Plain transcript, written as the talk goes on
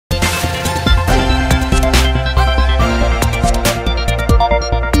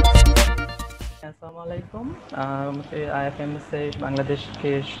আলাইকুম। আমাকে আইএফএমএস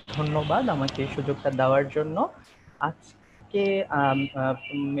বাংলাদেশকে ধন্যবাদ আমাকে এই সুযোগটা দেওয়ার জন্য। আজকে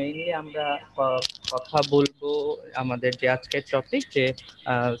মেইনলি আমরা কথা বলবো আমাদের যে আজকের টপিক, যে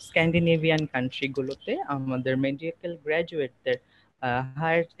স্ক্যান্ডিনেভিয়ান কান্ট্রিগুলোতে আমাদের মেডিকেল গ্র্যাজুয়েটদের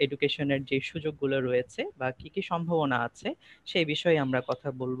হায়ার এডুকেশনের যে সুযোগগুলো রয়েছে বা কি কি সম্ভাবনা আছে সেই বিষয়ে আমরা কথা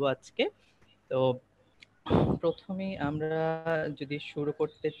বলবো আজকে। তো প্রথমেই আমরা যদি শুরু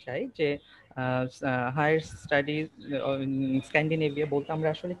করতে চাই যে হায়ার স্টাডি স্ক্যান্ডিনেভিয়া বলতে আমরা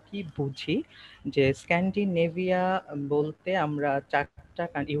আসলে কি বুঝি, যে স্ক্যান্ডিনেভিয়া বলতে আমরা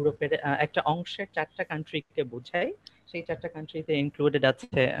ইউরোপের একটা অংশের 4টা কান্ট্রিকে বোঝাই। সেই 4টা কান্ট্রিতে ইনক্লুডেড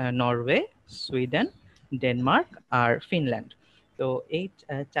আছে নরওয়ে, সুইডেন, ডেনমার্ক আর ফিনল্যান্ড। তো এই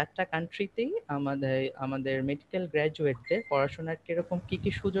 4টা কান্ট্রিতেই আমাদের আমাদের মেডিকেল গ্র্যাজুয়েটদের পড়াশোনার কিরকম কি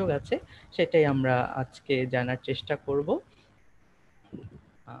কি সুযোগ আছে সেটাই আমরা আজকে জানার চেষ্টা করব।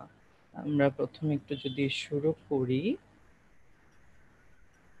 আমরা প্রথমে একটু যদি শুরু করি,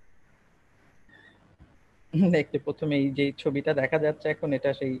 দেখতে প্রথমে এই যে ছবিটা দেখা যাচ্ছে এখন, এটা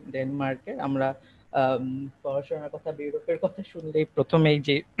সেই ডেনমার্কের। আমরা পড়াশোনার কথা, ইউরোপের কথা শুনলেই প্রথমে এই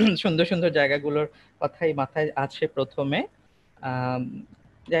যে সুন্দর সুন্দর জায়গাগুলোর কথাই মাথায় আছে প্রথমে।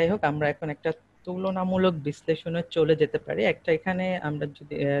 যাই হোক, আমরা এখন একটা তুলনামূলক বিশ্লেষণে চলে যেতে পারি। একটা এখানে আমরা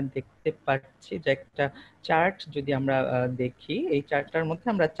যদি দেখতে পাচ্ছি যে একটা চার্ট যদি আমরা দেখি, এই চার্টটার মধ্যে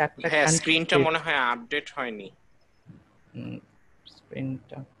আমরা 4টা হ্যাঁ, কান্ট্রি, স্ক্রিনটা মনে হয় আপডেট হয়নি।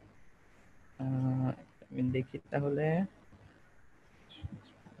 স্ক্রিনটা আমি দেখি তাহলে।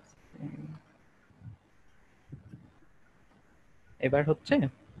 এবার হচ্ছে?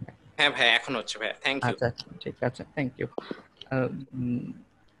 হ্যাঁ ভাই, এখন হচ্ছে ভাই, থ্যাংক ইউ। আচ্ছা, ঠিক আছে, থ্যাংক ইউ।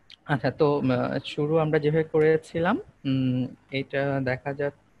 আচ্ছা, তো শুরু আমরা যেভাবে করেছিলাম, এটা দেখা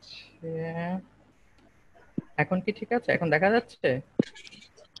যাচ্ছে এখন কি ঠিক আছে? এখন দেখা যাচ্ছে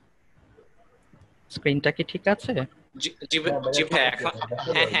স্ক্রিনটা কি ঠিক আছে? জি ভাই, এখন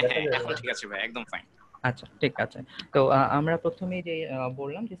হ্যাঁ হ্যাঁ হ্যাঁ, এখন ঠিক আছে ভাই, একদম ফাইন। আচ্ছা, ঠিক আছে। তো আমরা প্রথমেই যে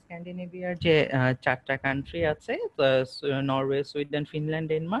বললাম যে স্ক্যান্ডিনেভিয়ার যে 4টা কান্ট্রি আছে, নরওয়ে, সুইডেন, ফিনল্যান্ড,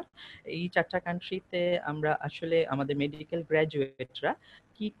 ডেনমার্ক। এই 4টা কান্ট্রিতে আমরা আসলে আমাদের মেডিকেল গ্র্যাজুয়েটরা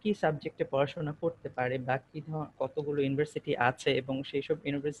কি কি সাবজেক্টে পড়াশোনা করতে পারে বা কতগুলো ইউনিভার্সিটি আছে এবং সেই সব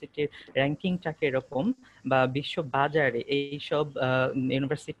ইউনিভার্সিটির র্যাঙ্কিংটা কিরকম, বা বিশ্ব বাজারে এই সব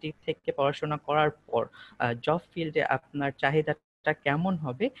ইউনিভার্সিটি থেকে পড়াশোনা করার পর জব ফিল্ডে আপনার চাহিদাটা কেমন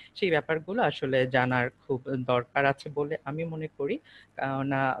হবে, সেই ব্যাপারগুলো আসলে জানার খুব দরকার আছে বলে আমি মনে করি। কারণ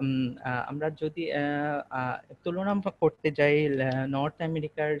আমরা যদি তুলনা করতে যাই নর্থ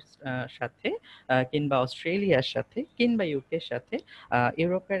আমেরিকার সাথে, কিংবা অস্ট্রেলিয়ার সাথে, কিংবা ইউকের সাথে,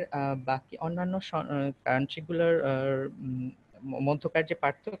 ইউরোপের বাকি অন্যান্য কান্ট্রিগুলোর মধ্যকার যে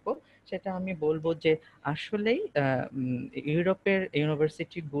পার্থক্য, সেটা আমি বলবো যে আসলেই ইউরোপের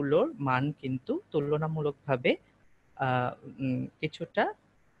ইউনিভার্সিটিগুলোর মান কিন্তু তুলনামূলকভাবে কিছুটা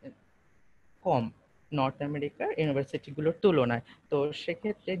কম নর্থ আমেরিকার ইউনিভার্সিটিগুলোর তুলনায়। তো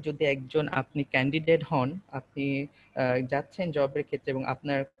সেক্ষেত্রে যদি একজন আপনি ক্যান্ডিডেট হন, আপনি যাচ্ছেন জবের ক্ষেত্রে এবং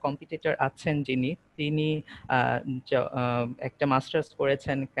আপনার কম্পিটিটর আছেন যিনি, তিনি একটা মাস্টার্স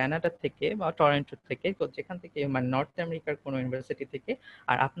করেছেন কানাডা থেকে বা টরন্টো থেকে, যেখান থেকে মানে নর্থ আমেরিকার কোনো ইউনিভার্সিটি থেকে,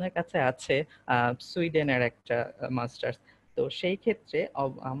 আর আপনার কাছে আছে সুইডেনের একটা মাস্টার্স। তো সেই ক্ষেত্রে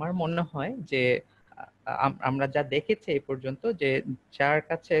আমার মনে হয় যে আমরা যা দেখেছি এই পর্যন্ত, যে যার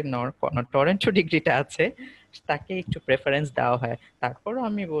কাছে টরেন্টো ডিগ্রিটা আছে তাকে একটু প্রেফারেন্স দেওয়া হয়। তারপরও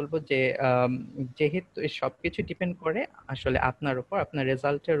আমি বলবো যে যেহেতু সবকিছু ডিপেন্ড করে আসলে আপনার উপর, আপনার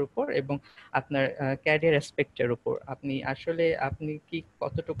রেজাল্টের উপর এবং আপনার ক্যারিয়ার অ্যাসপেক্টের উপর। আপনি কি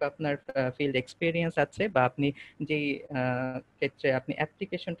কতটুকু আপনার ফিল্ড এক্সপিরিয়েন্স আছে, বা আপনি যেই ক্ষেত্রে আপনি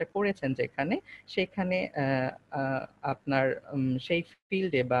অ্যাপ্লিকেশনটা করেছেন যেখানে, সেখানে আপনার সেই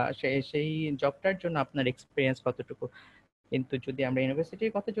ফিল্ডে বা সেই জবটার জন্য আপনার এক্সপিরিয়েন্স কতটুকু। কিন্তু যদি আমরা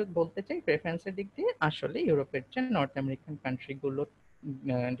ইউনিভার্সিটির কথা যদি বলতে চাই প্রেফারেন্সের দিক দিয়ে, আসলে ইউরোপের চেয়ে নর্থ আমেরিকান কান্ট্রিগুলো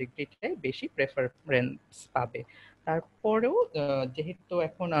ডিগ্রিটাই বেশি প্রেফারেন্স পাবে। তারপরেও যেহেতু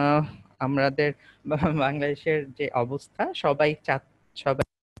এখন আমাদের বাংলাদেশের যে অবস্থা, সবাই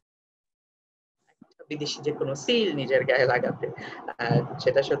বিদেশি যে কোনো সিল নিজের গায়ে লাগাতে,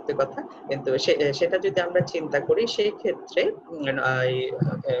 সেটা সত্যি কথা। কিন্তু সেটা যদি আমরা চিন্তা করি সেই ক্ষেত্রে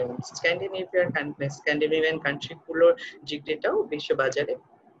স্ক্যান্ডিনেভিয়ান কান্ট্রিগুলোর ডিগ্রিটাও বিশ্ববাজারে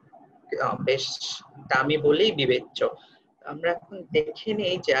বেশ দামি বলেই বিবেচ্য। আমরা এখন দেখে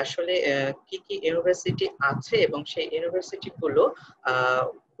নিই যে আসলে কি কি ইউনিভার্সিটি আছে এবং সেই ইউনিভার্সিটি গুলো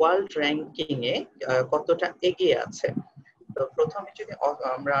ওয়ার্ল্ড র্যাঙ্কিং এ কতটা এগিয়ে আছে। তো প্রথমে যদি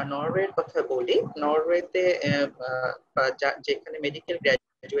আমরা নরওয়ের কথা বলি, নরওয়েতে যেখানে মেডিকেল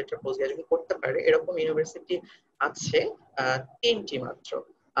গ্র্যাজুয়েট পোস্ট গ্রাজুয়েট করতে পারে এরকম ইউনিভার্সিটি আছে 3টি মাত্র।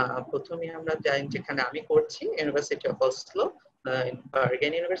 প্রথমে আমরা যাই যেখানে আমি করছি, university of Oslo,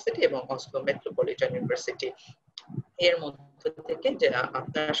 bargain university এবং অসলো মেট্রোপলিটন ইউনিভার্সিটি। এর মধ্যে থেকে যে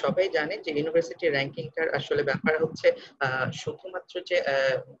আপনারা সবাই জানেন যে ইউনিভার্সিটি র্যাঙ্কিংটার আসলে ব্যাপার হচ্ছে শুধুমাত্র যে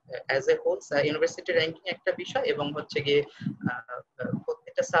as a whole university ranking একটা বিষয়, এবং হচ্ছে গিয়ে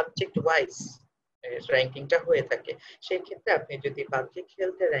প্রত্যেকটা সাবজেক্ট ওয়াইজ র্যাঙ্কিংটা হয়ে থাকে। সেই ক্ষেত্রে আপনি যদি পাবলিক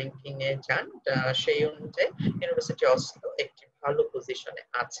হেলথ র্যাঙ্কিং এ যান, সেই অনুযায়ী ইউনিভার্সিটি অসলো একটি ভালো পজিশনে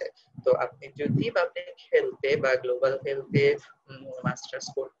আছে। তো আপনি যদি পাবলিক হেলথে বা গ্লোবাল হেলথে মাস্টার্স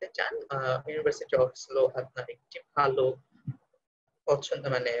করতে চান, ইউনিভার্সিটি অফ অসলো আপনার একটি ভালো পছন্দ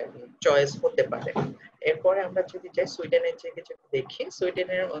মানে চয়েস হতে পারে। এরপরে আমরা যদি যাই সুইডেনের যে কিছু দেখি,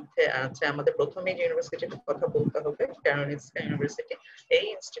 সুইডেনের মধ্যে আছে আমাদের প্রথমে যে ইউনিভার্সিটির কথা বলতে হবে, কারোলিনস্কা ইউনিভার্সিটি। এই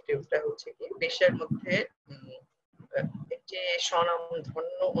ইনস্টিটিউটটা হচ্ছে কি বিশ্বের মধ্যে একটি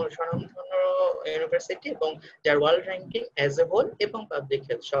স্বনামধন্য ইউনিভার্সিটি, এবং যার world ranking as a whole এবং পাবলিক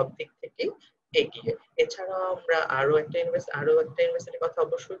হেলথ সব দিক থেকেই এগিয়ে। এছাড়াও আমরা আরো একটা ইউনিভার্সিটির কথা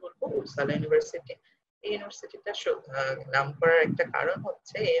অবশ্যই বলবো, উপসালা ইউনিভার্সিটি। এই ইউনিভার্সিটিটা নাম করার একটা কারণ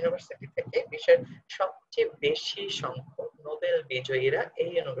হচ্ছে এই ইউনিভার্সিটি থেকে বিশ্বের সবচেয়ে বেশি সংখ্যক নোবেল বিজয়ীরা এই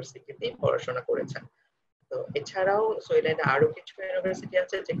ইউনিভার্সিটিতেই পড়াশোনা করেছেন। তো এছাড়াও সুইডেনে আরো কিছু ইউনিভার্সিটি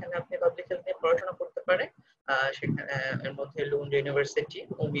আছে যেখানে আপনি পাবলিক হেলথ নিয়ে পড়াশোনা করতে পারেন। সেখানে এর মধ্যে লুন্ড ইউনিভার্সিটি,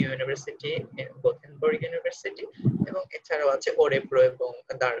 উমিও ইউনিভার্সিটি, গোথেনবার্গ ইউনিভার্সিটি, এবং এছাড়াও আছে ওরেব্রো এবং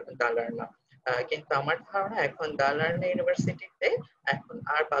দালারনা। কিন্তু আমার ধারণা এখন দালারনা ইউনিভার্সিটিতে এখন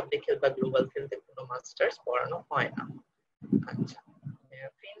আর পাবলিক হেলথ বা গ্লোবাল হেলথে কোনো মাস্টার্স পড়ানো হয় না। আচ্ছা,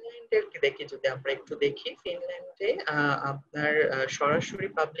 ফিনল্যান্ডের দেখি, যদি আমরা একটু দেখি, ফিনল্যান্ডে আপনার সরাসরি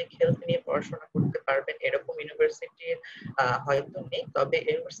পাবলিক হেলথ নিয়ে পড়াশোনা করতে পারবেন এরকম ইউনিভার্সিটি হয়তো নেই, তবে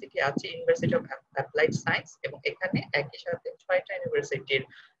ইউনিভার্সিটি আছে, ইউনিভার্সিটি অফ অ্যাপ্লাইড সায়েন্স, এবং এখানে একই সাথে 6টা ইউনিভার্সিটির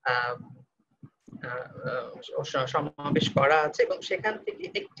সমাবেশ করা আছে, এবং সেখান থেকে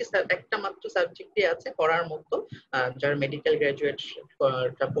একটা মাত্র সাবজেক্টই আছে পড়ার মতো, যারা মেডিকেল গ্রাজুয়েট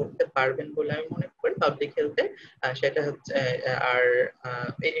পড়তে পারবেন বলে আমি মনে করি পাবলিক হেলথে, সেটা হচ্ছে আর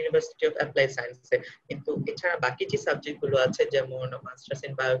ইউনিভার্সিটি অফ অ্যাপ্লাই সায়েন্সে। কিন্তু এছাড়া বাকি যে সাবজেক্ট গুলো আছে, যেমন মাস্টার্স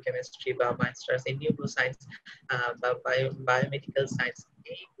ইন বায়োকেমিস্ট্রি বা মাস্টার্স ইন নিউরো সায়েন্স বা বায়োমেডিকেল সায়েন্স,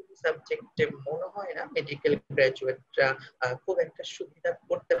 এই সাবজেক্টে মনে হয় না মেডিকেল গ্রাজুয়েটরা খুব একটা সুবিধা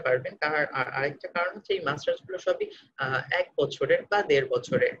করতে পারবেন। কারণ আরেকটা কারণ হচ্ছে এই মাস্টার্স গুলো সবই 1 বছরের বা 1.5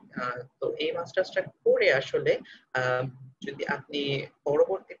 বছরের। তো এই মাস্টার্সটা করে আসলে যদি আপনি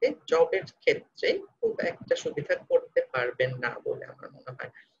পরবর্তীতে জবের ক্ষেত্রে খুব একটা সুবিধা করতে পারবেন না বলে আমার মনে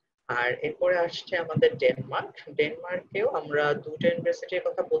হয়। আর এরপরে আসছে আমাদের ডেনমার্ক। ডেনমার্কেও আমরা দুটো ইউনিভার্সিটির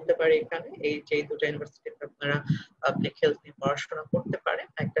কথা বলতে পারি এখানে। এই যে দুটো ইউনিভার্সিটিতে আপনারা পাবলিক হেলথ নিয়ে পড়াশোনা করতে পারেন,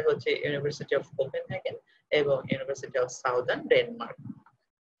 একটা হচ্ছে ইউনিভার্সিটি অফ কোপেনহেগেন এবং ইউনিভার্সিটি অফ সাউদার্ন ডেনমার্ক।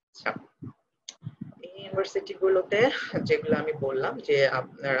 আচ্ছা, এই ইউনিভার্সিটি গুলোতে যেগুলো আমি বললাম যে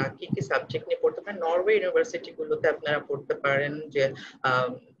আপনারা কি কি সাবজেক্ট নিয়ে পড়তে পারেন, নরওয়ে ইউনিভার্সিটি গুলোতে আপনারা পড়তে পারেন যে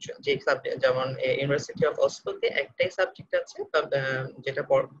যে সাবজেক্ট, যেমন ইউনিভার্সিটি অফ অসলোতে একটাই সাবজেক্ট আছে যেটা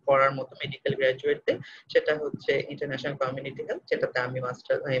পড়ার মতো মেডিকেল গ্রাজুয়েটদের, সেটা হচ্ছে ইন্টারন্যাশনাল কমিউনিটি হেলথ, যেটাতে আমি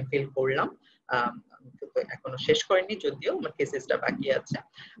মাস্টার এমফিল করলাম। এখনো শেষ করিনি, যদিও আমার থিসিসটা বাকি আছে।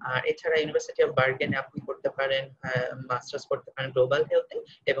 আর এছাড়া ইউনিভার্সিটি অফ বার্গেনে আপনি করতে পারেন মাস্টার্স করতে পারেন গ্লোবাল হেলথে,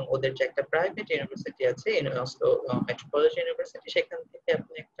 এবং ওদের যে একটা প্রাইভেট ইউনিভার্সিটি আছে অসলো মেট্রোপলিটন ইউনিভার্সিটি, সেখান থেকে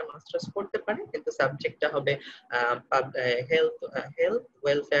আপনি একটা মাস্টার্স করতে পারেন, কিন্তু সাবজেক্টটা হবে health health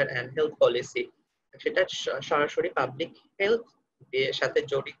welfare and health policy. সেটা সরাসরি পাবলিক হেলথ এর সাথে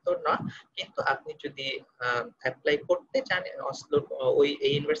জড়িত না, কিন্তু আপনি যদি অ্যাপ্লাই করতে চান অসলো ওই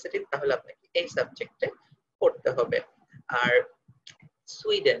ইউনিভার্সিটি, তাহলে আপনাকে এই সাবজেক্টে পড়তে হবে। আর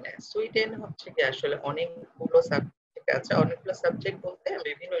সুইডেন হচ্ছে কি আসলে অনেকগুলো সাবজেক্ট আছে, অনেকগুলো সাবজেক্ট বলতে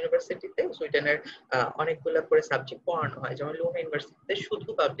বিভিন্ন ইউনিভার্সিটিতে সুইডেনের অনেকগুলো করে সাবজেক্ট পড়ানো হয়। যেমন লুম ইউনিভার্সিটিতে শুধু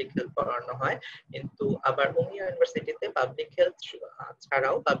পাবলিক হেলথ পড়ানো হয়, কিন্তু আবার উমিয়া ইউনিভার্সিটিতে পাবলিক হেলথ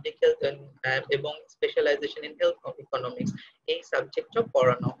ছাড়াও পাবলিক হেলথ এবং স্পেশালাইজেশন ইন হেলথ ইকোনমিক্স এই সাবজেক্টও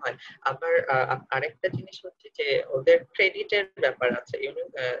পড়ানো হয়। আবার আরেকটা জিনিস হচ্ছে যে ওদের ক্রেডিটের ব্যাপার আছে।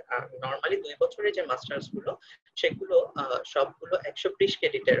 নরমালি 2 বছরের যে মাস্টার্স গুলো, সেগুলো সবগুলো 120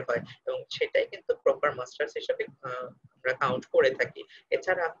 ক্রেডিটের হয়, এবং সেটাই কিন্তু প্রপার মাস্টার্স হিসেবে আমরা কাউন্ট করে থাকি।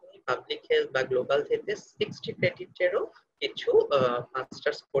 এছাড়া আপনি পাবলিক হেলথ বা গ্লোবাল হেলথে 60 ক্রেডিটেরও কিছু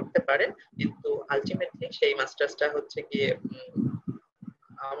মাস্টার্স করতে পারেন, কিন্তু আলটিমেটলি সেই মাস্টার্সটা হচ্ছে গিয়ে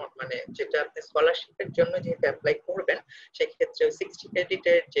মানে যেটা আপনি স্কলারশিপের জন্য যেহেতু অ্যাপ্লাই করবেন, সেক্ষেত্রে 60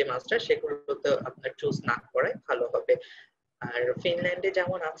 ক্রেডিটের যে মাস্টার, সেগুলোতে আপনার চুজ না করাই ভালো হবে। আর ফিনল্যান্ডে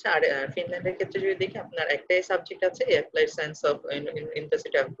যেমন আছে, আর ফিনল্যান্ডের ক্ষেত্রে যদি দেখি, আপনার একটাই সাবজেক্ট আছে applied science of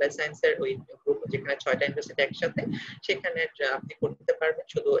university of applied সায়েন্সের ওই গ্রুপ, যেখানে 6টা ইউনিভার্সিটি একসাথে, সেখানে আপনি করতে পারবেন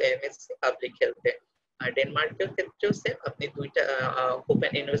শুধু এমএসসি পাবলিক হেলথে। আর ডেনমার্কের ক্ষেত্রেও সেম, আপনি দুইটা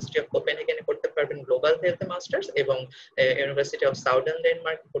ইউনিভার্সিটি অফ কোপেনহেগেনে করতে পারবেন গ্লোবাল হেলথ মাস্টার্স, এবং ইউনিভার্সিটি অফ সাউদার্ন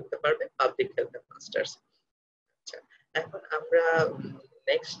ডেনমার্ক করতে পারবেন পাবলিক হেলথ মাস্টার্স। আচ্ছা, এখন আমরা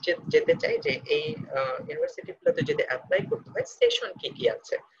নেক্সট যেতে চাই যে এই ইউনিভার্সিটি গুলোতে যদি অ্যাপ্লাই করতে হয় সেশন কি কি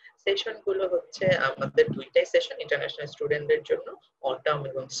আছে। সেশন গুলো হচ্ছে আমাদের দুইটাই সেশন ইন্টারন্যাশনাল স্টুডেন্টদের জন্য, অটাম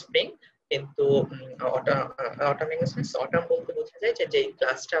এবং স্প্রিং। কিন্তু অটাম বলতে বোঝা যায় যে যেই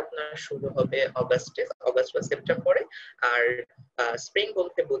ক্লাসটা আপনার শুরু হবে অগস্ট বা সেপ্টেম্বরে, আর স্প্রিং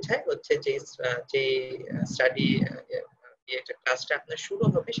বলতে বোঝায় হচ্ছে যে যে স্টাডি ক্লাসটা আপনার শুরু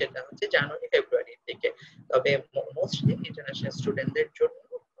হবে সেটা হচ্ছে জানুয়ারি ফেব্রুয়ারি থেকে। তবে মোস্টলি ইন্টারন্যাশনাল স্টুডেন্টদের জন্য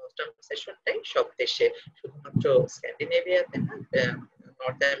অস্টাম সেশনটাই সব দেশে, শুধুমাত্র স্ক্যান্ডিনেভিয়াতে না,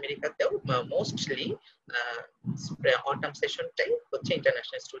 নর্থ আমেরিকাতেও মোস্টলি অটাম সেশনটাই হচ্ছে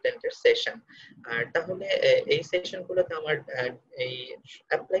ইন্টারন্যাশনাল স্টুডেন্টের সেশন। আর তাহলে এই সেশন গুলোতে আমার এই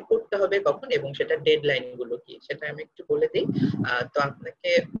অ্যাপ্লাই করতে হবে কখন এবং সেটা ডেডলাইন গুলো কি সেটা আমি একটু বলে দিই। তো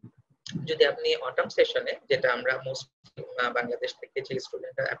আপনাকে যদি আপনি অটাম সেশনে, যেটা আমরা মোস্ট বাংলাদেশ থেকে যে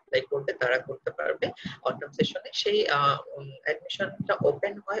স্টুডেন্টরা অ্যাপ্লাই করবে তারা করতে পারবে অটাম সেশনে, সেই অ্যাডমিশনটা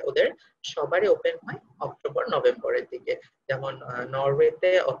ওপেন হয় ওদের সবারই ওপেন হয় অক্টোবর নভেম্বরের দিকে। যেমন নরওয়েতে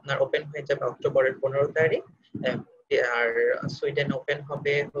আপনার ওপেন হয়ে যাবে অক্টোবরের 15 তারিখ, আর সুইডেন ওপেন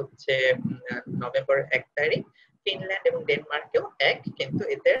হবে হচ্ছে নভেম্বরের 1 তারিখ। ফিনল্যান্ড এবং ডেনমার্কেও এক, কিন্তু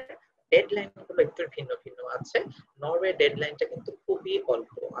এদের ডেডলাইন গুলো একটু ভিন্ন ভিন্ন আছে। নরওয়ে ডেডলাইনটা কিন্তু খুবই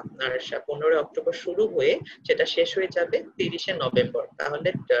অল্প, আপনার 15 অক্টোবর শুরু হয়ে সেটা শেষ হয়ে যাবে 30 নভেম্বর। তাহলে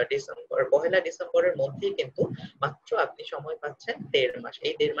পহেলা ডিসেম্বরের মধ্যেই কিন্তু মাত্র আপনি সময় পাচ্ছেন 1.5 মাস।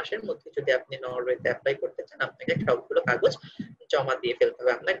 এই 1.5 মাসের মধ্যে যদি আপনি নরওয়েতে অ্যাপ্লাই করতে চান আপনাকে সবগুলো কাগজ জমা দিয়ে ফেলতে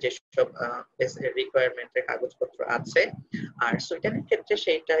হবে, আপনার যেসব রিকোয়ারমেন্টের কাগজপত্র আছে। আর সুইডেনের ক্ষেত্রে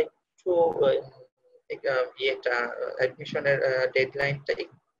সেইটা একটু ইয়েটা অ্যাডমিশনের ডেডলাইনটা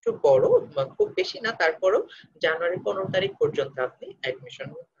একটু বড়, খুব বেশি না, তারপরও জানুয়ারি 15 তারিখ পর্যন্ত আপনি অ্যাডমিশন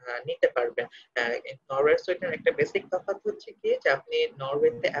নিতে পারবেন। নরওয়ে সুইডেনের একটা বেসিক তফাৎ হচ্ছে কি যে আপনি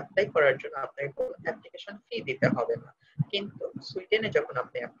নরওয়েতে অ্যাপ্লাই করার জন্য আপনাকে কোনো অ্যাপ্লিকেশন ফি দিতে হবে না, কিন্তু সুইডেনে যখন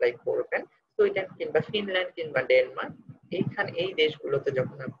আপনি অ্যাপ্লাই করবেন, সুইডেন কিংবা ফিনল্যান্ড কিংবা ডেনমার্ক এই দেশগুলোতে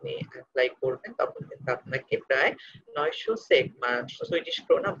যখন আপনি অ্যাপ্লাই করবেন তখন কিন্তু আপনাকে প্রায় 900 সেক সুইডিশ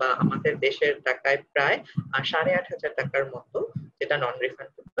ক্রোনা বা আমাদের দেশের টাকায় প্রায় 8,500 টাকার মতো, যেটা নন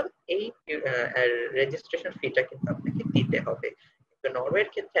রিফান্ডেবল, এই রেজিস্ট্রেশন ফিটা কিন্তু আপনাকে দিতে হবে। কিন্তু নরওয়ের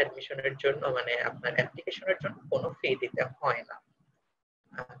ক্ষেত্রে অ্যাডমিশনের জন্য মানে আপনার অ্যাপ্লিকেশনের জন্য কোনো ফি দিতে হয় না।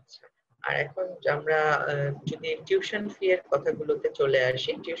 আচ্ছা, আর এখন আমরা যদি টিউশন ফি এর কথাগুলোতে চলে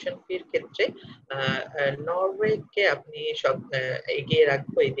আসি, টিউশন ফি এর ক্ষেত্রে নরওয়েকে আপনি সব এগিয়ে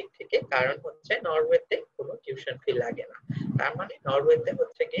রাখবো এই দিক থেকে, কারণ হচ্ছে নরওয়েতে কোনো টিউশন ফি লাগে না। তার মানে নরওয়েতে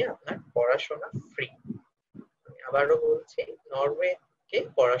হচ্ছে গিয়ে আপনার পড়াশোনা ফ্রি। আমি আবারও বলছি, নরওয়েতে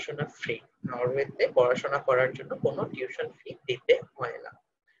পড়াশোনা ফ্রি, নরওয়েতে পড়াশোনা করার জন্য কোনো টিউশন ফি দিতে হয় না।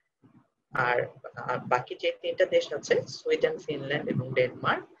 আর বাকি যে তিনটা দেশ আছে সুইডেন, ফিনল্যান্ড এবং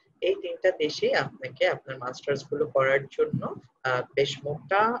ডেনমার্ক, এই তিনটা দেশে আপনাকে আপনার মাস্টার্স গুলো করার জন্য বেশ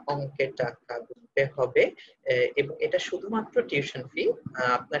মোটা অঙ্কের টাকা দিতে হবে, এবং এটা শুধুমাত্র টিউশন ফি,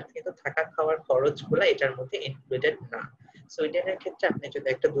 আপনার কিন্তু থাকা খাওয়ার খরচগুলো এটার মধ্যে ইনক্লুডেড না। সুইডেনের ক্ষেত্রে আপনি যদি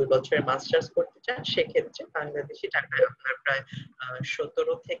একটা 2 বছরের মাস্টার্স করতে চান সেক্ষেত্রে বাংলাদেশি টাকায় আপনার প্রায়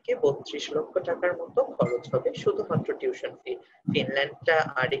 17 থেকে 32 লক্ষ টাকার মতো খরচ হবে শুধুমাত্র টিউশন ফি। ফিনল্যান্ডটা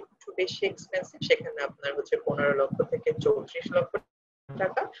আর একটু বেশি এক্সপেন্সিভ, সেখানে আপনার হচ্ছে 15 লক্ষ থেকে 34 লক্ষ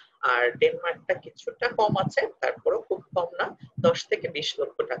টাকা। আর ডেনমার্কটা কিছুটা কম আছে, তারপরও খুব কম না, 10 থেকে 20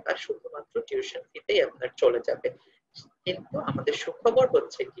 লক্ষ টাকা শুধুমাত্র টিউশন ফিতেই আপনার চলে যাবে। কিন্তু আমাদের সুখবর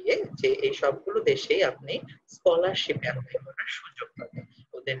হচ্ছে গিয়ে যে এই সবগুলো দেশেই আপনি স্কলারশিপ অ্যাপ্লাই করার সুযোগ পাবেন।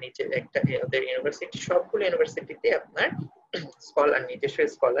 ওদের নিচে একটা ওদের ইউনিভার্সিটি, সবগুলো ইউনিভার্সিটিতে আপনার নিজস্ব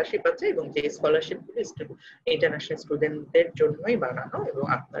স্কলারশিপ আছে, এবং যে স্কলারশিপ গুলো ইন্টারন্যাশনাল স্টুডেন্টদের জন্যই বানানো, এবং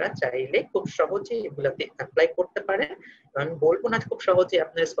আপনারা চাইলে খুব সহজেই এগুলাতে অ্যাপ্লাই করতে পারেন। আমি বলবো না খুব সহজেই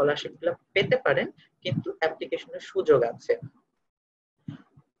আপনার স্কলারশিপ গুলো পেতে পারেন, কিন্তু অ্যাপ্লিকেশনের সুযোগ আছে।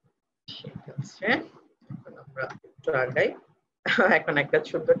 ঠিক আছে, এখন আমরা একটু আগাই। এখন একটা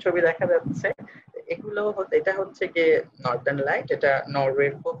সুন্দর ছবি দেখা যাচ্ছে, এটা হচ্ছে গিয়ে নর্দার্ন লাইট, এটা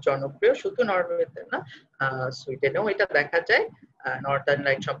নরওয়ের খুব জনপ্রিয়, শুধু নরওয়েতে না সুইডেনেও এটা দেখা যায়। নর্দার্ন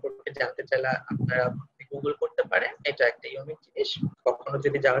লাইট সম্পর্কে জানতে চাইলে আপনারা গুগল করতে পারেন, এটা একটা ইউনিক জিনিস, কখনো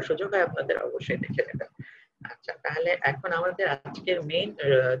যদি যাওয়ার সুযোগ হয় আপনাদের অবশ্যই দেখে নেবেন। আচ্ছা, তাহলে এখন আমাদের আজকের মেইন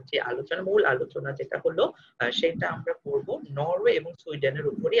যে মূল আলোচনা যেটা হলো সেটা আমরা করব নরওয়ে এবং সুইডেনের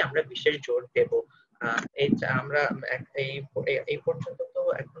উপরই আমরা বিশেষ জোর দেব। আমরা এই এই পর্যন্ত তো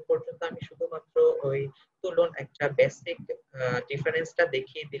এখন পর্যন্ত আমি শুধুমাত্র ওই একটা বেসিক ডিফারেন্সটা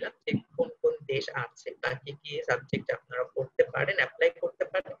দেখিয়ে দিলাম যে কোন কোন দেশ আছে, বাকি কি সাবজেক্ট আপনারা পড়তে পারেন, অ্যাপ্লাই করতে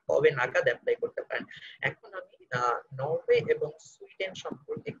পারেন, কবে নাগাদ অ্যাপ্লাই করতে পারেন। এখন আমি নরওয়ে এবং সুইডেন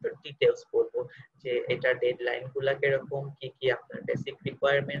সম্পর্কে একটু ডিটেলস বলবো, যে এটা ডেডলাইন গুলা কিরকম, কি কি আপনার বেসিক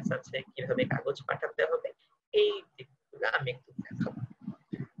রিকোয়ারমেন্টস আছে, কিভাবে কাগজ পাঠাতে হবে, এই দিকগুলো আমি একটু দেখাবো।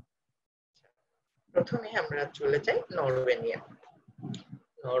 প্রথমে আমরা চলে যাই নরওয়ে নিয়ে।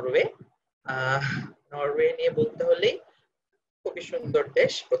 নরওয়ে আহ নরওয়ে নিয়ে বলতে হলেই খুবই সুন্দর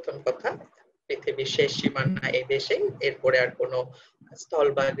দেশ, প্রথম কথা। পৃথিবীর শেষ সীমানা এই দেশে, এরপরে আর কোনো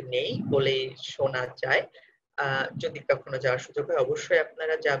স্থলভাগ নেই বলেই শোনা যায়। যদি কখনো যাওয়ার সুযোগ হয় অবশ্যই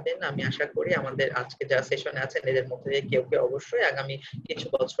আপনারা যাবেন। আমি আশা করি আমাদের আজকে যারা সেশনে আছেন এদের মধ্যে থেকে কেউ কেউ অবশ্যই আগামী কিছু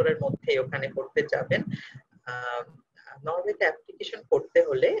বছরের মধ্যে ওখানে করতে যাবেন। নরওয়েতে অ্যাপ্লিকেশন করতে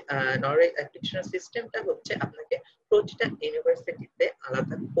হলে নরওয়ে অ্যাপ্লিকেশন সিস্টেমটা হচ্ছে আপনাকে প্রতিটা ইউনিভার্সিটিতে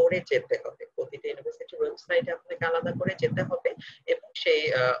আলাদা করে যেতে হবে, প্রতিটা ইউনিভার্সিটির ওয়েবসাইটে আপনাকে আলাদা করে যেতে হবে, এবং সেই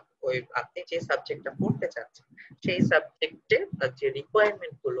ওই আপনি যে সাবজেক্টটা পড়তে চাচ্ছেন সেই সাবজেক্টের যে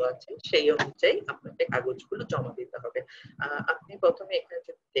রিকোয়ারমেন্ট গুলো আছে সেই অনুযায়ী আপনাকে কাগজগুলো জমা দিতে হবে। আপনি প্রথমে এখানে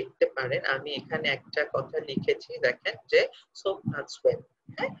যদি দেখতে পারেন, আমি এখানে একটা কথা লিখেছি, দেখেন যে সোফনাথসওয়েব,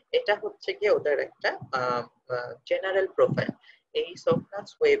 হ্যাঁ, এটা হচ্ছে কি ওদের একটা জেনারেল প্রোফাইল। এই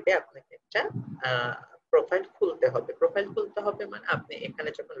সোফনাথসওয়েবে আপনাকে একটা প্রোফাইল খুলতে হবে। প্রোফাইল খুলতে হবে মানে আপনি এখানে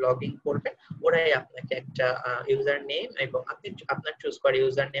যখন লগ ইন করবেন ওরাই আপনাকে একটা ইউজার নেম এবং আপনি আপনার চুজ করা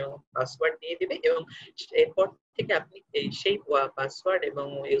ইউজার নেম এবং পাসওয়ার্ড দিয়ে দিবে, এবং এরপর থেকে আপনি সেই পাসওয়ার্ড এবং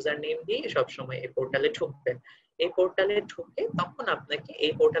ইউজার নেম দিয়ে সবসময় এই পোর্টালে ঢুকবেন। এই পোর্টালে ঢুকে তখন আপনাকে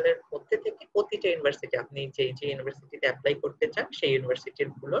এই পোর্টালের মধ্যে থেকে প্রতিটা ইউনিভার্সিটি, আপনি যে যে ইউনিভার্সিটিতে অ্যাপ্লাই করতে চান সেই ইউনিভার্সিটির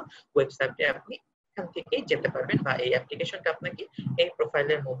গুলোর ওয়েবসাইটে আপনি এখান থেকেই যেতে পারবেন, বা এই অ্যাপ্লিকেশনটা আপনাকে এই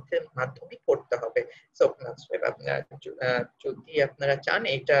প্রোফাইলের মধ্যে মাধ্যমে করতে হবে। সো আপনারা যদি আপনারা চান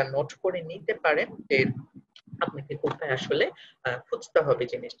এটা নোট করে নিতে পারেন যে আপনাকে কোথায় আসলে খুঁজতে হবে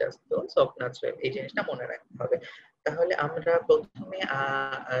জিনিসটা। তো স্বপ্নাথ ওয়েব এই জিনিসটা মনে রাখতে হবে। তাহলে আমরা প্রথমে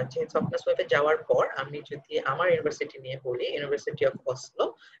যে স্বপ্নাথ ওয়েবে যাওয়ার পর আমি যদি আমার ইউনিভার্সিটি নিয়ে বলি, university of Oslo.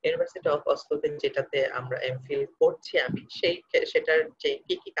 University of অসলোতে যেটাতে আমরা এমফিল করছি আমি, সেটার যে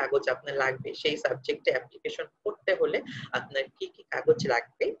কি কি কাগজ আপনার লাগবে, সেই সাবজেক্টে অ্যাপ্লিকেশন করতে হলে আপনার কি কি কাগজ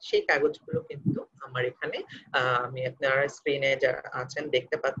লাগবে সেই কাগজগুলো কিন্তু আমার এখানে আমি আপনারা স্ক্রিনে যারা আছেন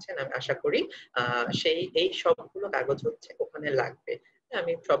দেখতে পাচ্ছেন আমি আশা করি। এই সবগুলো কাগজ হচ্ছে ওখানে লাগবে।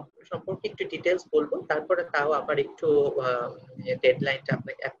 আমি সব সম্পর্কে একটু ডিটেলস বলবো, তারপরে তাও আবার একটু ডেডলাইনটা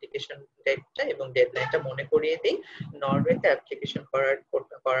আপনাকে অ্যাপ্লিকেশন ডেটটা এবং ডেডলাইনটা মনে করিয়ে দিই। নরওয়েতে অ্যাপ্লিকেশন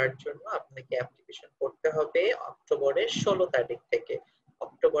করার জন্য আপনাকে অ্যাপ্লিকেশন করতে হবে অক্টোবরের 16 তারিখ থেকে।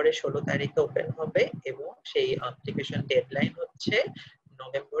 অক্টোবরের 16 তারিখে ওপেন হবে এবং সেই অ্যাপ্লিকেশন ডেডলাইন হচ্ছে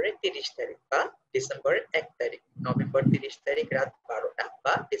নভেম্বরের 30 তারিখ বা ডিসেম্বরের 1 তারিখ। নভেম্বর 30 তারিখ রাত 12টা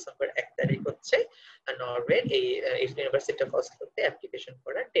বা ডিসেম্বর 1 তারিখ হচ্ছে নরওয়ের এই ইউনিভার্সিটি অফ অসলোতে অ্যাপ্লিকেশন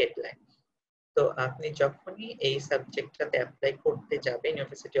করার ডেডলাইন। তো আপনি যখনই এই সাবজেক্টটাতে অ্যাপ্লাই করতে যাবেন,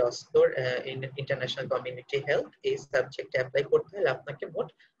 ইউনিভার্সিটি অসলোর ইন্টারন্যাশনাল কমিউনিটি হেলথ এই সাবজেক্টে অ্যাপ্লাই করতে হলে আপনাকে মোট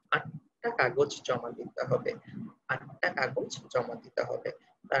 8টা কাগজ জমা দিতে হবে। 8টা কাগজ জমা দিতে হবে।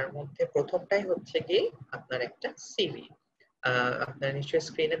 তার মধ্যে প্রথমটাই হচ্ছে কি আপনার একটা সিভি। আপনারা নিশ্চয়ই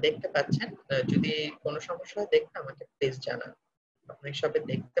স্ক্রিনে দেখতে পাচ্ছেন। যদি কোনো সমস্যা হয় দেখতে আমাকে প্লিজ জানান। আপনি সবে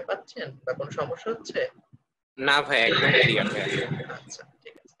দেখতে পাচ্ছেন বা কোনো সমস্যা হচ্ছে? না ভাই, একদম ক্লিয়ার ভাই। আচ্ছা,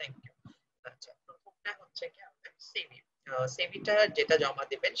 ঠিক আছে, থ্যাংক ইউ। আচ্ছা, প্রথমটা হচ্ছে কি আপনার সিভি। সিভিটা যেটা জমা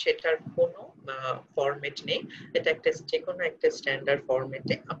দিবেন সেটার কোনো ফরম্যাট নেই, এটা একটা যে কোনো একটা স্ট্যান্ডার্ড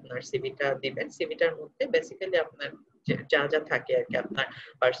ফরম্যাটে আপনার সিভিটা দিবেন। সিভিটার মধ্যে বেসিক্যালি আপনার যা যা থাকে আর কি, আপনার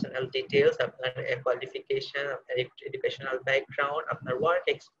পার্সোনাল ডিটেইলস, আপনার কোয়ালিফিকেশন, আপনার এডুকেশনাল ব্যাকগ্রাউন্ড, আপনার ওয়ার্ক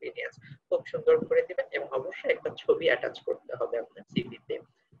এক্সপিরিয়েন্স খুব সুন্দর করে দিবেন, এবং অবশ্যই একটা ছবি অ্যাটাচ করতে হবে আপনার সিভিতে।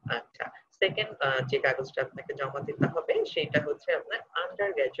 আচ্ছা, সেকেন্ড যে কাগজটা আপনাকে জমা দিতে হবে সেটা হচ্ছে আপনার আন্ডার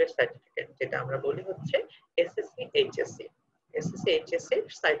গ্রাজুয়েট সার্টিফিকেট, যেটা আমরা বলি হচ্ছে SSC HSC. SSC HSC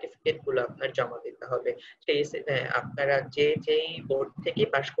certificate গুলো আপনার জমা দিতে হবে। সেই আপনারা যেই বোর্ড থেকে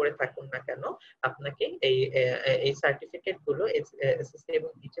পাশ করে থাকুন না কেন, আপনাকে এই সার্টিফিকেট গুলো এসএসসি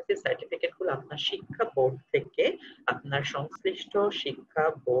এবং এইচএসসি সার্টিফিকেট গুলো আপনার শিক্ষা বোর্ড থেকে, আপনার সংশ্লিষ্ট শিক্ষা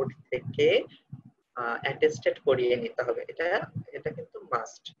বোর্ড থেকে অ্যাটেস্টেড করিয়ে নিতে হবে। এটা এটা কিন্তু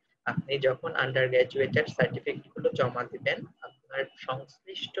মাস্ট। আপনি যখন আন্ডার গ্রাজুয়েটের সার্টিফিকেট গুলো জমা দিবেন আপনার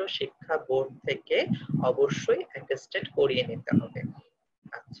সংশ্লিষ্ট শিক্ষা বোর্ড থেকে অবশ্যই অ্যাটেস্টেড করিয়ে নিতে হবে।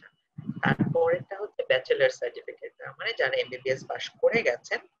 আচ্ছা, তারপরেরটা হচ্ছে ব্যাচেলার সার্টিফিকেট, মানে যারা এমবিবিএস পাস করে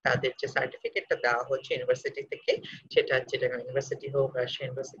গেছেন তাদের যে সার্টিফিকেটটা দেওয়া হচ্ছে ইউনিভার্সিটি থেকে, সেটা চিটাগাং ইউনিভার্সিটি হোক, রাজশাহী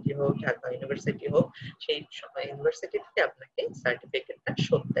ইউনিভার্সিটি হোক, ঢাকা ইউনিভার্সিটি হোক, সেই সময় ইউনিভার্সিটি থেকে আপনাকে সার্টিফিকেটটা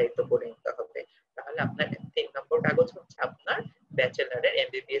সত্যায়িত করে নিতে হবে। তাহলে আপনার 3 নম্বর কাগজ হচ্ছে আপনার ব্যাচেলারের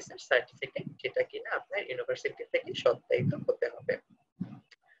এমবিবিএস এর সার্টিফিকেট, যেটা কিনা আপনার ইউনিভার্সিটি থেকে সত্যায়িত হতে হবে।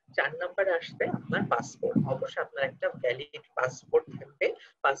 4 নম্বরে আসবে আপনার পাসপোর্ট। অবশ্যই আপনার একটা ভ্যালিড পাসপোর্ট থাকবে।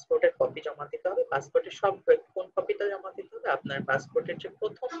 পাসপোর্টের কপি জমা দিতে হবে। পাসপোর্টের সব কোন কপিটা জমা দিতে হবে? আপনার পাসপোর্টের যে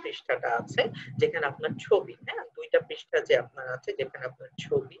প্রথম পৃষ্ঠাটা আছে যেখানে আপনার ছবি, হ্যাঁ, দুইটা পৃষ্ঠা যে আপনার আছে যেখানে আপনার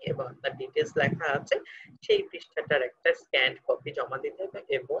ছবি এবং আপনার ডিটেলস লেখা আছে, সেই পৃষ্ঠাটার একটা স্ক্যান্ড কপি জমা দিতে হবে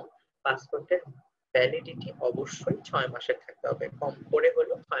এবং পাসপোর্টের ভ্যালিডিটি অবশ্যই 6 মাসের থাকতে হবে, কম করে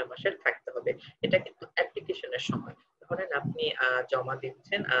হলেও 6 মাসের থাকতে হবে। এটা কিন্তু অ্যাপ্লিকেশনের সময়। ধরেন আপনি জমা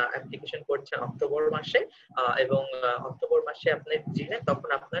দিচ্ছেন, অ্যাপ্লিকেশন করছেন অক্টোবর মাসে, এবং অক্টোবর মাসে আপনি দিলেন, তখন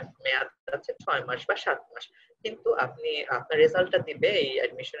আপনার মেয়াদ আছে 6 মাস বা 7 মাস। কিন্তু আপনি আপনার রেজাল্টটা দিবে, এই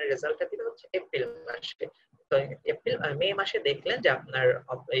অ্যাডমিশনের রেজাল্টটা দিবে হচ্ছে এপ্রিল মাসে। তো মে মাসে দেখলেন যে আপনার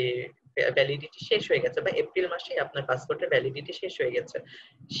ভ্যালিডিটি শেষ হয়ে গেছে, বা এপ্রিল মাসে আপনার পাসপোর্টের ভ্যালিডিটি শেষ হয়ে গেছে।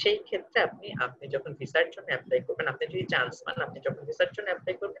 সেই ক্ষেত্রে আপনি যখন ভিসার জন্য অ্যাপ্লাই করবেন, আপনি যদি চান্স পান, আপনি যখন ভিসার জন্য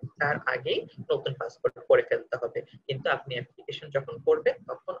অ্যাপ্লাই করবেন তার আগেই নতুন পাসপোর্ট করে ফেলতে হবে। কিন্তু আপনি অ্যাপ্লিকেশন যখন করবেন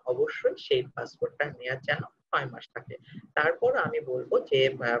তখন অবশ্যই সেই পাসপোর্টটা নেওয়ার যেন 6 মাস থাকে। তারপর আমি বলবো যে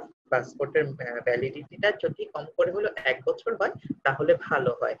পাসপোর্টের ভ্যালিডিটিটা যদি কম করে হলেও 1 বছর হয় তাহলে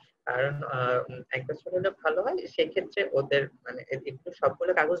ভালো হয়। কারণ 1 বছর হলে ভালো হয়, সেক্ষেত্রে ওদের মানে একটু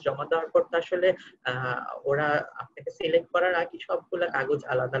সবগুলো কাগজ জমা দেওয়ার পর তো আসলে ওরা আপনাকে সিলেক্ট করার আগে সবগুলো কাগজ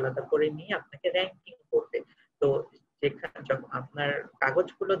আলাদা আলাদা করে নিয়ে আপনাকে র্যাঙ্কিং করবে। তো যেখানে যখন আপনার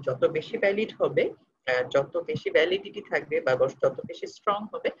কাগজগুলো যত বেশি ভ্যালিড হবে, যত বেশি ভ্যালিডিটি থাকবে বা যত বেশি স্ট্রং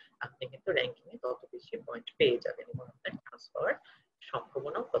হবে, আপনি কিন্তু র্যাঙ্কিং এ তত বেশি পয়েন্ট পেয়ে যাবেন এবং আপনার চান্স পাওয়ার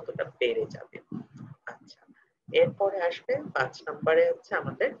সম্ভাবনাও ততটা বেড়ে যাবে। আচ্ছা, এরপরে আসবে 5 নম্বরে হচ্ছে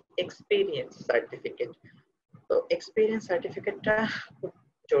আমাদের এক্সপেরিয়েন্স সার্টিফিকেট। তো এক্সপেরিয়েন্স সার্টিফিকেটটা খুব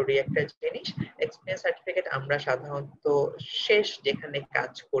জরুরি একটা জিনিস। এক্সপেরিয়েন্স সার্টিফিকেট আমরা সাধারণত শেষ যেখানে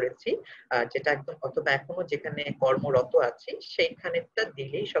কাজ করেছি, যেটা একদম, অথবা এখনো যেখানে কর্মরত আছি সেইখানেটা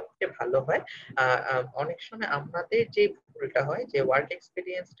দিলেই সবচেয়ে ভালো হয়। অনেক সময় আমাদের যে ভুলটা হয় যে ওয়ার্ক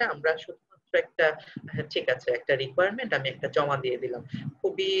এক্সপেরিয়েন্সটা আমরা শুধুমাত্র একটা, হ্যাঁ, ঠিক আছে, একটা রিকোয়ারমেন্ট আমি একটা জমা দিয়ে দিলাম,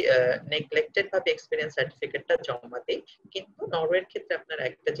 খুবই নেগলেক্টেড ভাবে এক্সপেরিয়েন্স সার্টিফিকেটটা জমা দিই। কিন্তু নরওয়ের ক্ষেত্রে আপনারা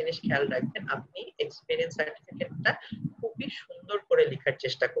একটা জিনিস খেয়াল রাখবেন, আপনি এক্সপেরিয়েন্স সার্টিফিকেটটা খুবই সুন্দর করে লেখার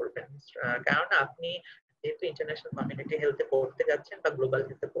চেষ্টা করবেন। কারণ আপনি যেহেতু ইন্টারন্যাশনাল কমিউনিটি হেলথে পড়তে যাচ্ছেন বা গ্লোবাল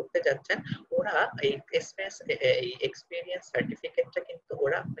হেলথে পড়তে যাচ্ছেন, ওরা এই এক্সপেরিয়েন্স সার্টিফিকেটটা কিন্তু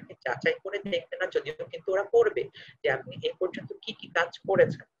ওরা আপনাকে যাচাই করে দেখবে না, যদিও কিন্তু ওরা পড়বে যে আপনি এই পর্যন্ত কি কি কাজ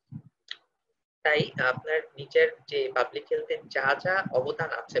করেছেন। তাই আপনার নিজের যে পাবলিক হেলথে যা যা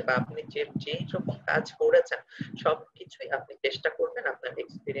অবদান আছে বা আপনি যে রকম কাজ করেছেন সবকিছুই আপনি চেষ্টা করবেন আপনার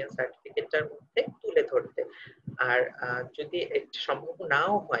এক্সপেরিয়েন্স সার্টিফিকেটটার মধ্যে তুলে ধরতে। আর যদি সম্ভব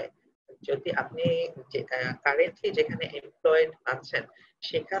নাও হয়, যদি আপনি কারেন্টলি যেখানে এমপ্লয়েড আছেন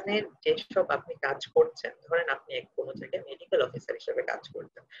সেখানে যেসব আপনি কাজ করছেন, ধরেন আপনি কোনো জায়গায় মেডিকেল অফিসার হিসেবে কাজ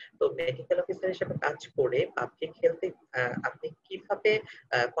করছেন, তো মেডিকেল অফিসার হিসেবে কাজ করে পাবলিক হেলথে আপনি কিভাবে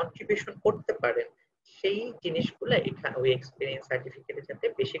কন্ট্রিবিউশন করতে পারেন সেই জিনিসগুলো এখানে ওই এক্সপেরিয়েন্স সার্টিফিকেটে যাতে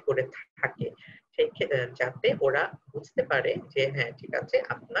বেশি করে থাকে, সেই যাতে ওরা বুঝতে পারে যে হ্যাঁ ঠিক আছে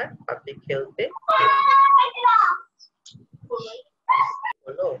আপনার পাবলিক হেলথে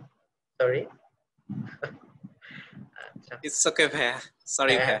হলো, সরি। আচ্ছা, ইটস ওকে ভাইয়া,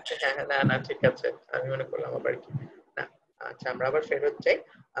 সরি হ্যাঁ ভাইয়া। হ্যাঁ, না না ঠিক আছে, আমি মনে করলাম আবার কি না। আচ্ছা, আমরা আবার ফেরত যাই।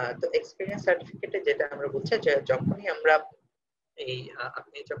 তো এক্সপেরিয়েন্স সার্টিফিকেটে যেটা আমরা বলছি যে যখনই আমরা এই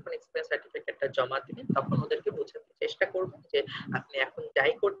আপনি যখন এক্সপেরিয়েন্স সার্টিফিকেটটা জমা দিবেন তখন ওদেরকে বোঝাতে চেষ্টা করবেন যে আপনি এখন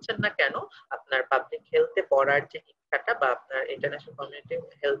যাই করছেন না কেন আপনার পাবলিক হেলথে পড়ার যে ইচ্ছাটা বা আপনার ইন্টারন্যাশনাল কমিউনিটি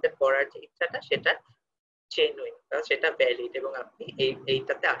হেলথে পড়ার যে ইচ্ছাটা সেটা জেনুইন, সেটা ভ্যালিড, এবং আপনি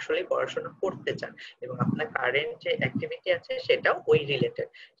এইটাতে আসলে পড়াশোনা করতে চান এবং আপনার কারেন্ট যে অ্যাক্টিভিটি আছে সেটাও ওই রিলেটেড।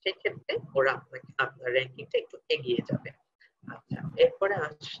 সেই ক্ষেত্রে ওরা আপনাকে আপনার র্যাঙ্কিংটা একটু এগিয়ে যাবে। আচ্ছা, এরপরে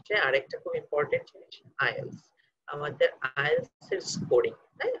আসছে আরেকটা খুব ইম্পর্টেন্ট জিনিস, আইএলস। আমাদের আইএলস এর স্কোরিং,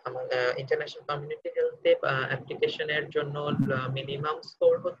 হ্যাঁ, আমাদের ইন্টারন্যাশনাল কমিউনিটি হেলথে অ্যাপ্লিকেশনের জন্য মিনিমাম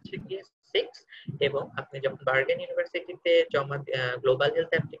স্কোর হচ্ছে গিয়ে 6, এবং আপনি যখন বার্গেন ইউনিভার্সিটিতে গ্লোবাল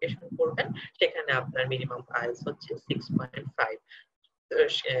হেলথ অ্যাপ্লিকেশন করবেন সেখানে আপনার মিনিমাম আইএলস হচ্ছে 6.5।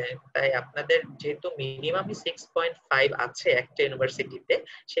 তাই আপনাদের যেহেতু মিনিমামই 6.5 আছে একটা ইউনিভার্সিটিতে,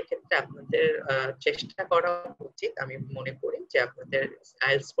 সেক্ষেত্রে আপনাদের চেষ্টা করা উচিত, আমি মনে করি যে আপনাদের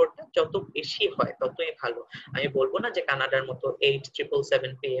আইএলটিএস স্কোরটা যত বেশি হয় ততই ভালো। আমি বলবো না যে কানাডার মতো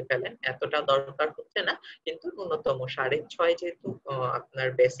 8,777 পেয়ে ফেলেন, এতটা দরকার হচ্ছে না, কিন্তু ন্যূনতম 6.5 যেহেতু আপনার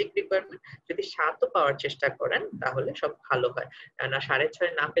বেসিক রিকোয়ারমেন্ট, যদি 7ও পাওয়ার চেষ্টা করেন তাহলে সব ভালো হয়। না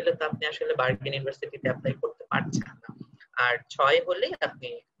 6.5 না পেলে তো আপনি আসলে বার্গেন ইউনিভার্সিটিতে অ্যাপ্লাই করতে পারছেন না, আর 6 হলেই আপনি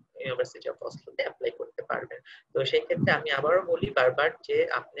ইউনিভার্সিটি অফ অসলোতে অ্যাপ্লাই করতে পারবেন। তো সেই ক্ষেত্রে আমি আবারও বলি বারবার যে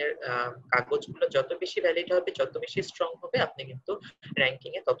আপনার কাগজগুলো যত বেশি ভ্যালিড হবে, যত বেশি স্ট্রং হবে, আপনি কিন্তু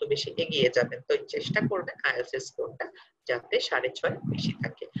র্যাঙ্কিং এ তত বেশি এগিয়ে যাবেন। তো চেষ্টা করবেন আইএলটিএস এর স্কোরটা যাতে 6.5 বেশি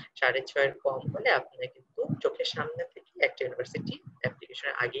থাকে। 6.5 এর কম হলে আপনি কিন্তু চোখের সামনে থেকে একটা ইউনিভার্সিটি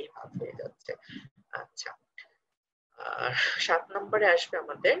অ্যাপ্লিকেশনের আগেই মাফ হয়ে যাচ্ছে। আচ্ছা, 7 নম্বরে আসবে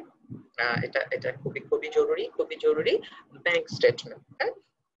আমাদের, এটা এটা খুবই খুবই জরুরি ব্যাংক স্টেটমেন্ট। হ্যাঁ,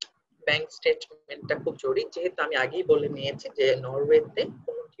 ব্যাংক স্টেটমেন্টটা খুব জরুরি, যেহেতু আমি আগেই বলে নিয়েছি যে নরওয়েতে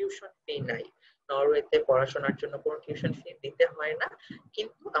কোনো টিউশন ফি নাই। নরওয়েতে পড়াশোনার জন্য কোনো টিউশন ফি দিতে হয় না,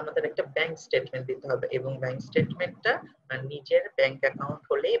 কিন্তু আমাদের একটা ব্যাংক স্টেটমেন্ট দিতে হবে, এবং ব্যাংক স্টেটমেন্টটা নিজের ব্যাংক অ্যাকাউন্ট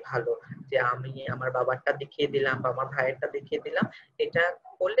হলেই ভালো। যে আমি আমার বাবারটা দেখিয়ে দিলাম বা আমার ভাইয়েরটা দেখিয়ে দিলাম, এটা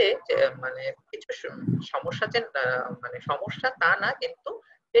হলে মানে কিছু সমস্যা, যে মানে সমস্যা তা না, কিন্তু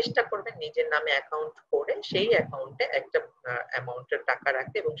চেষ্টা করবেন নিজের নামে অ্যাকাউন্ট করে সেই অ্যাকাউন্টে একটা অ্যামাউন্টের টাকা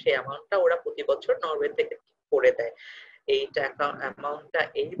রাখতে, এবং সেই অ্যামাউন্টটা ওরা প্রতি বছর নরওয়ে থেকে করে দেয়। এই টাকা অ্যামাউন্টটা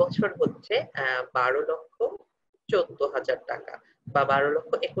এই বছর হচ্ছে 12,14,000 টাকা বা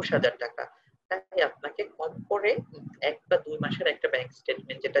 12,21,000 টাকা। তাই আপনাকে কম করে 1 বা 2 মাসের একটা ব্যাংক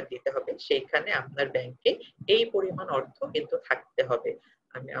স্টেটমেন্ট যেটা দিতে হবে, সেইখানে আপনার ব্যাংকে এই পরিমাণ অর্থ কিন্তু থাকতে হবে।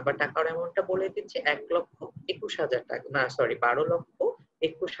 আমি আবার টাকার অ্যামাউন্টটা বলে দিচ্ছি, 1,21,000 টাকা, না সরি,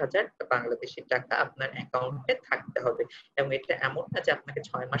 12,21,000 বাংলাদেশি টাকা আপনার অ্যাকাউন্টে থাকতে হবে। এবং এটা এমন না যে আপনাকে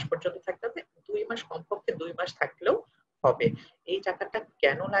 6 মাস পর্যন্ত থাকতে হবে, 2 মাস, কমপক্ষে 2 মাস থাকলেও হবে। এই টাকাটা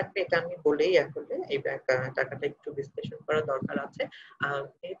কেন লাগবে এটা আমি বলেই আসলে এই টাকাটা একটু বিশ্লেষণ করা দরকার আছে।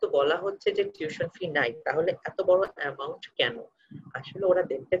 যেহেতু বলা হচ্ছে যে টিউশন ফি নাই, তাহলে এত বড় অ্যামাউন্ট কেন? আসলে ওরা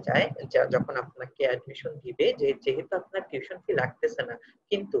দেখতে চায় যখন আপনাকে অ্যাডমিশন দিবে, যে যেহেতু আপনার টিউশন ফি লাগতেছে না,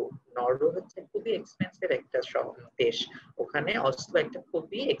 কিন্তু নরওয়ে হচ্ছে খুবই এক্সপেন্সিভ একটা দেশ। ওখানে অসলো একটা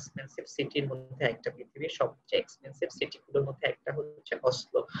খুবই এক্সপেন্সিভ সিটির মধ্যে একটা, পৃথিবীর সবচেয়ে এক্সপেন্সিভ সিটি গুলোর মধ্যে একটা হচ্ছে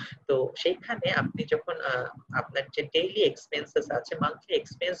অসলো। তো সেইখানে আপনি যখন আপনার যে ডেইলি এক্সপেন্সেস আছে, মান্থলি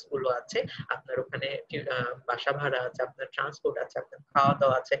এক্সপেন্স গুলো আছে, আপনার ওখানে বাসা ভাড়া আছে, আপনার ট্রান্সপোর্ট আছে, আপনার খাওয়া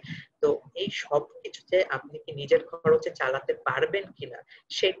দাওয়া আছে, তো এই সব কিছু যে আপনি কি নিজের খরচে চালাতে পারবেন কিনা,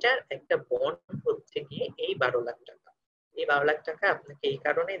 সেটার একটা বন্ড হচ্ছে গিয়ে এই 12 লাখ টাকা। এই 12 লাখ টাকা আপনাকে এই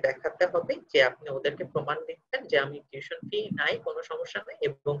কারণেই দেখাতে হবে যে আপনি ওদেরকে প্রমাণ দিচ্ছেন যে আমি টিউশন ফি নাই, কোনো সমস্যা নাই,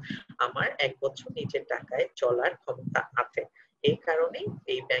 এবং আমার 1 বছর নিজের টাকায় চলার ক্ষমতা আছে। এই কারণেই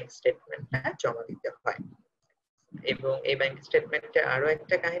এই ব্যাংক স্টেটমেন্টটা জমা দিতে হয়। এবং এই ব্যাংক স্টেটমেন্টে আরো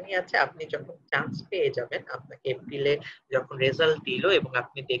একটা কাহিনী আছে, আপনি যখন চান্স পেয়ে যাবেন, আপনাকে এপ্রিলে যখন রেজাল্ট দিল এবং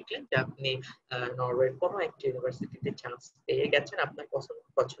আপনি দেখলেন যে আপনি নরওয়ের কোনো একটা ইউনিভার্সিটিতে চান্স পেয়ে গেছেন আপনার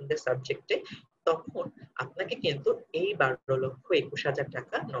পছন্দের সাবজেক্টে, তখন আপনাকে কিন্তু এই 12,21,000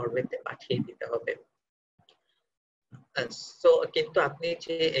 টাকা নরওয়েতে পাঠিয়ে দিতে হবে। সো কিন্তু আপনি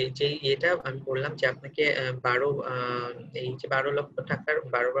যে এই যে এটা আমি বললাম যে আপনাকে এই যে 12 লক্ষ টাকার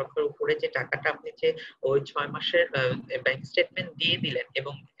 12 লক্ষের উপরে যে টাকাটা আপনি যে ওই 6 মাসের ব্যাংক স্টেটমেন্ট দিয়ে দিলেন,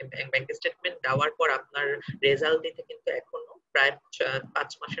 এবং ব্যাংক স্টেটমেন্ট দেওয়ার পর আপনার রেজাল্ট দিতে কিন্তু এখনো প্রায়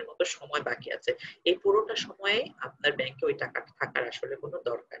 5 মাসের মতো সময় বাকি আছে। এই পুরোটা সময়ে আপনার ব্যাংকে ওই টাকাটা থাকার আসলে কোনো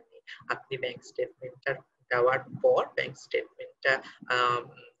দরকার নেই। আপনি ব্যাংক স্টেটমেন্টটা দেওয়ার পর, ব্যাংক স্টেটমেন্টটা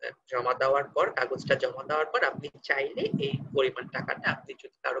জমা দেওয়ার পর, কাগজটা জমা দেওয়ার পর, আপনি চাইলে এই পরিমাণ টাকাটা আপনি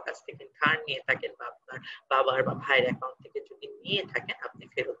যদি কারো কাছ থেকে ধার নিয়ে থাকেন বা আপনার বাবার বা ভাইয়ের অ্যাকাউন্ট থেকে যদি নিয়ে থাকেন, আপনি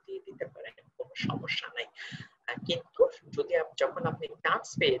ফেরত দিয়ে দিতে পারেন, কোনো সমস্যা নাই। কিন্তু যদি যখন আপনি চান্স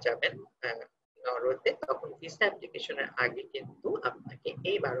পেয়ে যাবেন নরওয়েতে, তখন ভিসা অ্যাপ্লিকেশনের আগে কিন্তু আপনাকে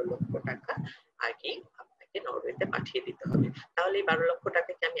এই 12 লক্ষ টাকা আগে আপনাকে নরওয়েতে পাঠিয়ে দিতে হবে। তাহলে এই 12 লক্ষ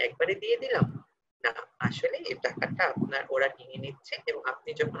টাকা কি আমি একবারে দিয়ে দিলাম? না, আসলে এই টাকাটা আপনার ওরা নিয়ে নিচ্ছে, এবং আপনি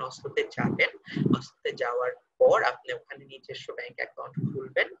যখন অসলোতে যাবেন, অসলোতে যাওয়ার পর আপনি ওখানে নিজস্ব ব্যাংক অ্যাকাউন্ট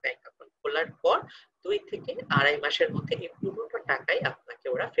খুলবেন। ব্যাংক অ্যাকাউন্ট খোলার পর 2 থেকে 2.5 মাসের মধ্যে এই পুরোটা টাকাই আপনাকে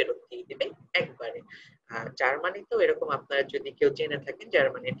ওরা ফেরত দিয়ে দিবে একবারে। জার্মানিতেও এরকম, আপনারা যদি কেউ জেনে থাকেন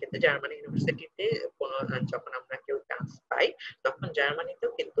জার্মানির ক্ষেত্রে, জার্মানি ইউনিভার্সিটিতে কোনো যখন আমরা কেউ চান্স পাই, তখন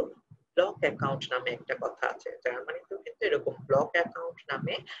জার্মানিতেও কিন্তু ব্লক অ্যাকাউন্ট নামে একটা কথা আছে। জার্মানিতেও কিন্তু এরকম ব্লক অ্যাকাউন্ট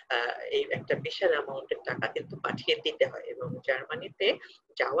নামে এই একটা বিশাল অ্যামাউন্টের টাকা কিন্তু পাঠিয়ে দিতে হয়, এবং জার্মানিতে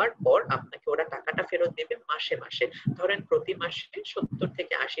যাওয়ার পর আপনাকে ওরা টাকাটা ফেরত দিবে মাসে মাসে। ধরেন প্রতি মাসে 70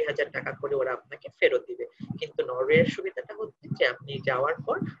 থেকে 80 হাজার টাকা করে ওরা আপনাকে ফেরত দিবে। কিন্তু নরওয়ের সুবিধাটা হচ্ছে যে আপনি যাওয়ার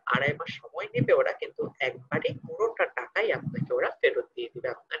পর 2.5 মাস সময় নেবে ওরা, কিন্তু একবারে পুরোটা টাকাই আপনাকে ওরা ফেরত দিয়ে দিবে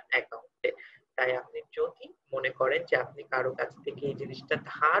আপনার অ্যাকাউন্টে। তাই আপনি যদি মনে করেন যে আপনি কারো কাছ থেকে এই জিনিসটা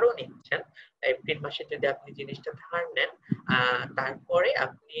ধারও নিচ্ছেন, এপ্রিল মাসে যদি আপনি জিনিসটা ধার নেন, তারপরে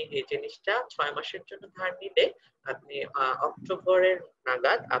আপনি এই জিনিসটা 6 মাসের জন্য ধার নিলে আপনি অক্টোবরের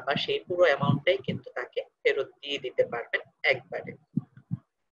নাগাদ আবার সেই পুরো অ্যামাউন্টটাই কিন্তু তাকে ফেরত দিয়ে দিতে পারবেন একবারে।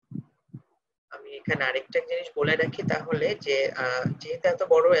 আমি এখানে আরেকটা জিনিস বলে রাখি তাহলে, যে যেহেতু এত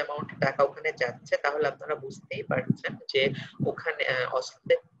বড় অ্যামাউন্ট টাকা ওখানে যাচ্ছে, তাহলে আপনারা বুঝতেই পারছেন যে ওখানে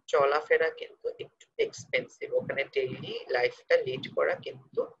অসলোতে চলাফেরা কিন্তু একটু এক্সপেন্সিভ, ওখানে ডেইলি লাইফটা লিড করা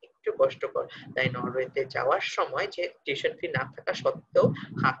কিন্তু একটু কষ্টকর। তাই নরওয়েতে যাওয়ার সময় যে টিউশন ফি না থাকা সত্ত্বেও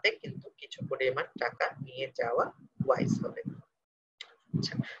হাতে কিন্তু কিছু পরিমাণ টাকা নিয়ে যাওয়া ওয়াইজ হবে।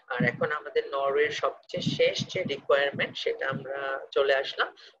 আচ্ছা, আর এখন আমাদের নরওয়ের সবচেয়ে শেষ যে রিকোয়ারমেন্ট সেটা আমরা চলে আসলাম।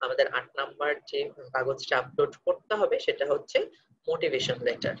 আমাদের 8 নাম্বার যে কাগজটা আপলোড করতে হবে সেটা হচ্ছে motivation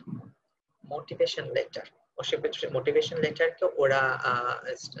letter. Motivation letter motivation লেটারকে ওরা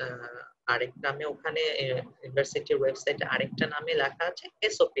আরেক নামে ওখানে ইউনিভার্সিটির ওয়েবসাইটে আরেকটা নামে লেখা আছে,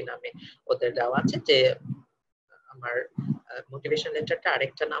 এসওপি নামে ওদের দেওয়া আছে যে আমার মোটিভেশন লেটারটা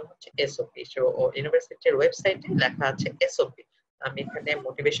আরেকটা নাম হচ্ছে এসওপি। সো ইউনিভার্সিটির ওয়েবসাইটে লেখা আছে এসওপি। আমি এখানে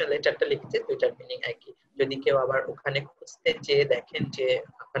মোটিভেশন লেটারটা লিখছি, দুইটার মিনিং একই। যদি কেউ আবার ওখানে খুঁজতে যেয়ে দেখেন যে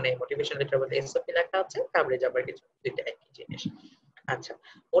ওখানে মোটিভেশন লেটার বলে এসওপি লেখা আছে, কভারেজ আবার কিছু, দুইটা একই জিনিস। আচ্ছা,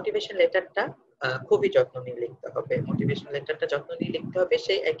 মোটিভেশন লেটারটা খুবই যত্ন নিয়ে লিখতে হবে। মোটিভেশন লেটারটা যত্ন নিয়ে লিখতে হবে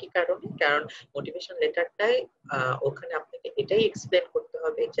সেই একই কারণে, কারণ মোটিভেশন লেটারটাই ওখানে আপনাকে এটাই এক্সপ্লেন করতে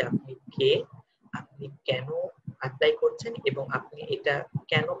হবে যে আপনি কে, আপনি কেন অ্যাপ্লাই করছেন এবং আপনি এটা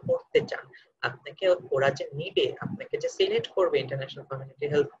কেন করতে চান। আপনাকে ওরা যে নিবে, আপনাকে যে সিলেক্ট করবে ইন্টারন্যাশনাল কমিউনিটি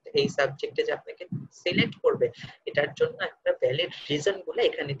হেলথ এই সাবজেক্টে যে আপনাকে সিলেক্ট করবে, এটার জন্য একটা ভ্যালিড রিজন গুলো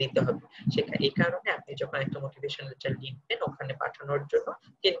এখানে দিতে হবে। এই কারণে আপনি যখন একটা মোটিভেশন লেটার লিখবেন ওখানে পাঠানোর জন্য,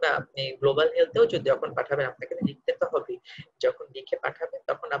 কিংবা আপনি গ্লোবাল হেলথেও যদি যখন পাঠাবেন আপনাকে লিখতে তো হবে। যখন লিখে পাঠাবেন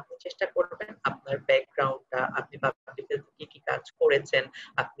তখন আপনি চেষ্টা করবেন আপনার ব্যাকগ্রাউন্ডটা, আপনি পাবলিক হেলথে কি কি কাজ করেছেন,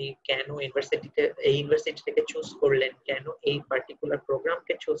 আপনি কেন এই ইউনিভার্সিটি থেকে চুজ করলেন, কেন এই পার্টিকুলার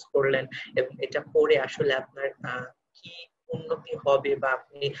প্রোগ্রামকে চুজ করলেন, এবং এটা পড়ে আসলে আপনার কি উন্নতি হবে বা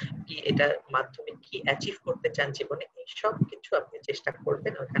আপনি কি এটার মাধ্যমে কি অ্যাচিভ করতে চান জীবনে, এই সব কিছু আপনি চেষ্টা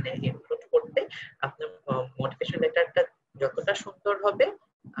করবেন ওখানে ইনক্লুড করতে। আপনার মোটিভেশন লেটারটা যতটা সুন্দর হবে,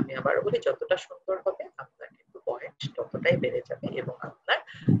 আমি আবার বলি যতটা সুন্দর হবে, আপনার কিন্তু পয়েন্ট ততটাই বেড়ে যাবে এবং আপনার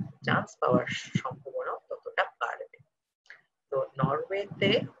চান্স পাওয়ার সম্ভাবনা ততটা বাড়বে। তো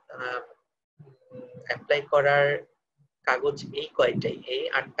নরওয়েতে অ্যাপ্লাই করার কাগজ এই কয়টাই, এই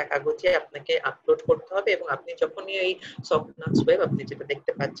 8টা কাগজে আপনাকে আপলোড করতে হবে। এবং আপনি যখনই এই সফটনাস ওয়েব, আপনি যেটা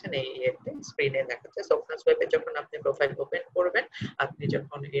দেখতে পাচ্ছেন এই স্ক্রিনে দেখাচ্ছে, সফটনাস ওয়েবে যখন আপনি প্রোফাইল ওপেন করবেন, আপনি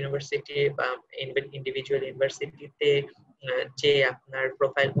যখন ইউনিভার্সিটি বা ইন্ডিভিজুয়াল ইউনিভার্সিটিতে যে আপনার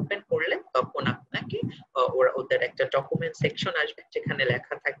প্রোফাইল ওপেন করলেন, তখন আপনাকে ওদের একটা ডকুমেন্ট সেকশন আসবে যেখানে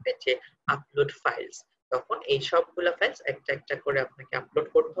লেখা থাকবে যে আপলোড ফাইলস। তখন এই সবগুলা ফাইলস একটা একটা করে আপনাকে আপলোড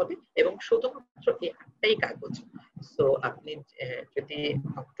করতে হবে এবং শুধুমাত্র এই 8টাই কাগজ। সো আপনি যদি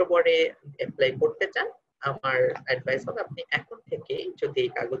অক্টোবরে অ্যাপ্লাই করতে চান, আমার অ্যাডভাইস হবে আপনি এখন থেকে যদি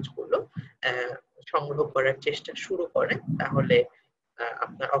এই কাগজগুলো সংগ্রহ করার চেষ্টা শুরু করেন, তাহলে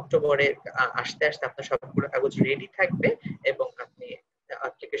আপনার অক্টোবরে আসতে আসতে আপনার সবগুলো কাগজ রেডি থাকবে এবং আপনি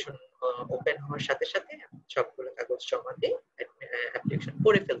অ্যাপ্লিকেশন ওপেন হওয়ার সাথে সাথে সবগুলো কাগজ জমা দিয়ে অ্যাপ্লিকেশন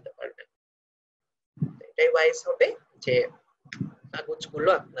করে ফেলতে পারবেন। এটাই ওয়াইজ হবে যে কাগজগুলো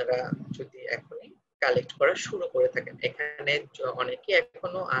আপনারা যদি এখনই কালেক্ট করা শুরু করে থাকেন। এখানে অনেকে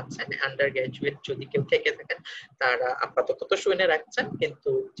এখনো আছেন আন্ডার গ্রাজুয়েট, যদি কেউ থেকে থাকেন তারা আপাতত তো শুনে রাখছেন,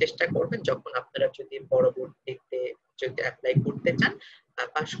 কিন্তু চেষ্টা করবেন যখন আপনারা যদি পরবর্তীতে যদি অ্যাপ্লাই করতে চান,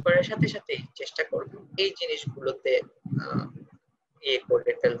 পাশ করার সাথে সাথে চেষ্টা করবেন এই জিনিসগুলোতে ইয়ে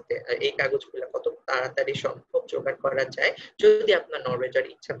করে ফেলতে, এই কাগজগুলো কত তাড়াতাড়ি সম্ভব জোগাড় করা যায়। যদি আপনার নরওয়ে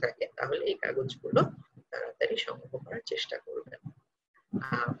যাওয়ার ইচ্ছা থাকে তাহলে এই কাগজগুলো তাড়াতাড়ি সংগ্রহ করার চেষ্টা করবেন।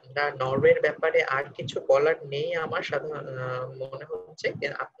 আমরা নরওয়ের ব্যাপারে আর কিছু বলার নেই আমার সাধারণ মনে হচ্ছে।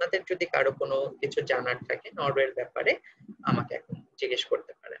 আপনাদের যদি কারো কোনো কিছু জানার থাকে নরওয়ের ব্যাপারে, আমাকে এখন জিজ্ঞেস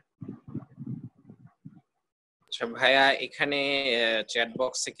করতে পারেন। আচ্ছা ভাইয়া, এখানে চ্যাট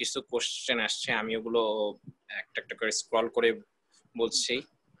বক্সে কিছু কোশ্চেন আসছে, আমি ওগুলো একটা একটা করে স্ক্রল করে বলছি।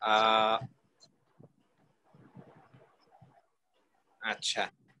 আচ্ছা,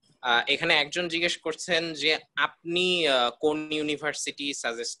 এখানে একজন জিজ্ঞেস করছেন যে আপনি কোন ইউনিভার্সিটি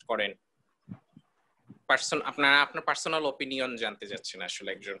সাজেস্ট করেন, আপনার পার্সোনাল অপিনিয়ন জানতে চাচ্ছেন আসলে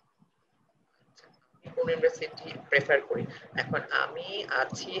একজন। কোন ইউনিভার্সিটি প্রেফার করি? এখন আমি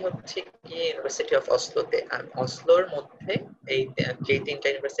আছি হচ্ছে কি ইউনিভার্সিটি অফ অসলোতে। অসলোর মধ্যে এই যে 3টা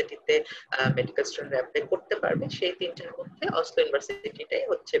ইউনিভার্সিটিতে মেডিকেল স্টুডেন্ট অ্যাপ্লাই করতে পারবে, সেই 3টার মধ্যে অসলো ইউনিভার্সিটিটাই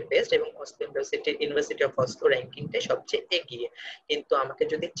হচ্ছে বেস্ট এবং অসলো ইউনিভার্সিটি অফ অসলো র্যাঙ্কিংটাই সবচেয়ে এগিয়ে। কিন্তু আমাকে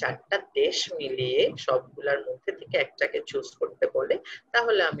যদি 4টা দেশ মিলিয়ে সবগুলোর মধ্যে থেকে একটাকে চুজ করতে বলে,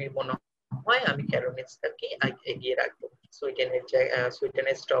 তাহলে আমি মনে হয় আমি ক্যারোলিনস্কাকে এগিয়ে রাখবো।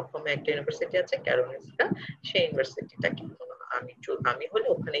 সুইডেনের স্টকহোমে একটা ইউনিভার্সিটি আছে ক্যারোলিনস্কা, সেই ইউনিভার্সিটিটাকে আমি হলে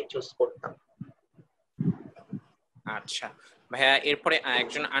ওখানেই চুজ করতাম। আচ্ছা ভাইয়া, এরপরে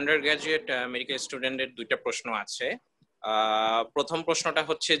একজন আন্ডার গ্রাজুয়েট মেডিকেল স্টুডেন্টের 2টা প্রশ্ন আছে। প্রথম প্রশ্নটা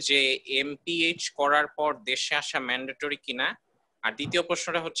হচ্ছে যে এমপিএইচ করার পর দেশে আসা ম্যান্ডেটরি কিনা, আর দ্বিতীয়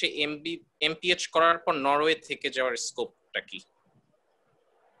প্রশ্নটা হচ্ছে এমপিএইচ করার পর নরওয়ে থেকে যাওয়ার স্কোপটা কি?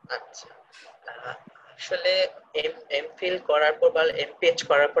 আচ্ছা, আসলে এমফিল করার পর বা এমপিএইচ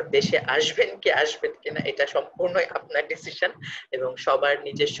করার পর দেশে আসবেন কি আসবেন কিনা এটা সম্পূর্ণই আপনার ডিসিশন, এবং সবার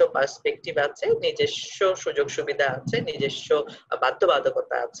নিজস্ব পার্সপেক্টিভ আছে, নিজস্ব সুযোগ সুবিধা আছে, নিজস্ব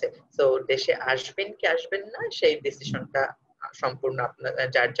বাধ্যবাধকতা আছে। তো দেশে আসবেন কি আসবেন না সেই ডিসিশনটা সম্পূর্ণ আপনার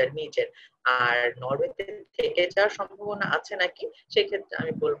যার যার নিজের। আর নরওয়েতে থেকে যাওয়ার সম্ভাবনা আছে নাকি, সেক্ষেত্রে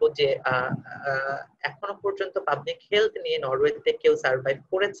আমি বলবো যে এখনো পর্যন্ত পাবলিক হেলথ নিয়ে নরওয়েতে কেউ সার্ভাইভ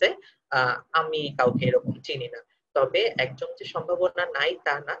করেছে আমি কাউকে এরকম চিনি না। তবে একদম যে সম্ভাবনা নাই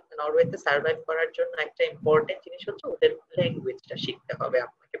তা না, নরওয়েতে সার্ভাইভ করার জন্য একটা ইম্পর্টেন্ট জিনিস হচ্ছে ওদের ল্যাঙ্গুয়েজটা শিখতে হবে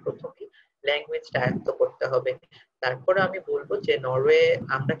আপনাকে, প্রথমেই ল্যাঙ্গুয়েজটা আয়ত্ত করতে হবে। তারপরে আমি বলবো যে নরওয়ে,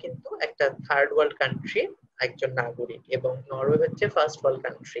 আমরা কিন্তু একটা থার্ড ওয়ার্ল্ড কান্ট্রি একজন নাগরিক, এবং নরওয়ে হচ্ছে ফার্স্ট ওয়ার্ল্ড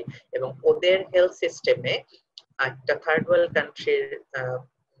কান্ট্রি, এবং ওদের হেলথ সিস্টেমে একটা থার্ড ওয়ার্ল্ড কান্ট্রির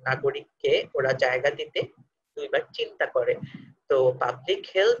নাগরিককে ওরা জায়গা দিতে দুইবার চিন্তা করে। তো পাবলিক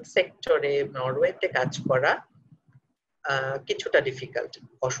হেলথ সেক্টরে নরওয়েতে কাজ করা কিছুটা ডিফিকাল্ট,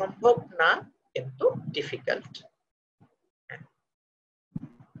 অসম্ভব না কিন্তু ডিফিকাল্ট।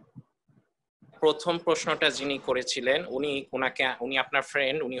 প্রথম প্রশ্নটা যিনি করেছিলেন উনি আপনার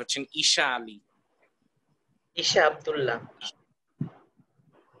ফ্রেন্ড, উনি হচ্ছেন ঈশা আলী। ঈশা আব্দুল্লাহ।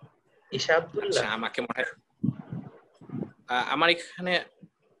 ঈশা আচ্ছা, আব্দুল্লাহ। আমাকে মনে হয় আমার এখানে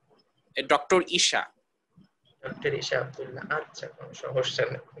ডক্টর ঈশা। ডক্টর ঈশা আব্দুল্লাহ, আচ্ছা কোনো সমস্যা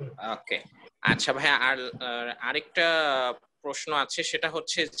নেই। ওকে। আচ্ছা ভাইয়া, আর আরেকটা প্রশ্ন আছে, সেটা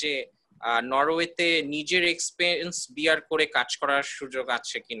হচ্ছে যে নরওয়েতে নিজের এক্সপেন্স বিয়ার করে কাজ করার সুযোগ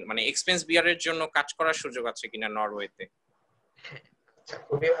আছে কিনা, মানে এক্সপেন্স বিয়ারের জন্য কাজ করার সুযোগ আছে কিনা নরওয়েতে? আচ্ছা,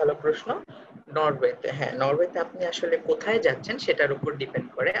 খুবই ভালো প্রশ্ন। নরওয়েতে, হ্যাঁ নরওয়েতে আপনি আসলে কোথায় যাচ্ছেন সেটার উপর ডিপেন্ড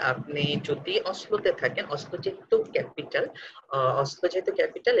করে। আপনি যদি অসলোতে থাকেন, অসলো যেহেতু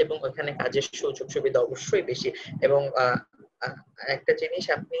ক্যাপিটাল এবং ওখানে কাজের সুযোগ সুবিধা অবশ্যই বেশি। এবং একটা জিনিস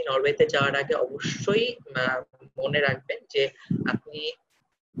আপনি নরওয়েতে যাওয়ার আগে অবশ্যই মনে রাখবেন যে আপনি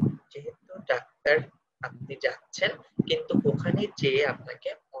যেহেতু ডাক্তার, আপনি যাচ্ছেন কিন্তু ওখানে যেয়ে আপনাকে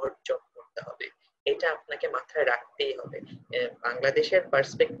অর্জন করতে হবে, এটা আপনাকে মাথায় রাখতেই হবে। বাংলাদেশের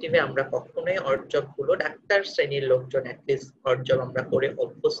পার্সপেক্টিভে আমরা কখনোই অর্জব গুলো, ডাক্তার শ্রেণীর লোকজন অ্যাটলিস্ট অর্জব আমরা করে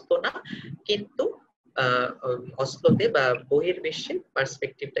অভ্যস্ত না, কিন্তু অসলোতে বা বহির্বিশ্বে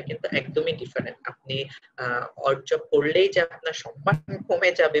পার্সপেক্টিভটা কিন্তু একদমই ডিফারেন্ট। আপনি অর্জব করলেই যে আপনার সম্মান কমে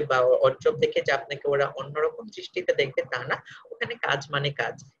যাবে বা অর্জব দেখে যে আপনাকে ওরা অন্যরকম দৃষ্টিতে দেখবে তা না। ওখানে কাজ মানে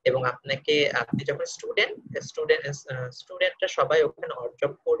কাজ, এবং আপনি যখন স্টুডেন্টরা সবাই ওখানে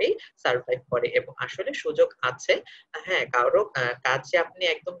অর্জব করেই সার্ভাইভ করে, এবং আসলে সুযোগ আছে। হ্যাঁ, কারো কাজ যে আপনি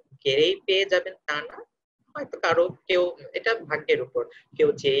একদম গেড়েই পেয়ে যাবেন তা না, হয়তো কারো কেউ, এটা ভাগ্যের উপর, কেউ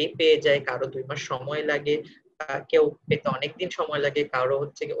যেই পেয়ে যায়, কারো 2 মাস সময় লাগে, কেউ পেতে অনেকদিন সময় লাগে, কারো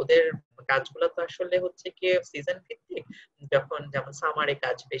হচ্ছে কি ওদের কাজগুলো তো আসলে হচ্ছে কি সিজন ভিত্তিক, যখন যেমন সামারে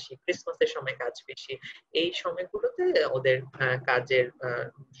কাজ বেশি, ক্রিসমাসের সময় কাজ বেশি, এই সময়গুলোতে ওদের কাজের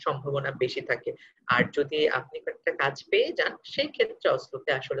সম্ভাবনা বেশি থাকে। আর যদি আপনি একটা কাজ পেয়ে যান সেই ক্ষেত্রে অসলোতে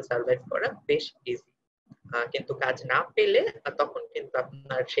আসলে সার্ভাইভ করা বেশ ইজি। কিন্তু কাজ না পেলে তখন কিন্তু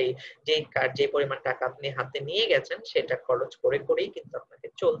আপনার সেই যে পরিমাণ টাকা আপনি হাতে নিয়ে গেছেন সেটা খরচ করে করেই কিন্তু আপনাকে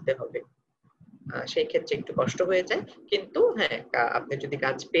চলতে হবে। সেই ক্ষেত্রে একটু কষ্ট হয়ে যায়, কিন্তু হ্যাঁ আপনি যদি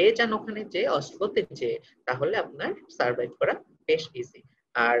কাজ পেয়ে যান ওখানে যে অসলোতে যে, তাহলে আপনার সার্ভাইভ করা বেশ ইজি।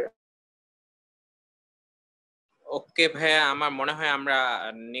 আর ওকে ভাইয়া, আমার মনে হয় আমরা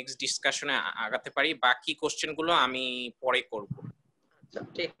নেক্সট ডিসকাশনে আগাতে পারি। বাকি কোশ্চেন গুলো আমি পরে করব। আচ্ছা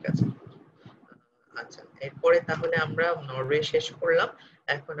ঠিক আছে। আচ্ছা, এরপরে তাহলে আমরা নরওয়ে শেষ করলাম।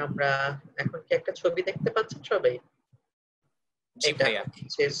 এখন কি একটা ছবি দেখতে পাচ্ছেন সবাই? জি এটা ভাইয়া।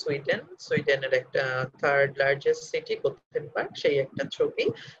 হচ্ছে সুইডেনের একটা থার্ড লার্জেস্ট সিটি গোথেনবার্গ, সেই একটা ছবি।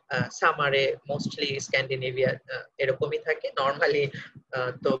 সামারে মোস্টলি স্ক্যান্ডিনেভিয়া এরকমই থাকে নরমালি,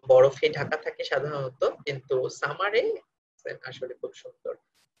 তো বরফে ঢাকা থাকে সাধারণত, কিন্তু সামারে আসলে খুব সুন্দর।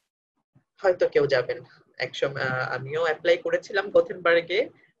 হয়তো কেউ যাবেন একসময়। আমিও অ্যাপ্লাই করেছিলাম গোথেনবার্গে,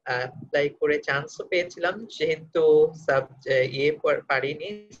 অ্যাপ্লাই করে চান্সও পেয়েছিলাম, যেহেতু সাব পারিনি,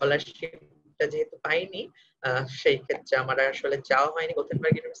 স্কলারশিপটা যেহেতু পাইনি, সেই ক্ষেত্রে আমার আসলে যাওয়া হয়নি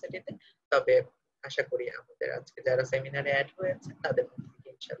গোথেনবার্গ ইউনিভার্সিটিতে। তবে আশা করি আমাদের আজকে যারা সেমিনারে অ্যাড হয়েছে তাদের মধ্যে থেকে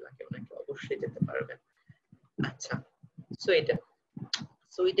ইনশাআল্লাহ কেউ না কেউ অবশ্যই যেতে পারবেন। আচ্ছা, সুইডেন।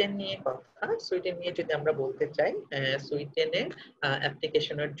 সুইডেন নিয়ে যদি আমরা বলতে চাই, সুইডেনের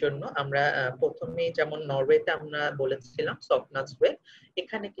অ্যাপ্লিকেশনের জন্য আমরা প্রথমেই যেমন নরওয়েতে আমরা বলেছিলাম সফটনাস ওয়েব,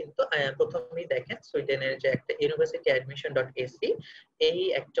 এখানে কিন্তু প্রথমেই দেখেন সুইডেনের যে একটা ইউনিভার্সিটি অ্যাডমিশন ডট এসি, এই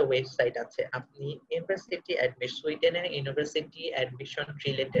একটা ওয়েবসাইট আছে। আপনি সুইডেনের ইউনিভার্সিটি অ্যাডমিশন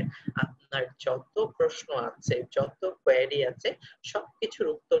রিলেটেড আপনার যত প্রশ্ন আছে, যত কোয়েরি আছে, সবকিছুর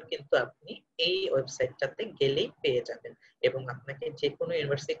উত্তর কিন্তু আপনি এই ওয়েবসাইটটাতে গেলেই পেয়ে যাবেন, এবং আপনাকে যে কোনো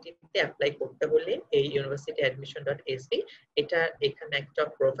ইউনিভার্সিটিতে অ্যাপ্লাই করতে হলে এই universityadmission.ac এটা এখানে একটা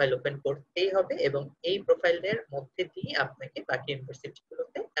প্রোফাইল ওপেন করতেই হবে এবং এই প্রোফাইলের মধ্যে দিয়ে আপনাকে বাকি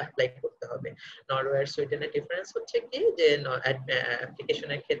ইউনিভার্সিটিগুলোতে অ্যাপ্লাই করতে হবে। নরওয়ে আর সুইডেনের ডিফারেন্স হচ্ছে কি যে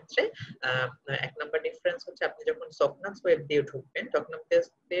অ্যাপ্লিকেশনের ক্ষেত্রে এক নম্বর ডিফারেন্স হচ্ছে আপনি যখন সফটনাস ওয়েব দিয়ে ঢুকবেন, সফটনাস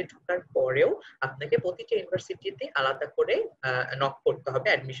দিয়ে ঢোকার পরেও আপনাকে প্রতিটা ইউনিভার্সিটিতে আলাদা করে নক করতে হবে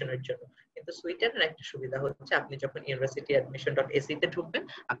অ্যাডমিশনের জন্য। কিন্তু সুইডেনের একটা সুবিধা হচ্ছে আপনি যখন universityadmission.ac তে ঢুকবেন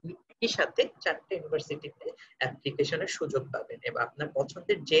আপনি একই সাথে 4টে ইউনিভার্সিটিতে অ্যাপ্লিকেশনের সুযোগ পাবেন এবং আপনার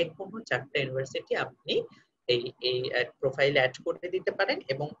পছন্দের যে কোনো 4টে ইউনিভার্সিটি আপনি এই এই প্রোফাইলে অ্যাড করে দিতে পারেন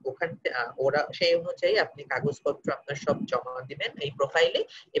এবং ওখান ওরা সেই অনুযায়ী আপনি কাগজপত্র আপনার সব জমা দিবেন এই প্রোফাইলে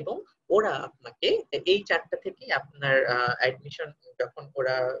এবং ওরা আপনাকে এই 4টা থেকে আপনার অ্যাডমিশন যখন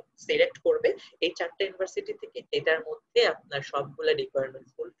ওরা সিলেক্ট করবে এই 4টে ইউনিভার্সিটি থেকে এটার মধ্যে আপনার সবগুলা রিকোয়ারমেন্ট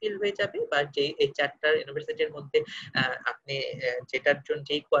ফুলফিল হয়ে যাবে বা যে এই 4টা ইউনিভার্সিটির মধ্যে আপনি যেটার জন্য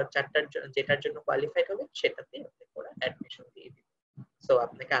যেটার জন্য কোয়ালিফাইড হবে সেটাতে আপনি ওরা অ্যাডমিশন দিয়ে দিবেন। সো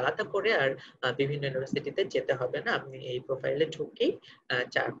আপনাকে আলাদা করে আর বিভিন্ন ইউনিভার্সিটিতে যেতে হবে না, আপনি এই প্রোফাইলে ঢুকেই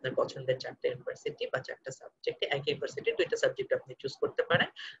আপনার পছন্দের 4টে ইউনিভার্সিটি বা 4টা সাবজেক্টে এক ইউনিভার্সিটি 2টা সাবজেক্ট আপনি চুজ করতে পারেন।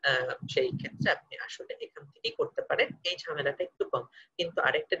 সেই ক্ষেত্রে আপনি আসলে এখান থেকেই করতে পারেন, এই ঝামেলাটা একটু কম। কিন্তু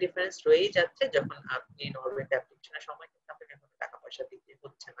আরেকটা ডিফারেন্স রয়েই যাচ্ছে, যখন আপনি নরওয়েতে অ্যাপ্লিকেশনের সময় কিন্তু আপনাকে কোনো টাকা পয়সা দিতে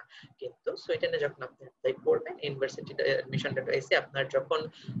হচ্ছে না, কিন্তু সুইডেনে যখন আপনি অ্যাপ্লাই করবেন universityadmission.ac আপনার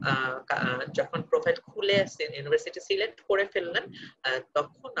যখন প্রোফাইল খুলে ইউনিভার্সিটি সিলেক্ট করে ফেললেন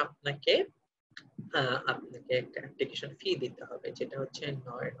তখন আপনাকে একটা অ্যাপ্লিকেশন ফি দিতে হবে, যেটা হচ্ছে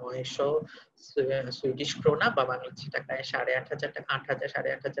 900 সুইডিশ ক্রোনা বা বাংলাদেশি টাকায় 8,500 টাকা, 8,000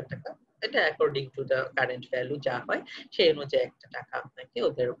 8,500 টাকা। এটা according to the current value যা হয় সেই অনুযায়ী একটা টাকা আপনাকে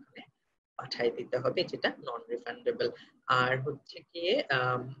ওদের ওখানে পাঠিয়ে দিতে হবে, যেটা নন রিফান্ডেবল। আর হচ্ছে গিয়ে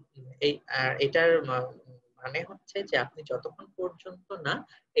এটার মানে হচ্ছে যে আপনি যতক্ষণ পর্যন্ত না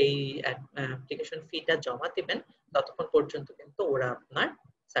এই অ্যাপ্লিকেশন ফিটা জমা দিবেন ততক্ষণ পর্যন্ত কিন্তু ওরা আপনার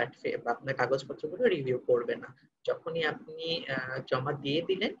সার্টিফিকেট বা আপনার কাগজপত্রগুলো রিভিউ করবে না। যখনই আপনি জমা দিয়ে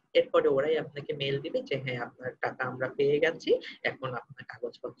দিলেন এরপরে ওরাই আপনাকে মেল দিবে যে হ্যাঁ আপনার টাকা আমরা পেয়ে গেছি, এখন আপনার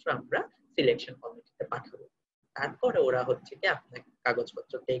কাগজপত্র আমরা সিলেকশন কমিটিতে পাঠাবো। তারপরে ওরা হচ্ছে কি আপনার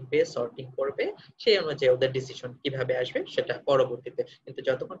কাগজপত্র দেখবে, সর্টিং করবে, সেই অনুযায়ী ওদের ডিসিশন কিভাবে আসবে সেটা পরবর্তীতে। কিন্তু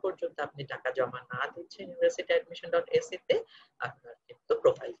যতক্ষণ পর্যন্ত আপনি টাকা জমা না দিচ্ছেন universityadmission.ac তে আপনার কিন্তু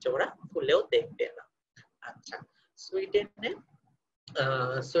প্রোফাইল ওরা খুলেও দেখবে না। আচ্ছা,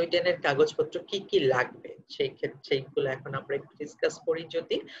 সুইডেনের কাগজপত্র কি কি লাগবে সেই ক্ষেত্রে সেইগুলো এখন আমরা একটু ডিসকাস করি।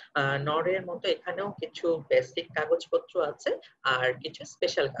 যদি নরওয়ের মতো এখানেও কিছু বেসিক কাগজপত্র আছে আর কিছু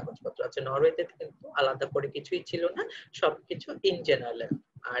স্পেশাল কাগজপত্র আছে। নরওয়েতে কিন্তু আলাদা করে কিছুই ছিল না, সবকিছু ইন জেনারেল।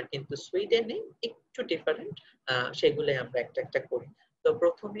 আর কিন্তু সুইডেনে একটু ডিফারেন্ট, সেগুলোই আমরা একটা একটা করি। তো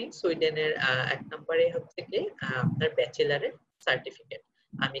প্রথমেই সুইডেনের 1 নম্বরে হচ্ছে কি আপনার ব্যাচেলারের সার্টিফিকেট।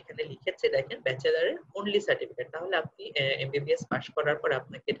 আমি এখানে লিখেছি দেখেন ব্যাচেলারের অনলি সার্টিফিকেট। তাহলে আপনি এমবিবিএস পাস করার পর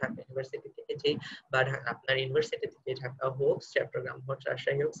আপনাকে ঢাকা ইউনিভার্সিটি থেকে যেই বা আপনার ইউনিভার্সিটি থেকে ঢাকা হোক, চট্টগ্রাম হোক,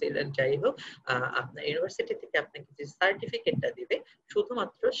 রাজশাহী হোক, সিলেট যাই হোক, আপনার ইউনিভার্সিটি থেকে আপনাকে যে সার্টিফিকেটটা দিবে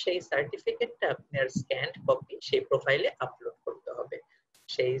শুধুমাত্র সেই সার্টিফিকেটটা আপনার স্ক্যান্ড কপি সেই প্রোফাইলে আপলোড করতে হবে।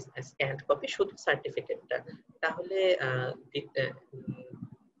 সেই স্ক্যান্ড কপি শুধু সার্টিফিকেটটা। তাহলে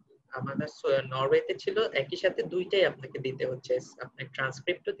আমাদের নরওয়েতে ছিল একই সাথে দুইটাই আপনাকে দিতে হচ্ছে, আপনার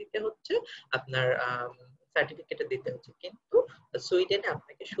ট্রান্সক্রিপ্টও দিতে হচ্ছে, আপনার সার্টিফিকেটও দিতে হচ্ছে। কিন্তু সুইডেনে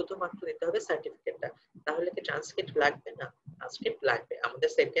আপনাকে শুধুমাত্র দিতে হবে সার্টিফিকেটটা। তাহলে কি ট্রান্সক্রিপ্ট লাগবে না? ট্রান্সক্রিপ্ট লাগবে। আমাদের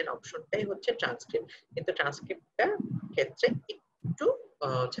সেকেন্ড অপশনটাই হচ্ছে ট্রান্সক্রিপ্ট, কিন্তু ট্রান্সক্রিপ্টটার ক্ষেত্রে একটু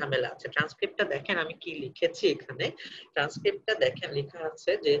ঝামেলা আছে। ট্রান্সক্রিপ্টটা দেখেন আমি কি লিখেছি এখানে। ট্রান্সক্রিপ্টটা দেখেন লেখা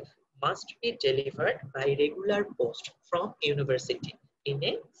আছে যে must be delivered by regular post from university in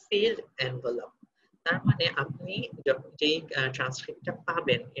a sealed envelope। তার মানে আপনি যখন যেই ট্রান্সক্রিপ্টটা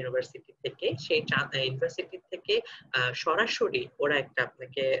পাবেন ইউনিভার্সিটি থেকে, সেই ইউনিভার্সিটি থেকে সরাসরি ওরা একটা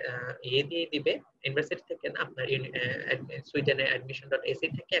আপনাকে দিয়ে দিবে। ইউনিভার্সিটি থেকে না, আপনার সুইডেনের admission.ac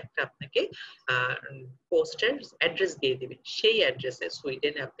থেকে একটা আপনাকে পোস্টের অ্যাড্রেস দিয়ে দিবে। সেই অ্যাড্রেসে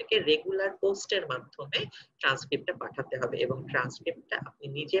সুইডেনে আপনাকে রেগুলার পোস্টের মাধ্যমে ট্রান্সক্রিপ্টটা পাঠাতে হবে এবং ট্রান্সক্রিপ্টটা আপনি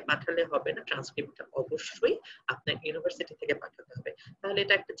নিজে পাঠালে হবে না, ট্রান্সক্রিপ্টটা অবশ্যই আপনার ইউনিভার্সিটি থেকে পাঠাতে হবে। তাহলে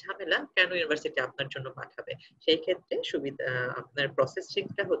এটা একটা ঝামেলা, কেন ইউনিভার্সিটি আপনার জন্য পাঠাবে? সেই ক্ষেত্রে সুবিধা আপনার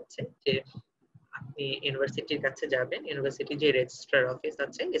প্রসেসিংটা হচ্ছে যে আপনি ইউনিভার্সিটির কাছে যাবেন, ইউনিভার্সিটি যে রেজিস্ট্রার অফিস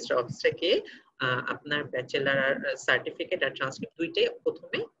আছে রেজিস্ট্রার অফিসে গিয়ে আপনার ব্যাচেলর সার্টিফিকেট আর ট্রান্সক্রিপ্ট দুইটাই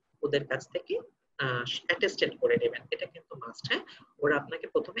প্রথমে ওদের কাছ থেকে অ্যাটেস্টেড করে নেবেন। এটা কিন্তু মাস্ট। হ্যাঁ, ওরা আপনাকে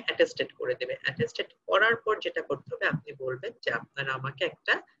প্রথমে অ্যাটেস্টেড করে দেবে। অ্যাটেস্টেড করার পর যেটা করতে হবে, আপনি বলবেন যে আপনারা আমাকে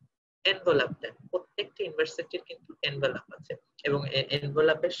একটা এনভেলপ দেন। প্রত্যেকটা ইউনিভার্সিটির কিন্তু এনভেলপ আছে, এবং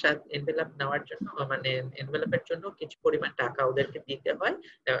এনভেলপ নেওয়ার জন্য মানে এনভেলপের জন্য কিছু পরিমাণ টাকা ওদেরকে দিতে হয়।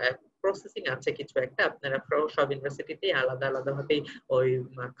 প্রসেসিং আছে কিছু একটা, আপনারা সব ইউনিভার্সিটিতে আলাদা আলাদা ভাবে ওই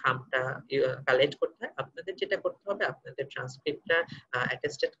খামটা কালেক্ট করতে হয়। আপনাদের যেটা করতে হবে, আপনাদের ট্রান্সক্রিপ্টটা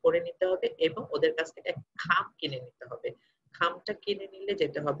অ্যাটেস্টেড করে নিতে হবে এবং ওদের কাছ থেকে একটা খাম কিনে নিতে হবে। খামটা কিনে নিলে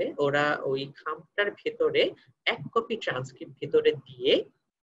যেটা হবে, ওরা ওই খামটার ভেতরে 1 কপি ট্রান্সক্রিপ্ট ভেতরে দিয়ে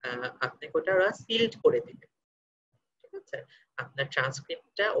আপনাকে ওটা ওরা সিলড করে দিবে। ঠিক আছে, আপনার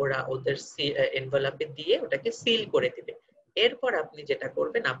ট্রান্সক্রিপ্টটা ওরা ওদের এনভেলপে দিয়ে ওটাকে সিল করে দিবে। এরপর আপনি যেটা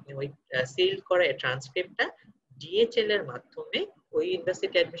করবেন, আপনি ওই সিল করা ট্রান্সক্রিপ্টটা ডিএচএল এর মাধ্যমে ওই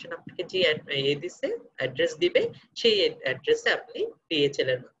ইউনিভার্সিটি অ্যাডমিশন আপনাকে যে দিছে অ্যাড্রেস দিবে, সেই অ্যাড্রেসে আপনি ডিএচএল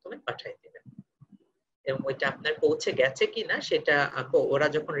এর মাধ্যমে পাঠিয়ে দিবেন। এবং ওইটা আপনার পৌঁছে গেছে কিনা সেটা ওরা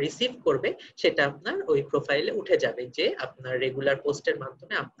যখন রিসিভ করবে, সেটা আপনার ওই প্রোফাইলে উঠে যাবে যে আপনার রেগুলার পোস্টের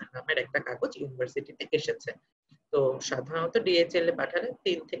মাধ্যমে আপনার নামের একটা কাগজ ইউনিভার্সিটিতে এসেছে। তো সাধারণত ডিএচএল এ পাঠালে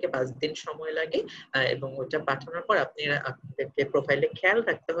 3 থেকে 5 দিন সময় লাগে, এবং ওটা পাঠানোর পর আপনাদেরকে প্রোফাইলে খেয়াল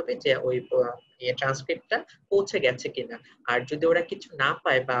রাখতে হবে যে ওই ট্রান্সক্রিপ্টটা পৌঁছে গেছে কিনা। আর যদি ওরা কিছু না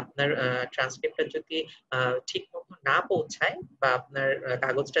পায় বা আপনার ট্রান্সক্রিপ্টটা যদি ঠিক মতো না পৌঁছায় বা আপনার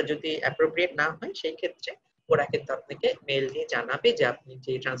কাগজটা যদি অ্যাপ্রোপ্রিয়েট না হয়, সেই ক্ষেত্রে ওরা কিন্তু আপনাকে মেইল দিয়ে জানাবে যে আপনি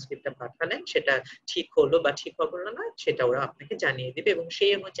যে ট্রান্সক্রিপ্টটা পাঠালেন সেটা ঠিক হলো বা ঠিক হলো না, সেটা ওরা আপনাকে জানিয়ে দিবে। এবং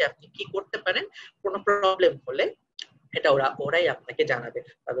সেই অনুযায়ী আপনি কি করতে পারেন, কোনো প্রবলেম হলে এটা ওরাই আপনাকে জানাবে।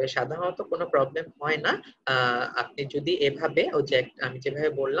 তবে সাধারণত কোনো প্রবলেম হয় না। আপনি যদি এভাবে ওই যে আমি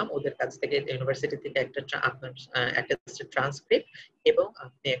যেভাবে বললাম, ওদের কাছ থেকে ইউনিভার্সিটি থেকে একটা আপনার একটা ট্রান্সক্রিপ্ট এবং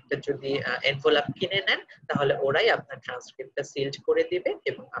আপনি একটা যদি এনভেলপ কিনে নেন, তাহলে ওরাই আপনার ট্রান্সক্রিপ্টটা সিলড করে দিবে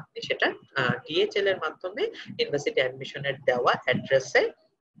এবং আপনি সেটা ডিএচএল এর মাধ্যমে ইউনিভার্সিটি অ্যাডমিশনের দেওয়া অ্যাড্রেসে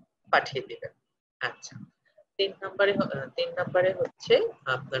পাঠিয়ে দিবেন। আচ্ছা, 3 নম্বরে হচ্ছে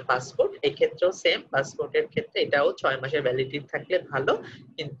আপনার পাসপোর্ট। এই ক্ষেত্রেও সেম, পাসপোর্টের ক্ষেত্রে এটাও 6 মাসের ভ্যালিডিটি থাকলে ভালো,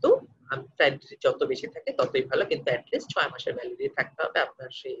 কিন্তু ভ্যালিডিটি যত বেশি থাকে ততই ভালো, কিন্তু অ্যাটলিস্ট 6 মাসের ভ্যালিডিটি থাকতে হবে আপনার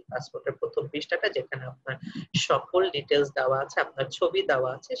সেই পাসপোর্টের প্রথম পৃষ্ঠাটা, যেখানে আপনার সকল ডিটেলস দেওয়া আছে, আপনার ছবি দেওয়া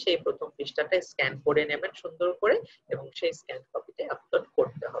আছে। সেই প্রথম পৃষ্ঠাটা স্ক্যান করে নেবেন সুন্দর করে, এবং সেই স্ক্যান কপিতে আপলোড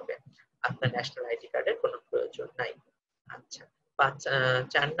করতে হবে। আপনার ন্যাশনাল আইডি কার্ডের কোনো প্রয়োজন নাই। আচ্ছা,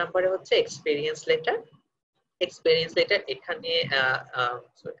 4 নম্বরে হচ্ছে এক্সপেরিয়েন্স লেটার। এক্সপেরিয়েন্স লেটার এখানে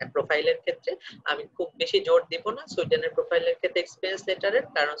প্রোফাইলের ক্ষেত্রে আমি খুব বেশি জোর দিব না সুইডেনের প্রোফাইলের ক্ষেত্রে এক্সপেরিয়েন্স লেটারের,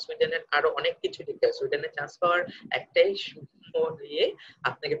 কারণ সুইডেনের আরো অনেক কিছু লিখতে হয়। সুইডেনে চান্স পাওয়ার একটাই দিয়ে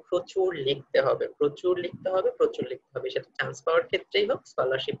আপনাকে প্রচুর লিখতে হবে, প্রচুর লিখতে হবে, প্রচুর লিখতে হবে। সেটা চান্স পাওয়ার ক্ষেত্রেই হোক,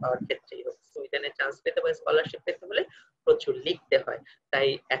 স্কলারশিপ পাওয়ার ক্ষেত্রেই হোক। সুইডেনে চান্স পেতে বা স্কলারশিপ পেতে হলে প্রচুর লিখতে হয়। তাই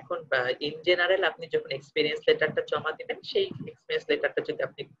এখন ইন জেনারেল আপনি যখন এক্সপেরিয়েন্স লেটারটা জমা দিবেন, সেই এক্সপেরিয়েন্স লেটারটা যদি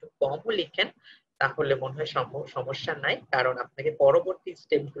আপনি একটু কমও লিখেন, তাহলে মনে হয় সমস্যা নাই, কারণ আপনাকে পরবর্তী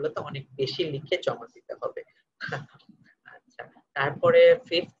স্টেপ গুলোতে অনেক বেশি লিখে জমা দিতে হবে। আচ্ছা, তারপরে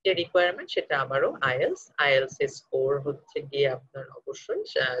ফিফথ যে রিকোয়ারমেন্ট, সেটা আবারও আইএলস এর স্কোর হচ্ছে গিয়ে আপনার অবশ্যই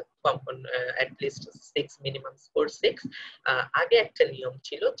অ্যাটলিস্ট 6, মিনিমাম স্কোর 6। আগে একটা নিয়ম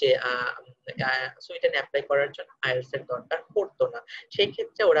ছিল যে সুইডেনে অ্যাপ্লাই করার জন্য আইএলস এর দরকার পড়তো না। সেই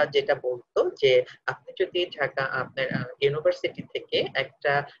ক্ষেত্রে ওরা যেটা বলতো যে আপনি যদি ঢাকা আপনার ইউনিভার্সিটি থেকে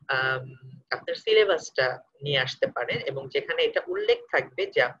একটা আপনার সিলেবাসটা নিয়ে আসতে পারেন, এবং যেখানে এটা উল্লেখ থাকবে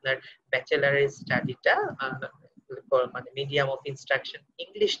যে আপনার ব্যাচেলারের স্টাডিটা মানে মিডিয়াম অফ ইনস্ট্রাকশন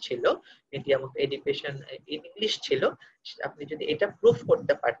ইংলিশ ছিল, মিডিয়াম অফ এডুকেশন ইংলিশ ছিল। আপনি যদি এটা প্রুফ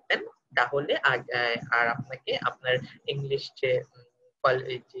করতে পারতেন, তাহলে আর আপনাকে আপনার ইংলিশ যে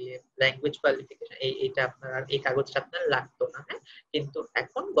ল্যাঙ্গুয়েজ কোয়ালিফিকেশন এইটা আপনার এই কাগজটা আপনার লাগতো না। হ্যাঁ, কিন্তু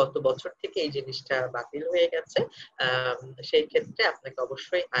এখন গত বছর থেকে এই জিনিসটা বাতিল হয়ে গেছে। সেই ক্ষেত্রে আপনাকে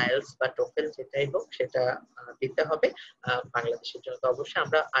অবশ্যই আইএলস বা টোফেল যেটাই হোক সেটা দিতে হবে। বাংলাদেশের জন্য তো অবশ্যই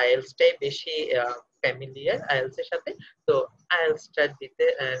আমরা আইএলসটাই বেশি ফ্যামিলিয়ার আইএলস এর সাথে, তো আইএলসটা দিতে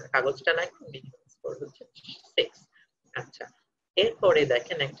কাগজটা লাগবে। মিনিমাম স্কোর হচ্ছে 6। আচ্ছা, এরপরে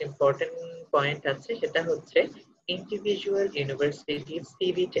দেখেন একটা ইম্পর্টেন্ট পয়েন্ট আছে, সেটা হচ্ছে ইন্ডিভিজুয়াল ইউনিভার্সিটি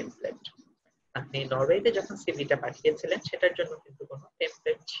সিভি টেমপ্লেট। আপনি নরওয়েতে যখন সিভিটা পাঠিয়েছিলেন, সেটার জন্য কিন্তু কোনো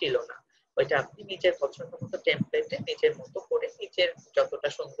টেমপ্লেট ছিল না। ওইটা আপনি নিজের পছন্দ মতো টেমপ্লেটে নিজের মতো করে, নিজের যতটা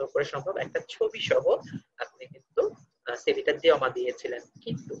সুন্দর করে সম্ভব একটা ছবি সহ আপনি কিন্তু সিভিটা জমা দিয়েছিলেন।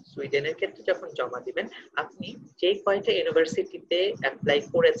 কিন্তু সুইডেনের ক্ষেত্রে যখন জমা দিবেন, আপনি যে কয়টা ইউনিভার্সিটিতে অ্যাপ্লাই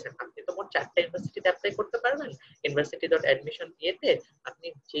করেছেন, আপনি তো মোট 4টা ইউনিভার্সিটিতে অ্যাপ্লাই করতে পারবেন university.admission ইয়েতে। আপনি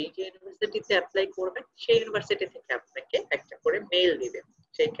যেই যে ইউনিভার্সিটিতে অ্যাপ্লাই করবেন, সেই ইউনিভার্সিটি থেকে আপনাকে একটা করে মেইল দিবে।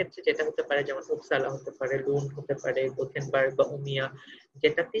 সেই ক্ষেত্রে যেটা হতে পারে, যেমন উপসালা হতে পারে, লুন্ড হতে পারে, গোথেনবার্গ বা উমিয়া,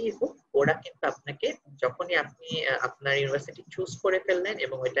 যেটাতেই হোক ওরা কিন্তু আপনাকে যখনই আপনি আপনার ইউনিভার্সিটি চুজ করে ফেললেন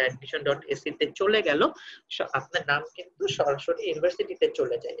এবং ওইটা admission.ac তে চলে গেল, আপনার নাম কিন্তু সরাসরি ইউনিভার্সিটিতে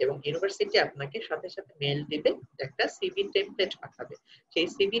চলে যায় এবং ইউনিভার্সিটি আপনাকে সাথে সাথে মেইল দিবে, একটা সিভি টেমপ্লেট পাঠাবে। সেই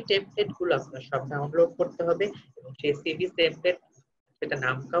সিভি টেমপ্লেট গুলো আপনার সব ডাউনলোড করতে হবে এবং সেই সিভি টেমপ্লেট, সেটা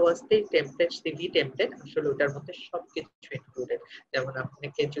নামটাও আসতে টেমপ্লেট, সিভি টেমপ্লেট, আসলে ওটার মধ্যে সবকিছু ইনক্লুডেড। যেমন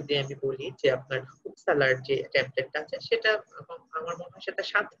আপনাকে যদি আমি বলি যে আপনার উপসালার যে টেমপ্লেটটা আছে সেটা আমার মনে হয় সেটা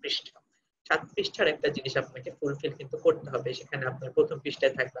 7 পৃষ্ঠা, 7 পৃষ্ঠার একটা জিনিস আপনাকে ফুলফিল কিন্তু করতে হবে। সেখানে আপনার প্রথম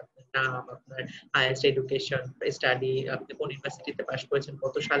পৃষ্ঠায় থাকবে আপনার নাম, আপনার হাইয়েস্ট এডুকেশন স্টাডি, আপনি কোন ইউনিভার্সিটিতে পাশ করেছেন,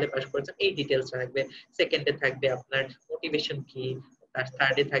 কত সালে পাশ করেছেন, এই ডিটেলস থাকবে। সেকেন্ডে থাকবে আপনার মোটিভেশন কি, তার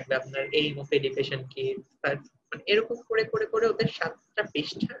থার্ডে থাকবে আপনার এইম অফ এডুকেশন কি, মানে এরকম করে করে করে ওদের 7টা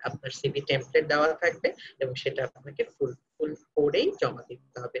পৃষ্ঠা আপনার সিভি টেমপ্লেট দেওয়া থাকবে এবং সেটা আপনাকে ফুল করেই জমা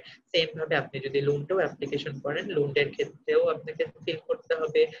দিতে হবে। সেম ভাবে আপনি যদি লুন্ডেও অ্যাপ্লিকেশন করেন, লুন্ডের ক্ষেত্রেও আপনাকে ফিল করতে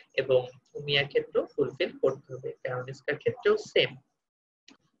হবে এবং উমিয়ার ক্ষেত্রেও ফুলফিল করতে হবে, কারণস্কার ক্ষেত্রেও সেম।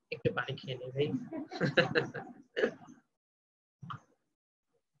 একটু পানি খেয়ে নেই ভাই।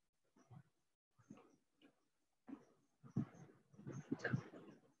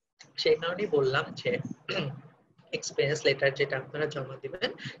 সেই কারণেই বললাম যে এক্সপিরিয়েন্স লেটার যেটা আপনারা জমা দিবেন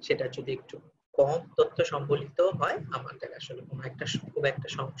সেটা যদি একটু কম তথ্য সম্বলিত হয়, আমাদের আসলে কোনো একটা খুব একটা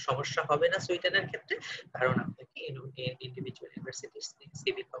সমস্যা হবে না সুইডেনের ক্ষেত্রে, কারণ আপনাকে ইন্ডিভিজুয়াল ইউনিভার্সিটির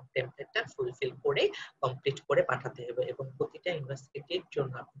সিভি টেমপ্লেটটা ফুলফিল করে কমপ্লিট করে পাঠাতে হবে এবং প্রতিটা ইউনিভার্সিটির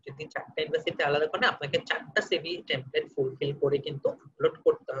জন্য আপনি যদি 4টা ইউনিভার্সিটি আলাদা করেন আপনাকে 4টা সিভি টেমপ্লেট ফুলফিল করে কিন্তু আপলোড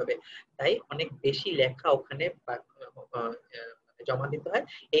করতে হবে। তাই অনেক বেশি লেখা ওখানে জমা দিতে হয়।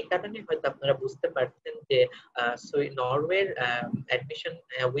 এই কারণে হয়তো আপনারা বুঝতে পারছেন যে নরওয়ের অ্যাডমিশন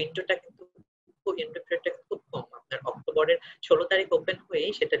উইন্ডোটা কিন্তু খুব কম। আপনার অক্টোবরের 16 তারিখ ওপেন হয়ে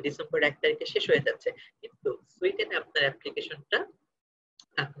সেটা ডিসেম্বর 1 তারিখে শেষ হয়ে যাচ্ছে, কিন্তু সুইডেনে আপনার অ্যাপ্লিকেশনটা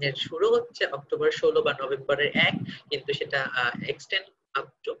আপনার শুরু হচ্ছে অক্টোবর 16 বা নভেম্বরের 1, কিন্তু সেটা এক্সটেন্ড আপ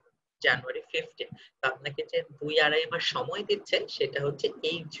টু জানুয়ারি 15। তো আপনাকে যে 2-2.5 মাস সময় দিচ্ছে সেটা হচ্ছে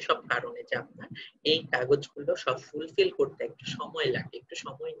এই সব কারণে যে আপনার এই কাগজগুলো সব ফুলফিল করতে একটু সময় লাগে, একটু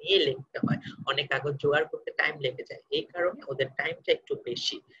সময় নিয়ে লিখতে হয়, অনেক কাগজ জোগাড় করতে টাইম লেগে যায়, এই কারণে ওদের টাইমটা একটু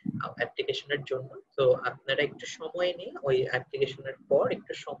বেশি অ্যাপ্লিকেশনের জন্য। তো আপনারা একটু সময় নিয়ে ওই অ্যাপ্লিকেশনের পর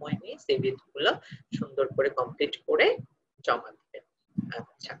একটু সময় নিয়ে সিভি গুলো সুন্দর করে কমপ্লিট করে জমা দিবেন।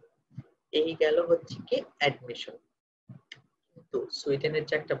 আচ্ছা, এই গেল হচ্ছে কি অ্যাডমিশন। তো সুইডেনের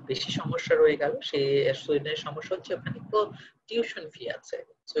যে একটা বেশি সমস্যা রয়ে গেল, সেই সুইডেনের সমস্যা হচ্ছে ওখানে তো টিউশন ফি আছে।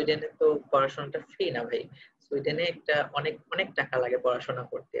 সুইডেনে তো পড়াশোনাটা ফ্রি না ভাই, সুইডেনে একটা অনেক অনেক টাকা লাগে পড়াশোনা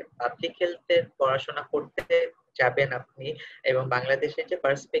করতে। পাবলিক হেলথের পড়াশোনা করতে যাবেন আপনি এবং বাংলাদেশের যে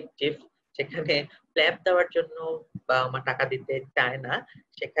পার্সপেক্টিভ, সেখানে ল্যাব দেওয়ার জন্য বাবা মা টাকা দিতে চায় না,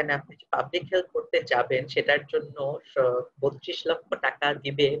 সেখানে আপনি পাবলিক হেলথ করতে যাবেন সেটার জন্য 32 লক্ষ টাকা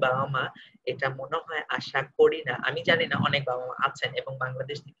দিবে বাবা মা, এটা মনে হয় আশা করি না। আমি জানি না, অনেক বাবা মা আছেন এবং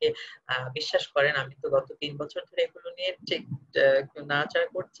বাংলাদেশ থেকে বিশ্বাস করেন আমি তো গত 3 বছর ধরে এগুলো নিয়ে নাড়াচাড়া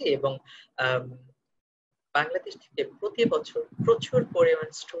করছি এবং বাংলাদেশ থেকে প্রতি বছর প্রচুর পরিমাণ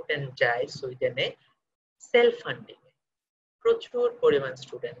স্টুডেন্ট যায় সুইডেনে সেলফ ফান্ডিং, প্রচুর পরিমাণ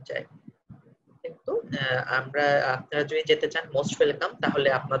স্টুডেন্ট যায়। কিন্তু আপনারা যদি যেতে চান মোস্ট ওয়েলকাম, তাহলে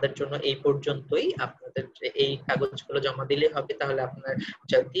আপনাদের জন্য এই পর্যন্তই। আপনাদের এই কাগজগুলো জমা দিলে হবে, তাহলে আপনার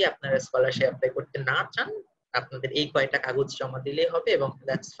যদি আপনারা স্কলারশিপ অ্যাপ্লাই করতে না চান আপনাদের এই কয়টা কাগজ জমা দিলেই হবে এবং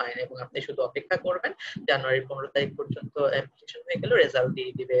দ্যাটস ফাইন। এবং আপনি শুধু অপেক্ষা করবেন, জানুয়ারি 15 তারিখ পর্যন্ত অ্যাপ্লিকেশন হয়ে গেল, রেজাল্ট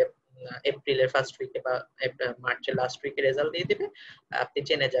দিয়ে দিবে এপ্রিলের ফার্স্ট উইকে বা মার্চের লাস্ট উইকে রেজাল্ট দিয়ে দিবে, আপনি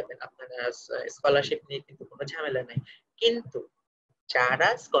জেনে যাবেন আপনার স্কলারশিপ নিয়ে কিন্তু কোনো ঝামেলা নাই। কিন্তু যারা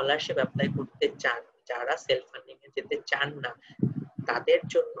স্কলারশিপ অ্যাপ্লাই করতে চান, যারা সেলফ ফান্ডিং এ যেতে চান না, তাদের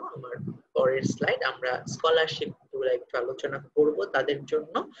জন্য আমার পরের স্লাইড আমরা স্কলারশিপ গুলো একটু আলোচনা করব তাদের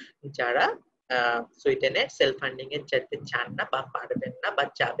জন্য যারা সুইডেনে সেলফ ফান্ডিং এ যেতে চান না বা পারবেন না বা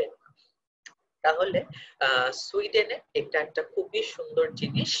যাবেন না। তাহলে সুইডেনে এটা একটা খুবই সুন্দর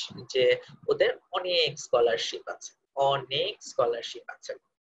জিনিস যে ওদের অনেক স্কলারশিপ আছে, অনেক স্কলারশিপ আছে,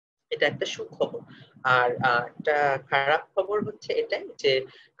 এটা একটা সুখবর। আর একটা খারাপ খবর হচ্ছে এটাই যে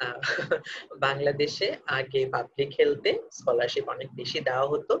বাংলাদেশে আগে পাবলিক হেলথে স্কলারশিপ অনেক বেশি দেওয়া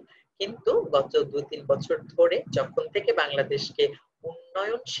হতো, কিন্তু গত 2-3 বছর ধরে যখন থেকে বাংলাদেশকে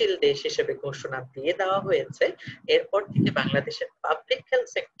উন্নয়নশীল দেশ হিসেবে ঘোষণা দিয়ে দেওয়া হয়েছে, এরপর থেকে বাংলাদেশের পাবলিক হেলথ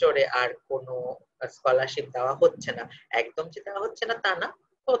সেক্টরে আর কোনো স্কলারশিপ দেওয়া হচ্ছে না। একদম যে দেওয়া হচ্ছে না তা না,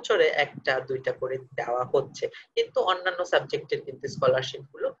 বছরে 1-2টা করে দেওয়া হচ্ছে, কিন্তু অন্যান্য সাবজেক্টের কিন্তু স্কলারশিপ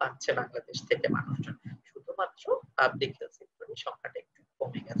গুলো পাচ্ছে বাংলাদেশ থেকে মানুষজন, শুধুমাত্র পাবলিক হেলথ সেক্টরের সংখ্যাটা একটু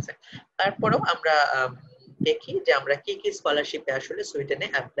কমে গেছে। তারপরেও আমরা দেখি যে আমরা কি কি স্কলারশিপে আসলে সুইডেনে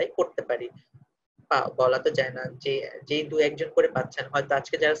অ্যাপ্লাই করতে পারি। বলা তো যায় না যে যে দু একজন করে পাচ্ছেন, হয়তো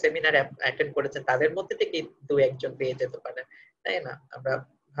আজকে যারা সেমিনার অ্যাটেন্ড করেছেন তাদের মধ্যে থেকে দু একজন পেয়ে যেতে পারে, তাই না? আমরা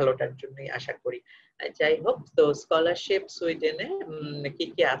ভালোটার জন্যই আশা করি। যাই হোক, তো স্কলারশিপ সুইডেনে কি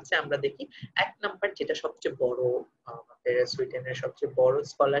কি আছে আমরা দেখি। এক নাম্বার যেটা সবচেয়ে বড়, আমাদের সুইডেনের সবচেয়ে বড়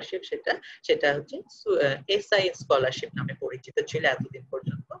স্কলারশিপ সেটা হচ্ছে এসআই স্কলারশিপ নামে পরিচিত ছিল এতদিন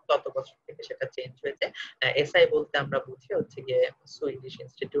পর্যন্ত। গত বছর থেকে সেটা চেঞ্জ হয়েছে। এসআই বলতে আমরা বুঝি হচ্ছে গিয়ে সুইডিশ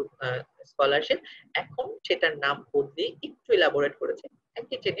ইনস্টিটিউট স্কলারশিপ। এখন সেটার নাম বদলে একটু ইলাবোরেট করেছে,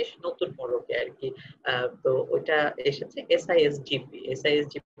 একই জিনিস নতুন মোড়কে আর কি। তো ওইটা এসেছে এসআইএসজিপি।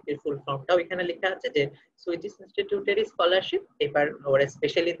 এসআইএসজিপির ফুল ফর্মটাও এখানে লেখা আছে যে সুইডিশ ইনস্টিটিউটের স্কলারশিপ, এবার ওরা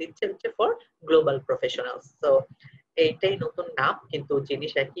স্পেশালি দিচ্ছে হচ্ছে ফর গ্লোবাল প্রফেশনালস। তো এইটাই নতুন নাম, কিন্তু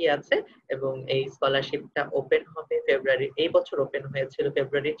জিনিস একই আছে। এবং এই স্কলারশিপটা ওপেন হবে ফেব্রুয়ারি, এই বছর ওপেন হয়েছিল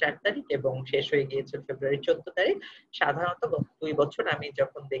ফেব্রুয়ারি 4 তারিখ এবং শেষ হয়ে গিয়েছিল ফেব্রুয়ারি 14 তারিখ। সাধারণত গত 2 বছর আমি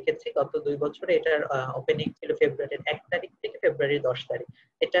যখন দেখেছি, গত 2 বছরে এটার ওপেনিং ছিল ফেব্রুয়ারির 1 তারিখ থেকে ফেব্রুয়ারির 10 তারিখ।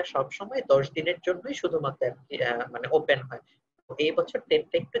 এটা সবসময় 10 দিনের জন্যই শুধুমাত্র মানে ওপেন হয়। এই বছর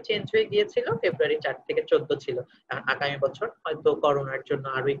ডেটটা একটু চেঞ্জ হয়ে গিয়েছিল, ফেব্রুয়ারি 4 থেকে 14 ছিল। আগামী বছর হয়তো করোনার জন্য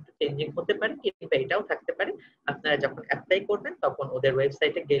আরো একটু চেঞ্জিং হতে পারে, কিংবা এটাও থাকতে পারে। আপনারা যখন অ্যাপ্লাই করবেন তখন ওদের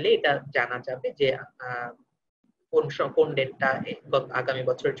ওয়েবসাইটে গেলে এটা জানা যাবে যে কোন ডেটটা আগামী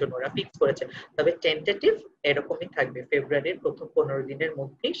বছরের জন্য ওরা ফিক্স করেছে। তবে টেন্টেটিভ এরকমই থাকবে, ফেব্রুয়ারির প্রথম 15 দিনের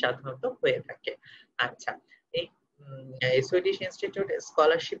মধ্যেই সাধারণত হয়ে থাকে। আচ্ছা, এই সুইডিশ ইনস্টিটিউট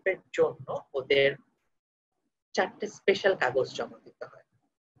স্কলারশিপের জন্য ওদের 4টে স্পেশাল কাগজ জমা দিতে হয়।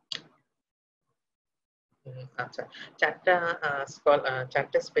 আচ্ছা,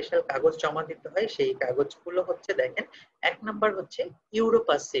 চারটা স্পেশাল কাগজ জমা দিতে হয়। সেই কাগজগুলো হচ্ছে, দেখেন, এক নাম্বার হচ্ছে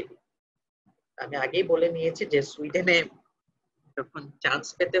ইউরোপাস সিভি। আমি আগেই বলে নিয়েছি যে সুইডেনে যখন চান্স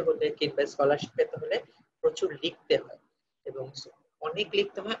পেতে হলে কিংবা স্কলারশিপ পেতে হলে প্রচুর লিখতে হয়, এবং অনেক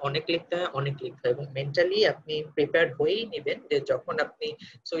লিখতে হয়, অনেক লিখতে হয়, অনেক লিখতে হয়। এবং মেন্টালি আপনি প্রিপেয়ার হয়েই নেবেন যে যখন আপনি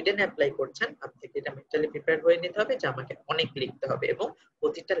সুইডেনে অ্যাপ্লাই করছেন, আপনাকে এটা মেন্টালি প্রিপেয়ার হয়ে নিতে হবে যে আমাকে অনেক লিখতে হবে, এবং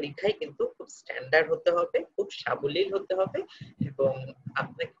প্রতিটা লেখাই কিন্তু খুব স্ট্যান্ডার্ড হতে হবে, খুব সাবলীল হতে হবে, এবং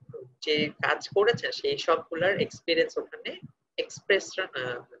আপনি যে কাজ করেছেন সেই সবগুলার এক্সপিরিয়েন্স ওখানে এক্সপ্রেশন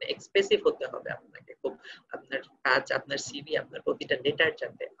মানে এক্সপ্রেসিভ হতে হবে আপনাকে খুব। আপনার কাজ, আপনার সিভি, আপনার প্রতিটা লেটার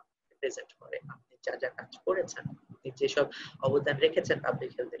যাতে প্রেজেন্ট করে আপনি যা যা কাজ করেছেন, আপনি যেসব অবদান রেখেছেন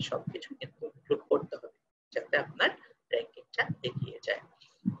পাবলিক হেলথের, সবকিছু কিন্তু ইনক্লুড করতে হবে যাতে আপনার র্যাঙ্কিংটা এগিয়ে যায়।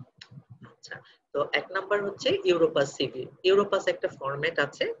 আচ্ছা, তো এক নাম্বার হচ্ছে ইউরোপাস সিভি। ইউরোপাস একটা ফরম্যাট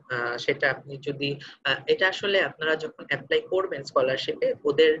আছে, সেটা আপনি যদি এটা আসলে আপনারা যখন অ্যাপ্লাই করবেন স্কলারশিপে,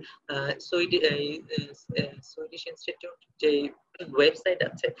 ওদের সুইডিশ ইনস্টিটিউট যে ওয়েবসাইট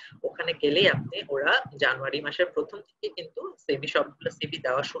আছে ওখানে গেলেই আপনি, ওরা জানুয়ারি মাসের প্রথম থেকে কিন্তু সবগুলো সিভি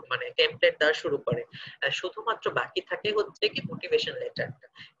দেওয়া শুরু, মানে টেমপ্লেট দেওয়া শুরু করে। শুধুমাত্র বাকি থাকে হচ্ছে কি মোটিভেশন লেটারটা।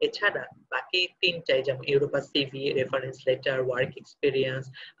 এছাড়া বাকি তিনটাই, যেমন Europass CV, reference letter, work experience,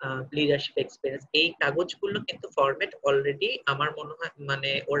 leadership experience, এই কাগজগুলো কিন্তু ফরম্যাট অলরেডি আমার মনে হয়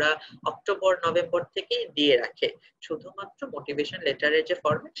মানে ওরা অক্টোবর নভেম্বর থেকে দিয়ে রাখে। শুধুমাত্র মোটিভেশন লেটারের যে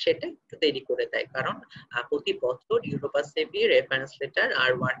ফরম্যাট সেটা একটু দেরি করে দেয়, কারণ প্রতি বছর ইউরোপাস সিভি, রেফারেন্স লেটার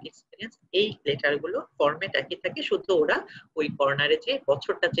আর ওয়ার্ক এক্সপিরিয়েন্স, এই লেটারগুলো ফরম্যাট একই থাকে, শুধু ওরা ওই কর্নারে যে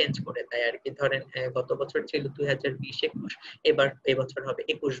বছরটা চেঞ্জ করে দেয় আর কি। ধরেন গত বছর ছিল 2020-21, এবছর হবে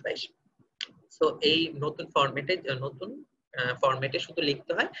 21-22। তো এই নতুন ফরম্যাটে শুধু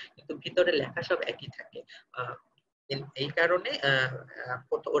লিখতে হয়, কিন্তু ভিতরে লেখা সব একই থাকে। এই কারণে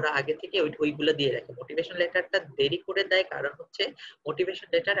ওরা আগে থেকে ওইগুলো দিয়ে রাখে। মোটিভেশন লেটারটা দেরি করে দেয় কারণ হচ্ছে মোটিভেশন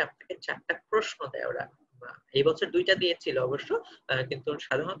লেটারে আপনাকে 4টা প্রশ্ন দেয় ওরা। এই বছর 2টা দিয়েছিল অবশ্য, কিন্তু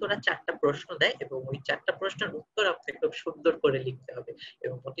সাধারণত ওরা 4টা প্রশ্ন দেয়, এবং ওই 4টা প্রশ্নের উত্তর আপনাকে খুব সুন্দর করে লিখতে হবে।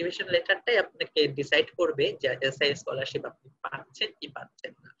 এবং মোটিভেশন লেটারটাই আপনাকে ডিসাইড করবে যে এসআই স্কলারশিপ আপনি পাচ্ছেন কি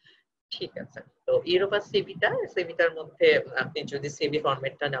পাচ্ছেন না। ঠিক আছে, তো ইউরোপাস সিভিটার মধ্যে আপনি যদি সিভি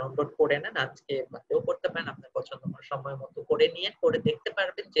ফরম্যাটটা ডাউনলোড করে নেন, আজকে বাদেও করতে পারেন, আপনার পছন্দ সময় মতো করে নিয়ে করে দেখতে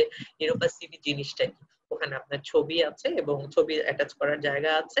পারবেন যে ইউরোপাস সিভি জিনিসটা কি। ওখানে আপনার ছবি আছে এবং ছবি অ্যাটাচ করার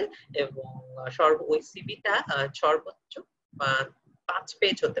জায়গা আছে, এবং ওই সিভিটা সর্বোচ্চ 5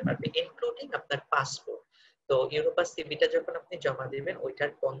 পেজ হতে পারবে, ইনক্লুডিং আপনার পাসপোর্ট। তো ইউরোপাস সিভিটা যখন আপনি জমা দিবেন,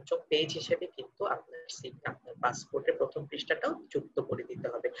 ওইটার পঞ্চম পেজ হিসেবে কিন্তু আপনার সিভি, আপনার পাসপোর্টের প্রথম পৃষ্ঠাটাও যুক্ত করে দিতে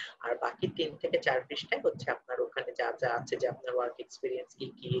হবে। আর বাকি 3 থেকে 4 পৃষ্ঠায় হচ্ছে আপনার ওখানে যা যা আছে, যে আপনার ওয়ার্ক এক্সপিরিয়েন্স কি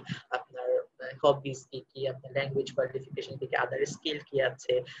কি, আপনার হবিস কি কি, আপনার ল্যাঙ্গুয়েজ কোয়ালিফিকেশন কি কি, আদার স্কিল কি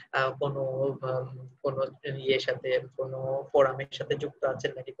আছে, কোনো কোনো ইয়ের সাথে, কোনো ফোরামের সাথে যুক্ত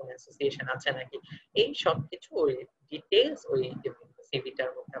আছেন নাকি, কোনো অ্যাসোসিয়েশন আছে নাকি, এই সব কিছু ওই ডিটেইলস ওই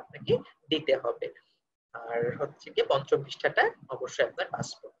সিভিটার মধ্যে আপনাকে দিতে হবে। আর হচ্ছে কি পঞ্চম পৃষ্ঠাটা অবশ্যই আপনার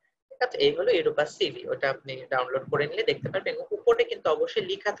পাসপোর্ট। আচ্ছা, এই হলো ইউরোপাস সিভি, ওটা আপনি ডাউনলোড করে নিলে দেখতে পারবেন। উপরে কিন্তু অবশ্যই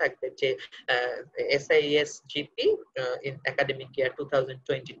লেখা থাকবে যে এসআইএস জিপি ইন একাডেমিক ইয়ার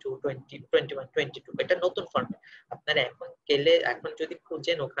 2022-2021-22, এটা নতুন ফর্মে। আপনারা এখন গেলে, এখন যদি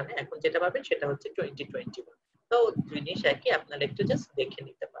খুঁজেন ওখানে, এখন যেটা পাবেন সেটা হচ্ছে 2021। তো জিনিস একই, আপনারা একটু জাস্ট দেখে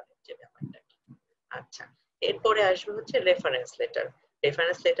নিতে পারেন যে ব্যাপারটা কি। আচ্ছা, এরপরে আসবে হচ্ছে রেফারেন্স লেটার।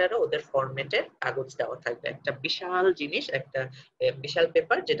 রেফারেন্স লেটারও ওদের ফরম্যাটের কাগজ দেওয়া থাকবে, একটা বিশাল জিনিস, একটা বিশাল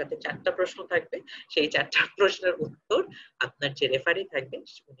পেপার যেটাতে 4টা প্রশ্ন থাকবে। সেই 4টা প্রশ্নের উত্তর আপনার যে রেফারি থাকবে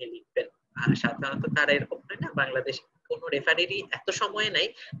উনি লিখবেন। আর সাধারণত তারা এরকম হয় না, বাংলাদেশে কোনো রেফারিরই এত সময় নাই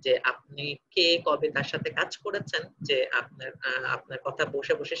যে আপনি কে কবে তার সাথে কাজ করেছেন যে আপনার কথা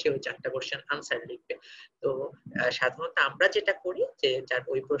বসে বসে সে ওই 4টা কোশ্চেন আনসার লিখবে। তো সাধারণত আমরা যেটা করি যে যার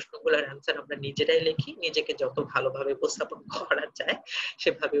ওই প্রশ্নগুলোর আনসার আমরা নিজেরাই লিখি, নিজেকে যত ভালোভাবে উপস্থাপন করা যায়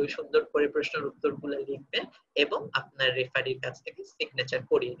সেভাবে ওই সুন্দর করে প্রশ্নের উত্তরগুলো লিখবেন এবং আপনার রেফারির কাছ থেকে সিগনেচার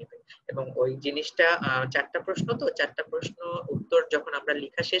করিয়ে নেবেন। এবং ওই জিনিসটা 4টা প্রশ্ন, তো 4টা প্রশ্ন উত্তর যখন আমরা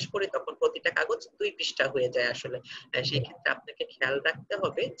লেখা শেষ করি তখন প্রতিটা কাগজ 2 পৃষ্ঠা হয়ে যায় আসলে। সেই ক্ষেত্রে আপনাকে খেয়াল রাখতে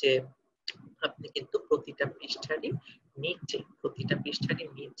হবে যে আপনি কিন্তু প্রতিটা পৃষ্ঠারই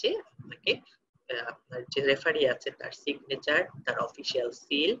নিচে আপনাকে আপনার যে রেফারি আছে তার সিগনেচার, তার অফিসিয়াল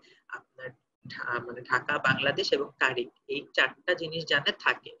সিল, আপনার মানে ঢাকা, বাংলাদেশ এবং তারিখ, এই 4টা জিনিস জানে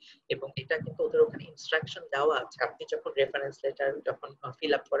থাকে। এবং এটা কিন্তু ওদের ওখানে ইনস্ট্রাকশন দেওয়া আছে। আপনি যখন রেফারেন্স লেটার যখন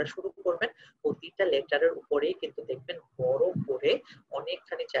ফিল আপ করা শুরু করবেন, প্রতিটা লেটারের উপরেই কিন্তু দেখবেন বড় করে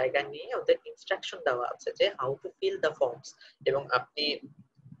অনেকখানি জায়গা নিয়ে ওদের ইনস্ট্রাকশন দেওয়া আছে যে how to feel the forms. এবং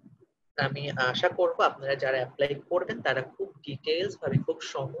আমি আশা করব আপনারা যারা অ্যাপ্লাই করবেন তারা খুব ডিটেইলস ভাবে, খুব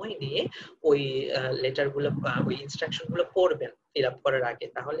সময় নিয়ে ওই লেটার গুলো, ওই ইনস্ট্রাকশন গুলো পড়বেন ফিল আপ করার আগে।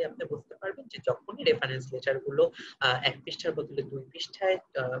 তাহলে আপনি বুঝতে পারবেন যে যখনই রেফারেন্স লেটার গুলো 1 পৃষ্ঠার বদলে 2 পৃষ্ঠায়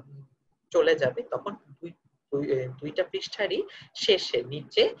চলে যাবে, তখন দুইটা পৃষ্ঠারই শেষে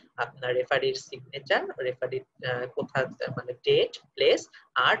নিচে আপনার রেফারির সিগনেচার, রেফারির কোথা মানে ডেট, প্লেস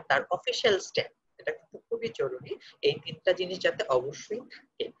আর তার অফিসিয়াল স্ট্যাম্প, এটা কিন্তু খুবই জরুরি। এই 3টা জিনিস যাতে অবশ্যই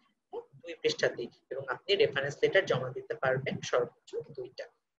থাকে 2 পৃষ্ঠাতেই। এবং আপনি রেফারেন্স লেটার জমা দিতে পারবেন সর্বোচ্চ 2টা।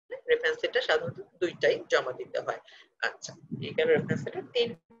 রেফারেন্স লেটার সাধারণত 2টাই জমা দিতে হয়। আচ্ছা, এখানে রেফারেন্স লেটার 3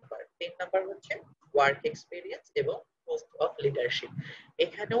 নাম্বার হচ্ছে ওয়ার্ক এক্সপেরিয়েন্স এবং পোস্ট অফ লিডারশিপ।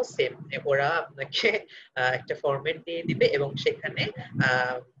 এখানেও সেম, ওরা আপনাকে একটা ফরম্যাট দিয়ে দিবে এবং সেখানে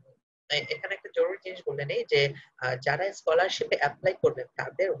এখানে একটা জরুরি জিনিস বলে নেই যে যারা স্কলারশিপে অ্যাপ্লাই করবেন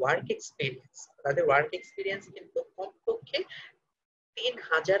তাদের ওয়ার্ক এক্সপিরিয়েন্স কিন্তু কমপক্ষে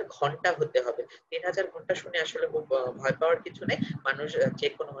 3000 ঘন্টা হতে হবে। 3000 ঘন্টা শুনে আসলে ভয় পাওয়ার কিছু নেই। যে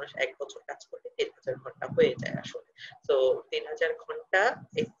কোনো মানুষ 1 বছর কাজ করলে 3000 ঘন্টা হয়ে যায় আসলে। তো 3000 ঘন্টা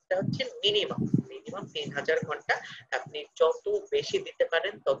এটা হচ্ছে মিনিমাম 3000 ঘন্টা। আপনি যত বেশি দিতে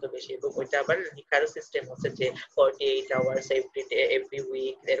পারেন তত বেশি। এবং ওইটা আবার লিখারও সিস্টেম আছে যে 48 hours every day, every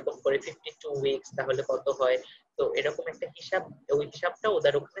week, এরকম করে 52 উইকস, তাহলে কত হয়। তো এরকম একটা হিসাব, ওই হিসাবটা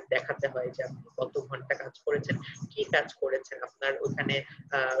ওদের ওখানে দেখাতে হয় যে আপনি কত ঘন্টা কাজ করেছেন, কি কাজ করেছেন, আপনার ওখানে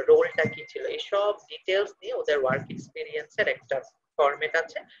রোলটা কি ছিল, এই সব ডিটেইলস নিয়ে ওদের ওয়ার্ক এক্সপেরিয়েন্সের একটা ফরম্যাট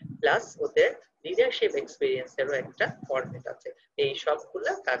আছে, প্লাস ওদের লিডারশিপ এক্সপেরিয়েন্সেরও একটা ফরম্যাট আছে। এই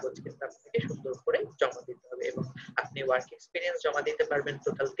সবগুলা কাগজ কিন্তু আপনাকে সুন্দর করে জমা দিতে হবে। এবং আপনি ওয়ার্ক এক্সপেরিয়েন্স জমা দিতে পারবেন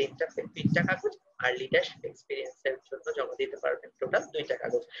টোটাল 3টা কাগজ, আর লিডারশিপ এক্সপেরিয়েন্সের জন্য জমা দিতে পারবেন টোটাল 2টা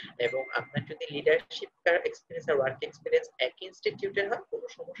কাগজ। এবং আপনার যদি লিডারশিপ এক্সপেরিয়েন্স আর ওয়ার্ক এক্সপেরিয়েন্স একই ইনস্টিটিউটের হয় কোনো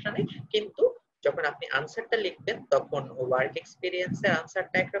সমস্যা নেই, কিন্তু যখন আপনি আনসারটা লিখবেন তখন ওয়ার্ক এক্সপেরিয়েন্সের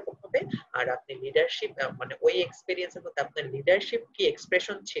আনসারটা একরকম হবে, আর আপনি লিডারশিপ মানে ওই এক্সপেরিয়েন্সের মধ্যে আপনার লিডারশিপ কি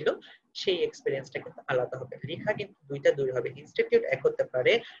এক্সপ্রেশন ছিল সেই এক্সপেরিয়েন্সটা কিন্তু আলাদা হবে। লেখা কিন্তু দুই হবে, ইনস্টিটিউট এক হতে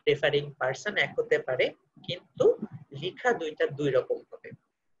পারে, রেফারিং পারসন এক হতে পারে, কিন্তু লেখা দুই রকম হবে।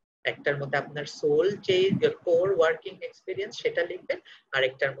 একটার মধ্যে আপনার সোল যে কোর ওয়ার্কিং এক্সপেরিয়েন্স সেটা লিখবেন, আর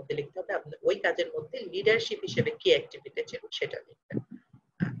একটার মধ্যে লিখতে হবে আপনার ওই কাজের মধ্যে লিডারশিপ হিসেবে কি অ্যাক্টিভিটি ছিল সেটা লিখবেন।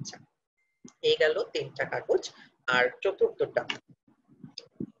 আচ্ছা, এই গেল 3টা কাগজ। আর চতুর্থটা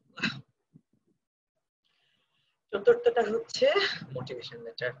হচ্ছে মোটিভেশন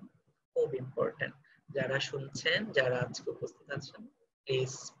লেটার। খুব ইম্পর্টেন্ট। যারা শুনছেন, যারা আজকে উপস্থিত আছেন,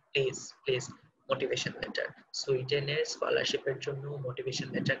 please please please motivation letter. সুইডেনের স্কলারশিপের জন্য মোটিভেশন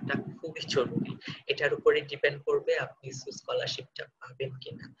লেটারটা খুবই জরুরি। এটার উপরে ডিপেন্ড করবে আপনি স্কলারশিপটা পাবেন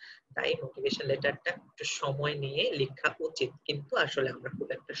কিনা। তাই মোটিভেশন লেটারটা একটু সময় নিয়ে লেখা উচিত, কিন্তু আসলে আমরা খুব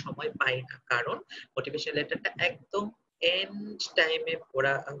একটা সময় পাই না, কারণ মোটিভেশন লেটারটা একদম এন্ড টাইমে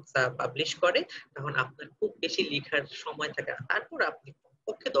ওরা পাবলিশ করে, তখন আপনার খুব বেশি লেখার সময় থাকে না। তারপর আপনি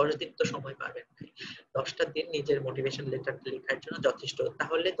পক্ষে 10 দিন তো সময় পাবেন না, 10টা দিন নিজের মোটিভেশন লেটার লেখার জন্য যথেষ্ট।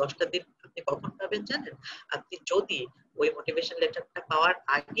 তাহলে 10টা দিন আপনি কখন পাবেন জানেন? আপনি যদি ওই মোটিভেশন লেটারটা পাওয়ার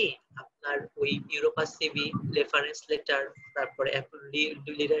আগে আপনি আপনার ওই ইউরোপা সিভি, রেফারেন্স লেটার, তারপরে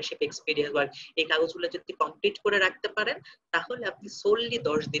লিডারশিপ এক্সপিরিয়েন্স ওয়ার্ক, এই কাগজগুলো যদি কমপ্লিট করে রাখতে পারেন তাহলে আপনি সোললি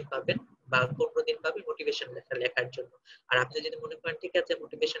 10 দিন পাবেন বা 15 দিন পাবেন মোটিভেশন লেটার লেখার জন্য। আর আপনি যদি মনে করেন ঠিক আছে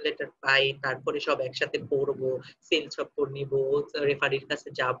মোটিভেশন লেটার পাই, তারপরে সব একসাথে পড়বো, সেল চক্কর নিব, রেফারির কাছে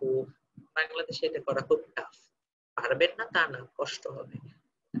যাব, বাংলাদেশে এটা করা খুব টাফ। পারবেন না তা না, কষ্ট হবে।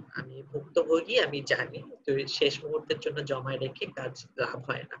 আমি ভুক্তভোগী, আমি জানি, তো শেষ মুহূর্তের জন্য জমা রেখে কাজ লাভ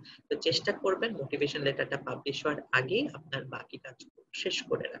হয় না। তো চেষ্টা করবেন মোটিভেশন লেটারটা পাবলিশ হওয়ার আগেই আপনার বাকি কাজ শেষ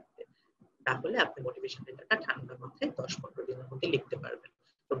করে রাখতে, তাহলে আপনি মোটিভেশন লেটারটা ঠান্ডা মাথায় 10-15 দিনের মধ্যে লিখতে পারবেন।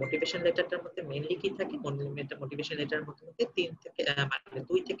 তো মোটিভেশন লেটারটার মধ্যে মেইনলি কি থাকে, মোটিভেশন লেটারের মধ্যে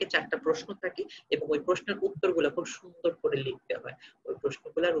 2 থেকে 4টা প্রশ্ন থাকে এবং ওই প্রশ্নের উত্তরগুলো খুব সুন্দর করে লিখতে হয়। ওই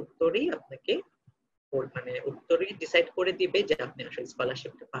প্রশ্নগুলোর উত্তরই আপনাকে মানে উত্তরই ডিসাইড করে দিবে যে আপনি আসলে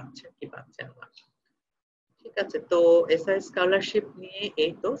স্কলারশিপটা পাচ্ছেন কি পাচ্ছেন না। ঠিক আছে, তো এসআই স্কলারশিপ নিয়ে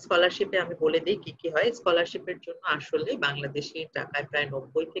এই তো। স্কলারশিপে আমি বলে দিই কি কি হয়। স্কলারশিপের জন্য আসলে বাংলাদেশি টাকায় প্রায়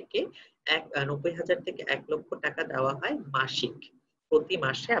 90,000 থেকে 1 লক্ষ টাকা দেওয়া হয় মাসিক। প্রতি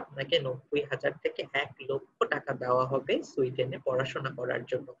মাসে আপনাকে 90,000 থেকে 1 লক্ষ টাকা দেওয়া হবে সুইডেনে পড়াশোনা করার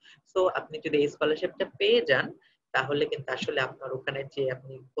জন্য। সো আপনি যদি এই স্কলারশিপটা পেয়ে যান তাহলে কিন্তু আসলে আপনার ওখানে যে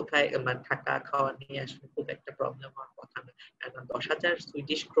আপনি কোথায় মানে থাকা খাওয়া নিয়ে আসলে খুব একটা প্রবলেম হওয়ার কথা না। কারণ 10,000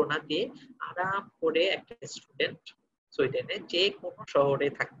 সুইডিশ ক্রোনা দিয়ে আরাম করে একটা স্টুডেন্ট সুইডেনে যে কোনো শহরে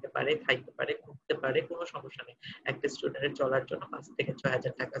থাকতে পারে, খাইতে পারে, ঘুরতে পারে, কোনো সমস্যা নেই। একটা স্টুডেন্টের চলার জন্য 5 থেকে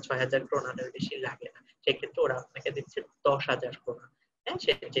 6,000 টাকা, 6,000 ক্রোনার বেশি লাগে না। সেক্ষেত্রে ওরা আপনাকে দিচ্ছে 10,000 ক্রোনা। হ্যাঁ,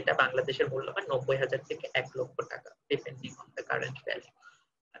 যেটা বাংলাদেশের মূল্য হয় 90,000 থেকে 1 লক্ষ টাকা, depending on the current value.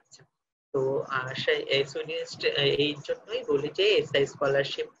 আচ্ছা, তো এই জন্যই বলি যে এসআই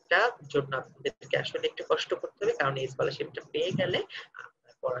স্কলারশিপটা জন্য আপনাদেরকে আসলে একটু কষ্ট করতে হবে, কারণ এই স্কলারশিপটা পেয়ে গেলে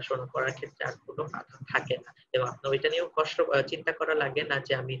আপনার পড়াশোনা করার ক্ষেত্রে আর কোনো বাধা থাকে না এবং আপনার ওইটা নিয়েও চিন্তা করা লাগে না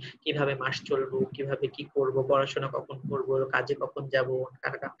যে আমি কিভাবে মাস চলবো, কিভাবে কি করব, পড়াশোনা কখন করব, কাজে কখন যাব,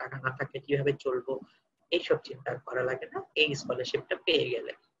 টাকা না থাকলে কিভাবে চলবো, এইসব চিন্তা করা লাগে না এই স্কলারশিপটা পেয়ে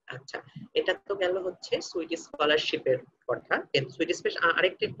গেলে। আচ্ছা, এটা তো গেল হচ্ছে সুইডিশ স্কলারশিপের কথা। কিন্তু সুইডিশ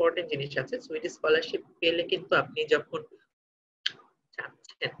আরেকটা ইম্পর্টেন্ট জিনিস আছে, সুইডিশ স্কলারশিপ পেলে কিন্তু আপনি যখন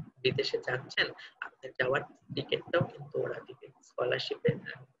যাচ্ছেন, বিদেশে যাচ্ছেন, আপনার যাওয়ার টিকিটটাও কিন্তু ওরা দিবে। স্কলারশিপে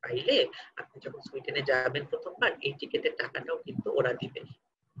পাইলে আপনি যখন সুইডেনে যাবেন প্রথমবার, এই টিকিটের টাকাটাও কিন্তু ওরা দিবে।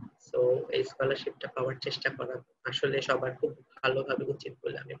 সো এই স্কলারশিপটা পাওয়ার চেষ্টা করা আসলে সবার খুব ভালোভাবে উচিত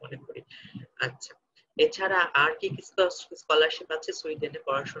বলে আমি মনে করি। আচ্ছা, এছাড়া আর কি কি স্কলারশিপ আছে সুইডেনে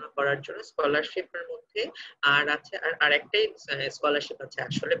পড়াশোনা করার জন্য? স্কলারশিপের মধ্যে আর আছে আর একটাই স্কলারশিপ আছে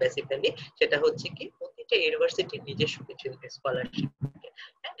আসলে বেসিক্যালি, সেটা হচ্ছে কি প্রতিটা ইউনিভার্সিটির নিজস্ব কিছু স্কলারশিপ থাকে।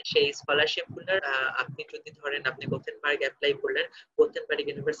 সেই স্কলারশিপ গুলোর আপনি যদি ধরেন আপনি গোথেনবার্গ অ্যাপ্লাই করলেন, গোথেনবার্গ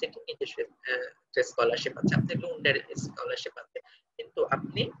ইউনিভার্সিটির নিজস্ব স্কলারশিপ আছে, আপনি লুন্ডের স্কলারশিপ আছে, কিন্তু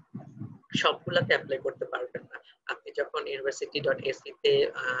আপনি সবগুলাতে অ্যাপ্লাই করতে পারবেন না। আপনি যখন university.se তে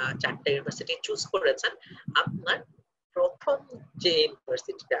 4টা ইউনিভার্সিটি চুজ করেছেন, আপনার প্রথম যে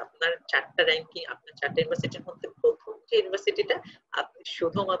ইউনিভার্সিটিটা আপনার 4টা র্যাঙ্কিং, আপনার 4টা ইউনিভার্সিটির মধ্যে প্রথম যে ইউনিভার্সিটিটা, আপনি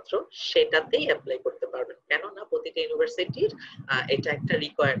শুধুমাত্র সেটাতেই অ্যাপ্লাই করতে পারবেন। কেননা প্রতিটা ইউনিভার্সিটির এটা একটা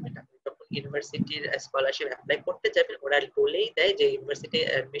রিকোয়ারমেন্ট। আপনি যখন ইউনিভার্সিটির স্কলারশিপ অ্যাপ্লাই করতে যাবেন, ওরা বলেই দেয় যে ইউনিভার্সিটি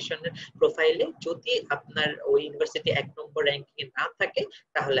অ্যাডমিশনের প্রোফাইলে যদি আপনার ওই ইউনিভার্সিটি 1 নম্বর র্যাঙ্কিং না থাকে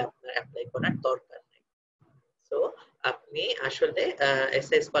তাহলে আপনার অ্যাপ্লাই করার দরকার নেই। সো আপনি আসলে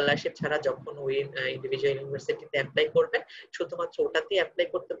এসএস স্কলারশিপ ছাড়া যখন ওই ইন্ডিভিজুয়াল ইউনিভার্সিটিতে অ্যাপ্লাই করবেন, শুধুমাত্র ওটাতেই অ্যাপ্লাই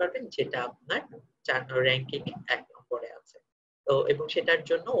করতে পারবেন যেটা আপনার 4 র্যাঙ্কিং এ 1 নম্বরে আছে। তো এবং সেটার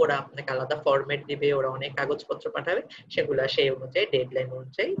জন্য ওরা আপনাকে আলাদা ফরম্যাট দিবে, ওরা অনেক কাগজপত্র পাঠাবে, সেগুলা সেই অনুযায়ী ডেডলাইন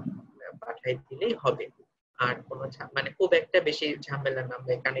অনুযায়ী পাঠাই দিলেই হবে। আর কোনো মানে খুব একটা বেশি ঝামেলা না,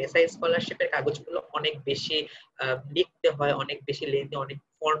 কারণ এসআই স্কলারশিপের কাগজগুলো অনেক বেশি লিখতে হয়, অনেক বেশি লেন্থি, অনেক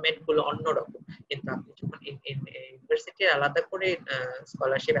ফরম্যাট গুলো অন্যরকম। কিন্তু আপনি যখন ইউনিভার্সিটির আলাদা করে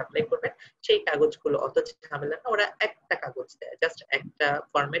স্কলারশিপ অ্যাপ্লাই করবেন, সেই কাগজগুলো অত ঝামেলা না, ওরা একটা কাগজ দেয়, জাস্ট একটা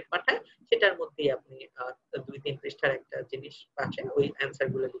ফরম্যাট পাঠায়, সেটার মধ্যেই আপনি 2-3 পৃষ্ঠার একটা জিনিস পাঠায় ওই অ্যান্সার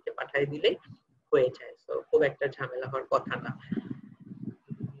গুলো লিখে পাঠিয়ে দিলেই হয়ে যায়। তো খুব একটা ঝামেলা হওয়ার কথা না।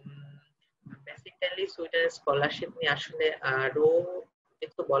 বেসিক্যালি সুইডেন স্কলারশিপ নিয়ে আসলে আরো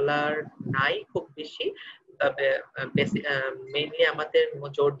কিছু বলার নাই খুব বেশি, তবে মেইনলি আমাদের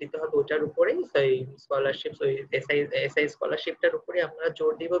জোর দিতে হবে ওটার উপরেই, সেই স্কলারশিপ, ওই এসআই স্কলারশিপটার উপরে আমরা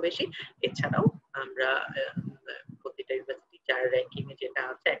জোর দিব বেশি। এছাড়াও আমরা প্রতিটা ইউনিভার্সিটি 4 র্যাঙ্কিং এ যেটা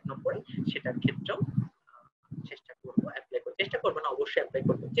আছে 1 নম্বরে, সেটার ক্ষেত্রেও চেষ্টা করবো অ্যাপ্লাই করতে, চেষ্টা করবো না অবশ্যই অ্যাপ্লাই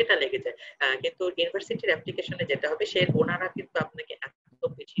করবো যেটা লেগে যায়। কিন্তু ইউনিভার্সিটির অ্যাপ্লিকেশনে যেটা হবে, ওনারা কিন্তু আপনাকে এত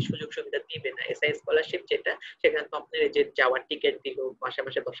বেশি সুযোগ সুবিধা দিবে না। এসআই স্কলারশিপ যেটা, সেখানে তো আপনার এই যে যাওয়ার টিকিট দিল, মাসে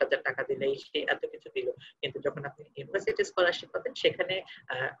মাসে 10,000 টাকা দিলে সে এত কিছু দিল। কিন্তু যখন আপনি ইউনিভার্সিটি স্কলারশিপ পাবেন, সেখানে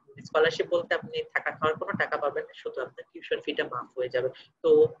স্কলারশিপ বলতে আপনি থাকা খাওয়ার কোনো টাকা পাবেন না, শুধু আপনার টিউশন ফিটা মাফ হয়ে যাবে। তো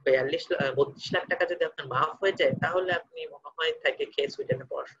 32 লাখ টাকা যদি আপনার মাফ হয়ে যায়, তাহলে আপনি মনে হয় থেকে খেয়ে সুইডেনে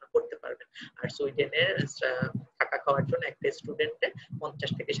পড়াশোনা করতে পারবেন। আর সুইডেনের থাকা খাওয়ার জন্য একটা স্টুডেন্টের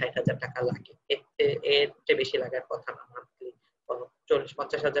 50,000 থেকে 60,000 টাকা লাগে, এর চেয়ে বেশি লাগার কথা না। মান্থলি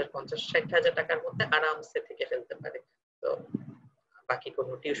 40-50,000, 50-60,000 টাকার মধ্যে আরামসে থেকে ফেলতে পারে। তো বাকি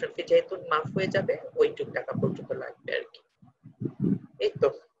কোনো টিউশন ফি যেহেতু মাফ হয়ে যাবে, ওইটুক টাকা পর্যন্ত লাগবে আর কি। এই তো।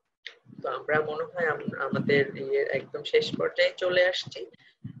 তো আমরা মনে হয় আমাদের একদম শেষ পর্যায়ে চলে আসছি।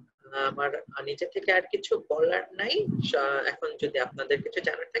 আমার নিজে থেকে আর কিছু বলার নাই। এখন যদি আপনাদের কিছু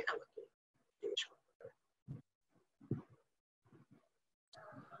জানার থাকে আমাকে জিজ্ঞেস করতে পারেন।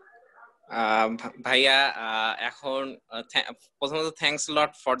 ভাইয়া এখন প্রথমত thanks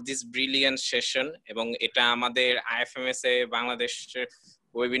lot for this brilliant session, এবং এটা আমাদের আইএফএমএস এ বাংলাদেশ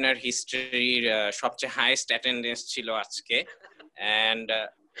ওয়েবিনার হিস্ট্রির সবচেয়ে হাইয়েস্ট অ্যাটেন্ডেন্স ছিল আজকে। এন্ড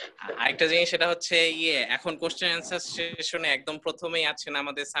আরেকটা জিনিস সেটা হচ্ছে এখন কোশ্চেন অ্যান্সার সেশনে একদম প্রথমেই আছেন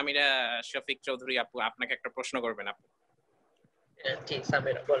আমাদের সামিরা শফিক চৌধুরী আপু, আপনাকে একটা প্রশ্ন করবেন আপু। জি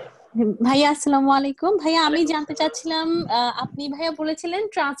সামিরা বলেন। ভাইয়া আসসালামু আলাইকুম। ভাইয়া আমি জানতে চাচ্ছিলাম, আপনি ভাইয়া বলেছিলেন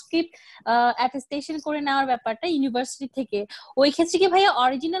ট্রান্সক্রিপ্ট অ্যাটেস্টেশন করে নেওয়ার ব্যাপারটা ইউনিভার্সিটি থেকে, ওই ক্ষেত্রে কি ভাইয়া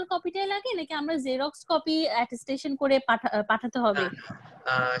অরিজিনাল কপিটাই লাগে নাকি আমরা জেরক্স কপি অ্যাটেস্টেশন করে পাঠাতে হবে?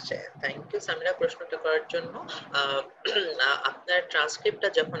 থ্যাংক ইউ সামিরা প্রশ্নটা করার জন্য। আপনার ট্রান্সক্রিপ্টটা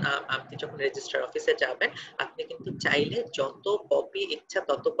আপনি যখন রেজিস্ট্রার অফিসে যাবেন, আপনি কিন্তু চাইলে যত কপি ইচ্ছা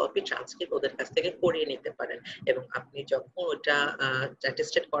তত কপি ট্রান্সক্রিপ্ট ওদের কাছ থেকে করিয়ে নিতে পারেন। এবং আপনি যখন ওটা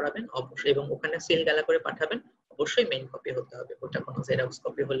অ্যাটেস্টেড করাবেন অবশ্যই, এবং ওখানে সিল গালা করে পাঠাবেন, অবশ্যই মেইন কপি হতে হবে, ওটা কোনো জেরক্স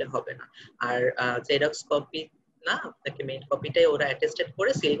কপি হলে হবে না। আর জেরক্স কপি না, আপনাকে মেইন কপিটাই ওরা অ্যাটেস্টেড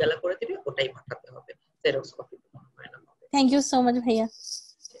করে সিল গালা করে দিবে, ওটাই পাঠাতে হবে, জেরক্স কপি হয় না। থ্যাংক ইউ সো মাচ ভাইয়া।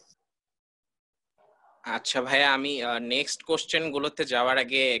 আচ্ছা ভাইয়া, আমি নেক্সট কোশ্চেন গুলোতে যাওয়ার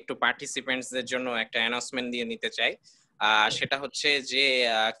আগে একটু পার্টিসিপেন্টসদের জন্য একটা অ্যানাউন্সমেন্ট দিয়ে নিতে চাই। সেটা হচ্ছে যে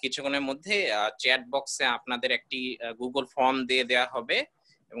কিছুক্ষণের মধ্যে চ্যাট বক্সে আপনাদের একটি গুগল ফর্ম দিয়ে দেওয়া হবে,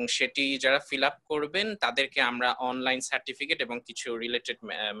 এবং সেটি যারা ফিল আপ করবেন তাদেরকে আমরা অনলাইন সার্টিফিকেট এবং কিছু রিলেটেড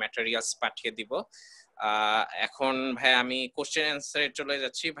ম্যাটেরিয়ালস পাঠিয়ে দিব। এখন ভাইয়া আমি কোশ্চেন অ্যান্সারে চলে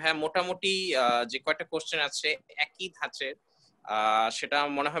যাচ্ছি। ভাইয়া মোটামুটি যে কয়টা কোশ্চেন আছে একই ধাঁচের, সেটা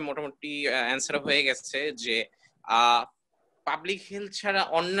মনে হয় মোটামুটি অ্যান্সার হয়ে গেছে। যে পাবলিক হেলথ ছাড়া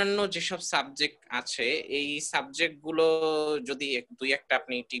অন্যান্য যেসব সাবজেক্ট আছে, এই সাবজেক্ট গুলো যদি দুই একটা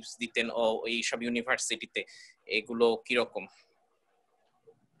আপনি টিপস দিতেন ও এই সব ইউনিভার্সিটিতে এগুলো কিরকম?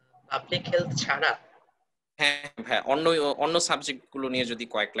 পাবলিক হেলথ ছাড়া? হ্যাঁ হ্যাঁ, অন্য অন্য সাবজেক্ট গুলো নিয়ে যদি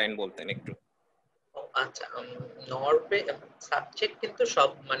কয়েক লাইন বলতেন একটু। আচ্ছা, নরওয়ে সাবজেক্ট কিন্তু সব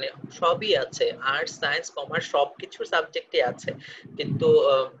মানে সবই আছে, আর্টস সায়েন্স কমার্স সবকিছু সাবজেক্টই আছে। কিন্তু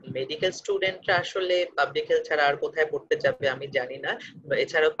মেডিকেল স্টুডেন্টরা আসলে পাবলিক হেলথ ছাড়া আর কোথায় পড়তে যাবে আমি জানি না।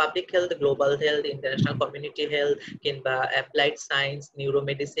 এছাড়াও public health, global health, international community health কিংবা অ্যাপ্লাইড সায়েন্স,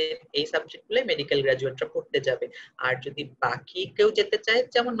 নিউরোমেডিসিন, এই সাবজেক্টগুলো মেডিকেল গ্রাজুয়েটরা পড়তে যাবে। আর যদি বাকি কেউ যেতে চায়,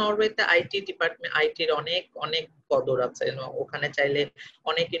 যেমন নরওয়েতে আইটি ডিপার্টমেন্ট, আইটির অনেক অনেক কদর আছে, ওখানে চাইলে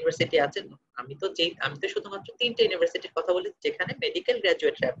অনেক ইউনিভার্সিটি আছে। আমি তো শুধুমাত্র 3টে ইউনিভার্সিটির কথা বলি যেখানে মেডিকেল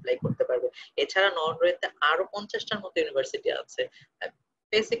গ্রাজুয়েটরা অ্যাপ্লাই করতে পারবে। এছাড়া নরওয়েতে আরো 50টার মতো ইউনিভার্সিটি আছে।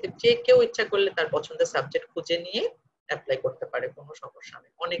 বেসিক্যালি যে কেউ ইচ্ছা করলে তার পছন্দের সাবজেক্ট খুঁজে নিয়ে অ্যাপ্লাই করতে পারে, কোনো সমস্যা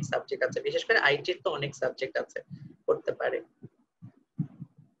নেই। অনেক সাবজেক্ট আছে, বিশেষ করে আইটির তো অনেক সাবজেক্ট আছে, করতে পারে।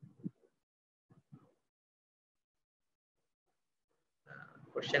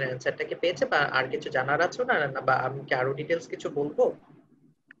 কোশ্চেন অ্যানসারটা কি পেয়েছে, বা আর কিছু জানার আছে না, বা আমি কি আরো ডিটেইলস কিছু বলবো?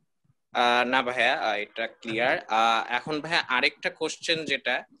 না ভাইয়া, এটা ক্লিয়ার। এখন ভাইয়া আরেকটা কোশ্চেন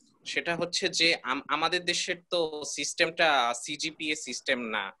যেটা, সেটা হচ্ছে যে আমাদের দেশের তো সিস্টেমটা সিজিপিএ সিস্টেম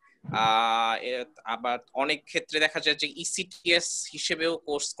না। আবার অনেক ক্ষেত্রে দেখা যায় যে ইসিটিএস হিসেবেও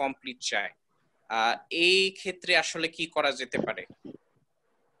কোর্স কমপ্লিট চায়। এই ক্ষেত্রে আসলে কি করা যেতে পারে?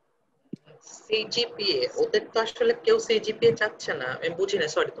 সিজিপিএ, ওদের তো আসলে কেউ সিজিপিএ চাচ্ছে না। আমি বুঝি না,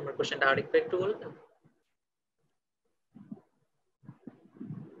 সরি, তোমার কোশ্চেনটা আরেকটু একটু বলবেন?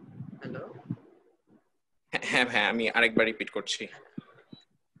 হ্যালো? হ্যাঁ ভাইয়া, আমি আরেকবার রিপিট করছি।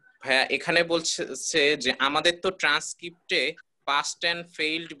 ভাইয়া এখানে বলছে যে আমাদের তো ট্রান্সক্রিপ্টে past and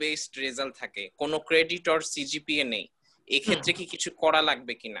failed based result থাকে, কোনো ক্রেডিট অর সিজিপিএ নেই। এই ক্ষেত্রে কি কিছু করা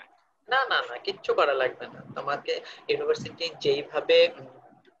লাগবে কিনা? না না না, কিচ্ছু করা লাগবে না। তোমাকে ইউনিভার্সিটি যেইভাবে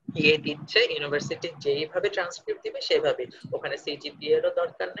দিচ্ছে, ইউনিভার্সিটি যেইভাবে ট্রান্সক্রিপ্ট দিবে সেভাবে। ওখানে সিজিপিএ এরও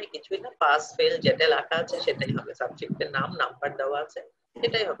দরকার নাই, কিছুই না। পাস ফেল যেটা লেখা আছে সেটাই হবে, সাবজেক্টের নাম নাম্বার দেওয়া আছে,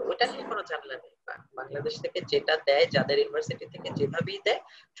 সেটাই হবে, ওটা নিয়ে কোনো ঝামেলা নেই। বাংলাদেশ থেকে যেটা দেয়, যাদের ইউনিভার্সিটি থেকে যেভাবেই দেয়,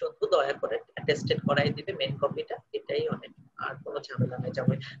 শুধু দয়া করে অ্যাটেস্টেড করাই দিবে মেন কপিটা, এটাই অনেক। আর কোনো ঝামেলা নেই,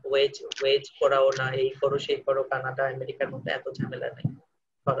 যেমন ওয়েজ ওয়েজ করাও না, এই করো সেই করো, কানাডা আমেরিকার মধ্যে এত ঝামেলা নেই,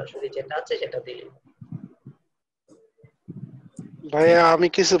 সরাসরি যেটা আছে সেটা দিলেই। ভাইয়া আমি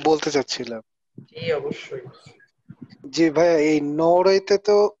কিছু বলতে চাচ্ছিলাম। জি অবশ্যই। জি ভাইয়া, এই নরওয়েতে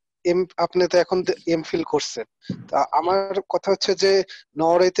তো আপনি তো এখন এমফিল করছেন, তা আমার কথা হচ্ছে যে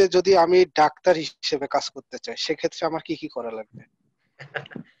নরওয়েতে যদি আমি ডাক্তার হিসেবে কাজ করতে চাই, সেক্ষেত্রে আমার কি কি করা লাগবে?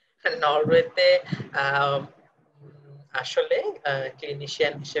 নরওয়েতে আসলে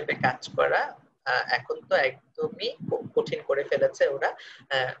ক্লিনিশিয়ান হিসেবে কাজ করা এখন তো একদমই কঠিন করে ফেলেছে ওরা।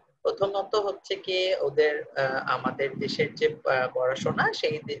 প্রথমত হচ্ছে কি, ওদের আমাদের দেশের যে পড়াশোনা,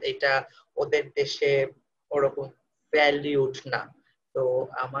 এটা ওদের দেশে ওরকম ভ্যালিউড না। তো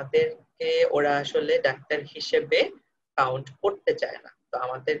আমাদেরকে ওরা আসলে ডাক্তার হিসেবে কাউন্ট করতে চায় না। তো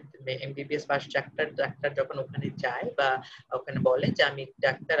আমাদের এমবিবিএস পাস ডাক্তার ডাক্তার যখন ওখানে যায় বা ওখানে বলে যে আমি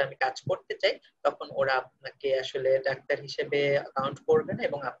ডাক্তার, আমি কাজ করতে চাই, তখন ওরা আপনাকে আসলে ডাক্তার হিসেবে কাউন্ট করবে না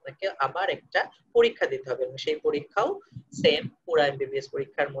এবং আপনাকে আবার একটা পরীক্ষা দিতে হবে, এবং সেই পরীক্ষাও সেম পুরা এমবিবিএস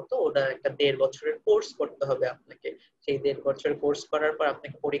পরীক্ষার মতো, ওটা একটা 1.5 বছরের কোর্স করতে হবে আপনাকে। সেই 1.5 বছর কোর্স করার পর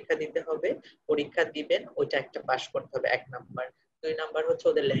আপনাকে পরীক্ষা দিতে হবে, পরীক্ষা দিবেন, ওইটা একটা পাস করতে হবে 1 নাম্বার। 2 নাম্বার হচ্ছে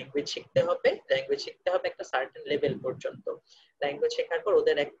ওদের ল্যাঙ্গুয়েজ শিখতে হবে, ল্যাঙ্গুয়েজ শিখতে হবে একটা সার্টেন লেভেল পর্যন্ত। ল্যাঙ্গুয়েজ শেখার পর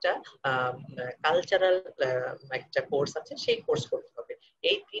ওদের একটা কালচারাল একটা কোর্স আছে, সেই কোর্স করতে হবে।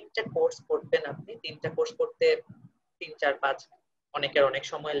 এই 3টা কোর্স করবেন আপনি, 3টা কোর্স করতে 3, 4, 5 অনেকের অনেক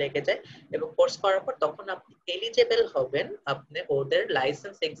সময় লেগে যায়। এবং কোর্স করার পর তখন আপনি এলিজেবল হবেন আপনি ওদের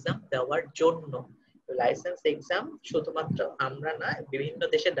লাইসেন্স এক্সাম দেওয়ার জন্য। লাইসেন্স এক্সাম শুধুমাত্র আমরা না, বিভিন্ন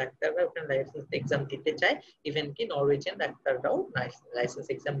দেশের ডাক্তাররা ওখানে লাইসেন্স এক্সাম দিতে চায়। ইভেন কি নরওয়েজিয়ান ডাক্তাররাও লাইসেন্স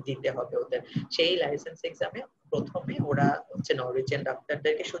এক্সাম দিতে হবে ওদের। সেই লাইসেন্স এক্সামে প্রথমে ওরা হচ্ছে নরওয়েজিয়ান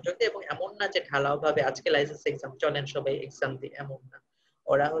ডাক্তারদেরকে সুযোগ দেয়, এবং এমন না যে ঢালাও ভাবে আজকে লাইসেন্স এক্সাম চলেন সবাই এক্সাম দিই, এমন না।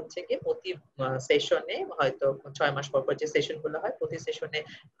 ওরা হচ্ছে কি প্রতি সেশনে, হয়তো 6 মাস পর পর যে সেশন গুলো হয়, প্রতি সেশনে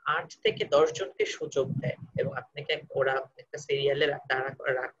 8 থেকে 10 জনকে সুযোগ দেয়, এবং আপনাকে ওরা একটা সিরিয়ালে দাঁড়া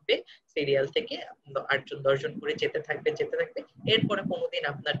রাখবে। সিরিয়াল থেকে 8 জন 10 জন করে যেতে থাকবে যেতে থাকবে। এরপরে কোনোদিন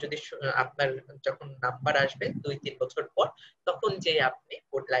আপনার যদি আপনার যখন নাম্বার আসবে 2-3 বছর পর, তখন যে আপনি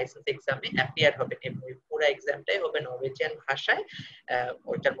লাইসেন্স এক্সামে অ্যাপিয়ার হবেন, এবং ওই পুরো এক্সামটাই হবে নরওয়েজিয়ান ভাষায়।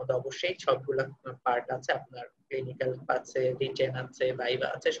 ওইটার মধ্যে অবশ্যই সবগুলো পার্ট আছে, আপনার ক্লিনিক্যাল আছে, রিটেন আছে, ভাইভা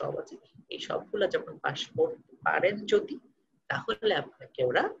আছে, সব আছে। এই সবগুলো যখন পাস করতে পারেন যদি, তাহলে আপনাকে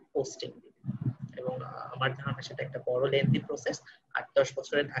ওরা পোস্টিং দিবে। এবং আমার ধারণা সেটা একটা বড় লেন্থি প্রসেস, 8-10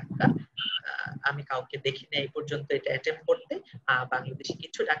 বছরের ধাক্কা। আমি কাউকে দেখিনি এই পর্যন্ত এটা অ্যাটেম্প করতে। বাংলাদেশি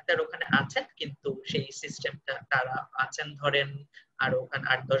কিছু ডাক্তার ওখানে আছেন, কিন্তু সেই সিস্টেমটা তারা আছেন ধরেন আর ওখানে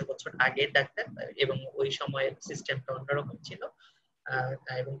 8-10 বছর আগের ডাক্তার, এবং ওই সময়ের সিস্টেমটা অন্যরকম ছিল।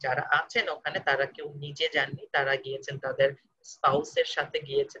 এবং যারা আছেন ওখানে তারা কেউ নিজে যাননি, তারা গিয়েছেন তাদের স্পাউসের সাথে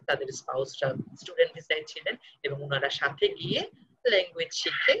গিয়েছেন, তাদের স্পাউসরা স্টুডেন্ট ভিসায় ছিলেন, এবং ওনারা সাথে গিয়ে ল্যাঙ্গুয়েজ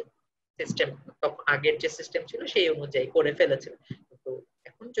শিখে সিস্টেম, তখন আগের যে সিস্টেম ছিল সেই অনুযায়ী করে ফেলেছিলেন। তো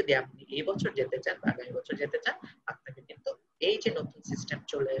এখন যদি আপনি এই বছর যেতে চান বা আগামী বছর যেতে চান, আপনাকে কিন্তু এই যে নতুন সিস্টেম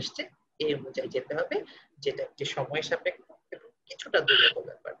চলে আসছে এই অনুযায়ী যেতে হবে, যেটা একটি সময় সাপেক্ষ এবং কিছুটা দুর্লভ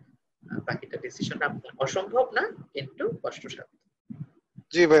ব্যাপার। বাকিটা ডিসিশন আপনার অসম্ভব না, কিন্তু কষ্টসাধ্য।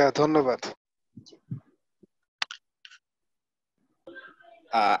 জি ভাইয়া, ধন্যবাদ।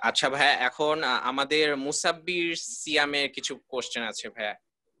 আচ্ছা ভাইয়া, এখন আমাদের মুসাব্বির সিয়ামের কিছু কোশ্চেন আছে ভাইয়া।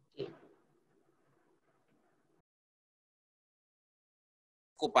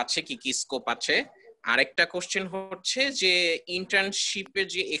 স্কোপ আছে, কি কি স্কোপ আছে? আরেকটা কোশ্চেন হচ্ছে যে ইন্টার্নশিপের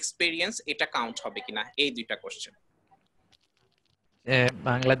যে এক্সপেরিয়েন্স, এটা কাউন্ট হবে কিনা? এই দুইটা কোশ্চেন।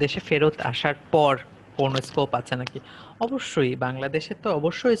 বাংলাদেশে ফেরত আসার পর কোন স্কোপ আছে নাকি? অবশ্যই বাংলাদেশে তো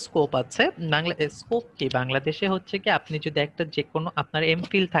অবশ্যই স্কোপ আছে। স্কোপ কি বাংলাদেশে হচ্ছে কি, আপনি যদি একটা যে কোনো আপনার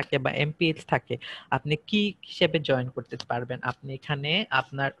এমফিল থাকে বা এমপিএইচ থাকে, আপনি কি হিসেবে জয়েন করতে পারবেন? আপনি এখানে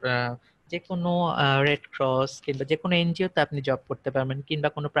আপনার যে কোনো রেড ক্রস কিংবা যে কোনো এনজিওতে আপনি জব করতে পারবেন, কিংবা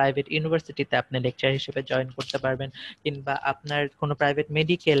কোনো প্রাইভেট ইউনিভার্সিটিতে আপনি লেকচার হিসেবে জয়েন করতে পারবেন, কিংবা আপনার কোনো প্রাইভেট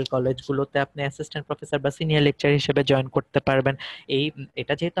মেডিকেল কলেজগুলোতে আপনি অ্যাসিস্ট্যান্ট প্রফেসর বা সিনিয়র লেকচার হিসেবে জয়েন করতে পারবেন।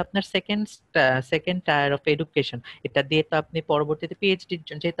 এটা যেহেতু আপনার সেকেন্ড টায়ার অফ এডুকেশন, এটা দিয়ে তো আপনি পরবর্তীতে পিএইচডির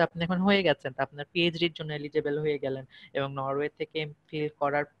জন্য, যেহেতু আপনি এখন হয়ে গেছেন, তো আপনার পিএইচডির জন্য এলিজেবল হয়ে গেলেন। এবং নরওয়ে থেকে এমফিল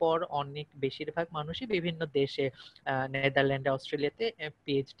করার পর অনেক বেশিরভাগ মানুষই বিভিন্ন দেশে, নেদারল্যান্ডে, অস্ট্রেলিয়াতে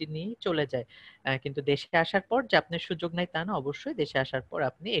পিএইচডি নিয়ে চলে যায়। কিন্তু দেশে আসার পর যে আপনার সুযোগ নাই তা না, অবশ্যই দেশে আসার পর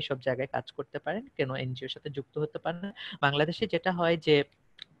আপনি এসব জায়গায় কাজ করতে পারেন, কেন এনজিওর সাথে যুক্ত হতে পারেন। বাংলাদেশে যেটা হয় যে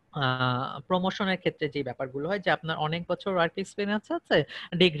প্রমোশনের ক্ষেত্রে যে ব্যাপারগুলো হয় যে আপনার অনেক বছর ওয়ার্ক এক্সপিরিয়েন্স আছে,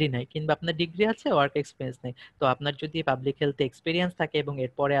 ডিগ্রি নাই, কিংবা আপনার ডিগ্রি আছে ওয়ার্ক এক্সপিরিয়েন্স নেই। তো আপনার যদি পাবলিক হেলথ এক্সপিরিয়েন্স থাকে এবং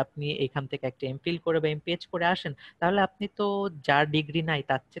এরপরে আপনি এখান থেকে একটা এমফিল করে বা এমপিএইচ করে আসেন, তাহলে আপনি তো যার ডিগ্রি নাই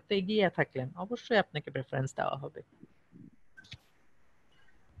তার চেয়ে তো এগিয়ে থাকলেন, অবশ্যই আপনাকে প্রেফারেন্স দেওয়া হবে।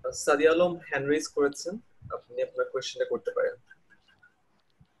 সাদিয়া আলম হ্যান্ড রেজ করেছেন, আপনি আপনার কোশ্চেনটা করতে পারেন।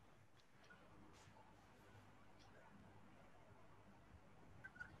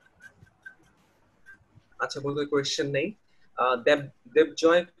 আচ্ছা, বলতে কোয়েশ্চেন নেই।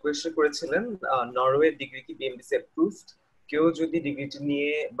 দেবজয় কোয়েশ্চেন করেছিলেন, নরওয়ে ডিগ্রি কি বিএমডিসি অ্যাপ্রুভড? কেউ যদি ডিগ্রিটি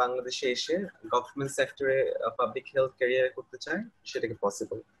নিয়ে বাংলাদেশে এসে গভর্নমেন্ট সেক্টরে পাবলিক হেলথ ক্যারিয়ার করতে চায়, সেটা কি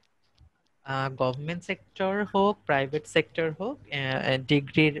পসিবল? গভর্নমেন্ট সেক্টর হোক প্রাইভেট সেক্টর হোক,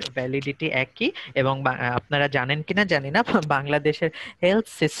 ডিগ্রির ভ্যালিডিটি একই। এবং আপনারা জানেন কিনা জানি না, বাংলাদেশের হেলথ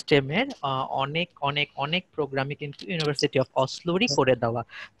সিস্টেমের অনেক অনেক অনেক প্রোগ্রামই কিন্তু ইউনিভার্সিটি অফ অসলোরই করে দেওয়া।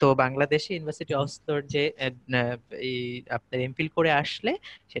 তো বাংলাদেশে ইউনিভার্সিটি অফ অসলোর যে এই আপনার এমফিল করে আসলে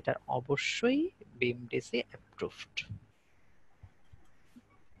সেটা অবশ্যই বিএমডিসি অ্যাপ্রুভড।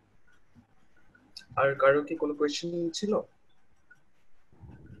 আর কারো কি কোনো কোয়েশ্চেন ছিল?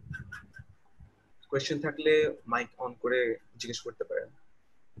 কোয়েশ্চেন থাকলে মাইক অন করে জিজ্ঞেস করতে পারেন।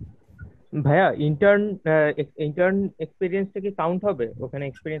 ভাইয়া ইন্টার্ন ইন্টার্ন এক্সপিরিয়েন্সটা কি কাউন্ট হবে ওখানে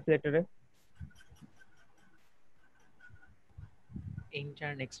এক্সপিরিয়েন্স লেটারে?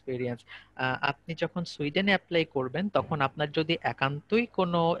 ইন্টার্ন এক্সপিরিয়েন্স, আপনি যখন সুইডেনে অ্যাপ্লাই করবেন তখন আপনার যদি একান্তই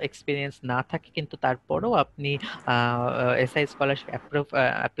কোনো এক্সপিরিয়েন্স না থাকে কিন্তু তারপরেও আপনি এসআই স্কলারশিপ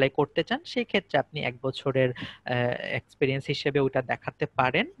অ্যাপ্লাই করতে চান, সেই ক্ষেত্রে আপনি 1 বছরের এক্সপিরিয়েন্স হিসেবে ওটা দেখাতে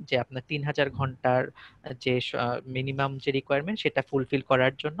পারেন যে আপনার 3000 ঘন্টার যে মিনিমাম যে রিকোয়ারমেন্ট সেটা ফুলফিল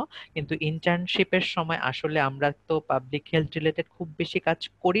করার জন্য। কিন্তু ইন্টার্নশিপের সময় আসলে আমরা তো পাবলিক হেলথ রিলেটেড খুব বেশি কাজ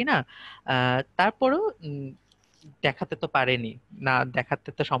করি না, তারপরেও দেখাতে তো পারেনি, না দেখাতে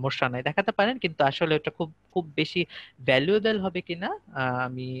তো সমস্যা নাই, দেখাতে পারেন, কিন্তু আসলে ওটা খুব খুব বেশি ভ্যালুয়েবল হবে কিনা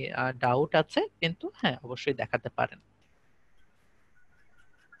আমি ডাউট আছে, কিন্তু হ্যাঁ অবশ্যই দেখাতে পারেন।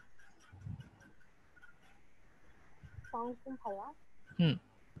 ভাইয়া, হুম।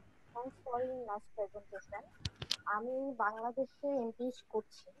 Thanks for your last presentation. আমি বাংলাদেশে এমপিএইচ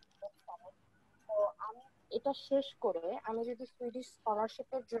করছি, তো আমি এটা শেষ করে আমি যদি সুইডিশ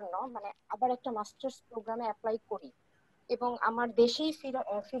স্কলারশিপের জন্য মানে আবার একটা মাস্টার্স প্রোগ্রামে অ্যাপ্লাই করি এবং আমার দেশেই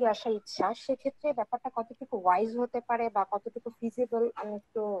ফিরে আসার ইচ্ছা, সেক্ষেত্রে ব্যাপারটা কতটুকু ওয়াইজ হতে পারে বা কতটুকু ফিজিবল আমি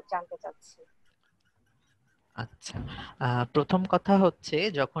একটু জানতে চাচ্ছি। আচ্ছা, প্রথম কথা হচ্ছে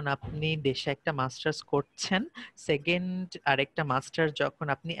যখন আপনি দেশে একটা মাস্টার্স করছেন, সেকেন্ড আরেকটা মাস্টার যখন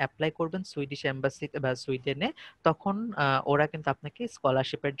আপনি অ্যাপ্লাই করবেন সুইডিশ এম্বাসি বা সুইডেনে, তখন ওরা কিন্তু আপনাকে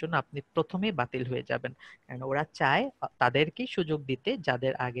স্কলারশিপের জন্য আপনি প্রথমেই বাতিল হয়ে যাবেন, কারণ ওরা চায় তাদেরকেই সুযোগ দিতে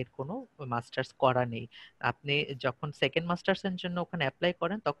যাদের আগের কোনো মাস্টার্স করা নেই। আপনি যখন সেকেন্ড মাস্টার্সের জন্য ওখানে অ্যাপ্লাই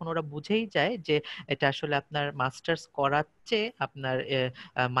করেন তখন ওরা বুঝেই যায় যে এটা আসলে আপনার মাস্টার্স করার চেয়ে আপনার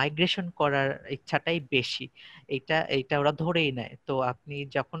মাইগ্রেশন করার ইচ্ছাটাই বেশি, এইটা এইটা ওরা ধরেই নেয়। তো আপনি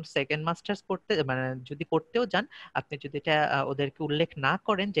যখন সেকেন্ড মাস্টার্স করতে মানে যদি করতেও যান, আপনি যদি এটা ওদেরকে উল্লেখ না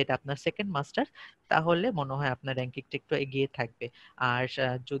করেন যে এটা আপনার সেকেন্ড মাস্টার্স, তাহলে মনে হয় আপনার র্যাঙ্কিংটা একটু এগিয়ে থাকবে। আর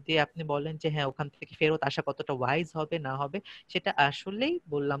যদি আপনি বলেন যে হ্যাঁ ওখান থেকে ফেরত আসা কতটা ওয়াইজ হবে না হবে, সেটা আসলেই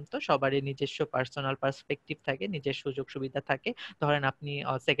বললাম তো সবারই নিজস্ব পার্সোনাল পার্সপেক্টিভ থাকে, নিজের সুযোগ সুবিধা থাকে। ধরেন আপনি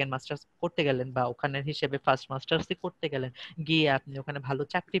সেকেন্ড মাস্টার্স করতে গেলেন বা ওখানের হিসেবে ফার্স্ট মাস্টার্সই করতে গেলেন, গিয়ে আপনি ওখানে ভালো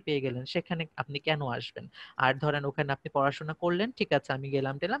চাকরি পেয়ে গেলেন, সেখানে আপনি কেন আসবেন? আর ধরেন ওখানে আপনি পড়াশোনা করলেন, ঠিক আছে আমি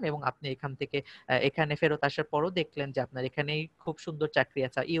গেলাম টেলাম, এবং আপনি এখান থেকে এখানে ফেরত আসার পরও দেখলেন যে আপনার এখানেই খুব সুন্দর চাকরি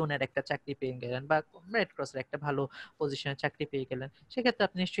আছে, ইউনের একটা চাকরি পেয়ে গেলেন বা রেড ক্রসের একটা ভালো পজিশনে চাকরি পেয়ে গেলেন, সেক্ষেত্রে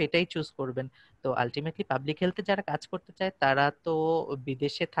আপনি নিশ্চয়ই এটাই চুজ করবেন। তো আলটিমেটলি পাবলিক হেলথে যারা কাজ করতে চায় তারা তো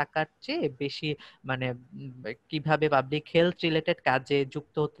বিদেশে থাকার চেয়ে বেশি মানে কিভাবে পাবলিক হেলথ রিলেটেড কাজে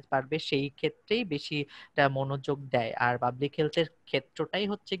যুক্ত হতে পারবে সেই ক্ষেত্রেই বেশিটা মনোযোগ দেয়। আর পাবলিক হেলথের ক্ষেত্রটাই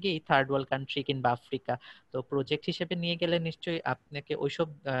হচ্ছে কি থার্ড ওয়ার্ল্ড কান্ট্রি কিংবা আফ্রিকা, তো প্রজেক্ট হিসেবে নিয়ে গেলে নিশ্চয়ই আপনাকে ওইসব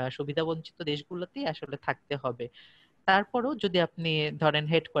সুবিধা বঞ্চিত দেশগুলোতেই আসলে থাকতে হবে। তারপরও যদি আপনি ধরেন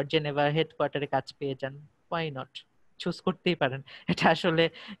জেনেভা হেডকোয়ার্টারে কাজ পেয়ে যান, হোয়াই নট, চুজ করতেই পারেন। এটা আসলে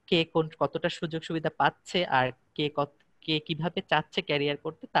কে কোন কতটা সুযোগ সুবিধা পাচ্ছে আর কে কিভাবে চাচ্ছে ক্যারিয়ার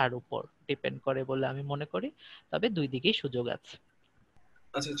করতে তার উপর ডিপেন্ড করে বলে আমি মনে করি, তবে দুই দিকেই সুযোগ আছে।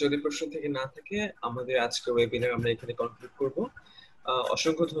 আচ্ছা, যদি প্রশ্ন থেকে না থাকে আমাদের আজকের ওয়েবিনার আমরা এখানে কনক্লুড করব।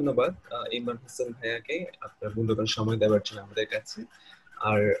 অসংখ্য ধন্যবাদ ইমরান হাসান ভাইয়াকে আপনার মূল্যবান সময় দেওয়ার জন্য আমাদের কাছে।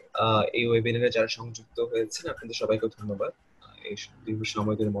 আর এই ওয়েবিনারে যারা সংযুক্ত হয়েছেন আপনাদের সবাইকে ধন্যবাদ এই দীর্ঘ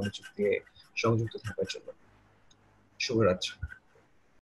সময় ধরে মনোযোগ দিয়ে সংযুক্ত থাকার জন্য। শুভরাত্রি।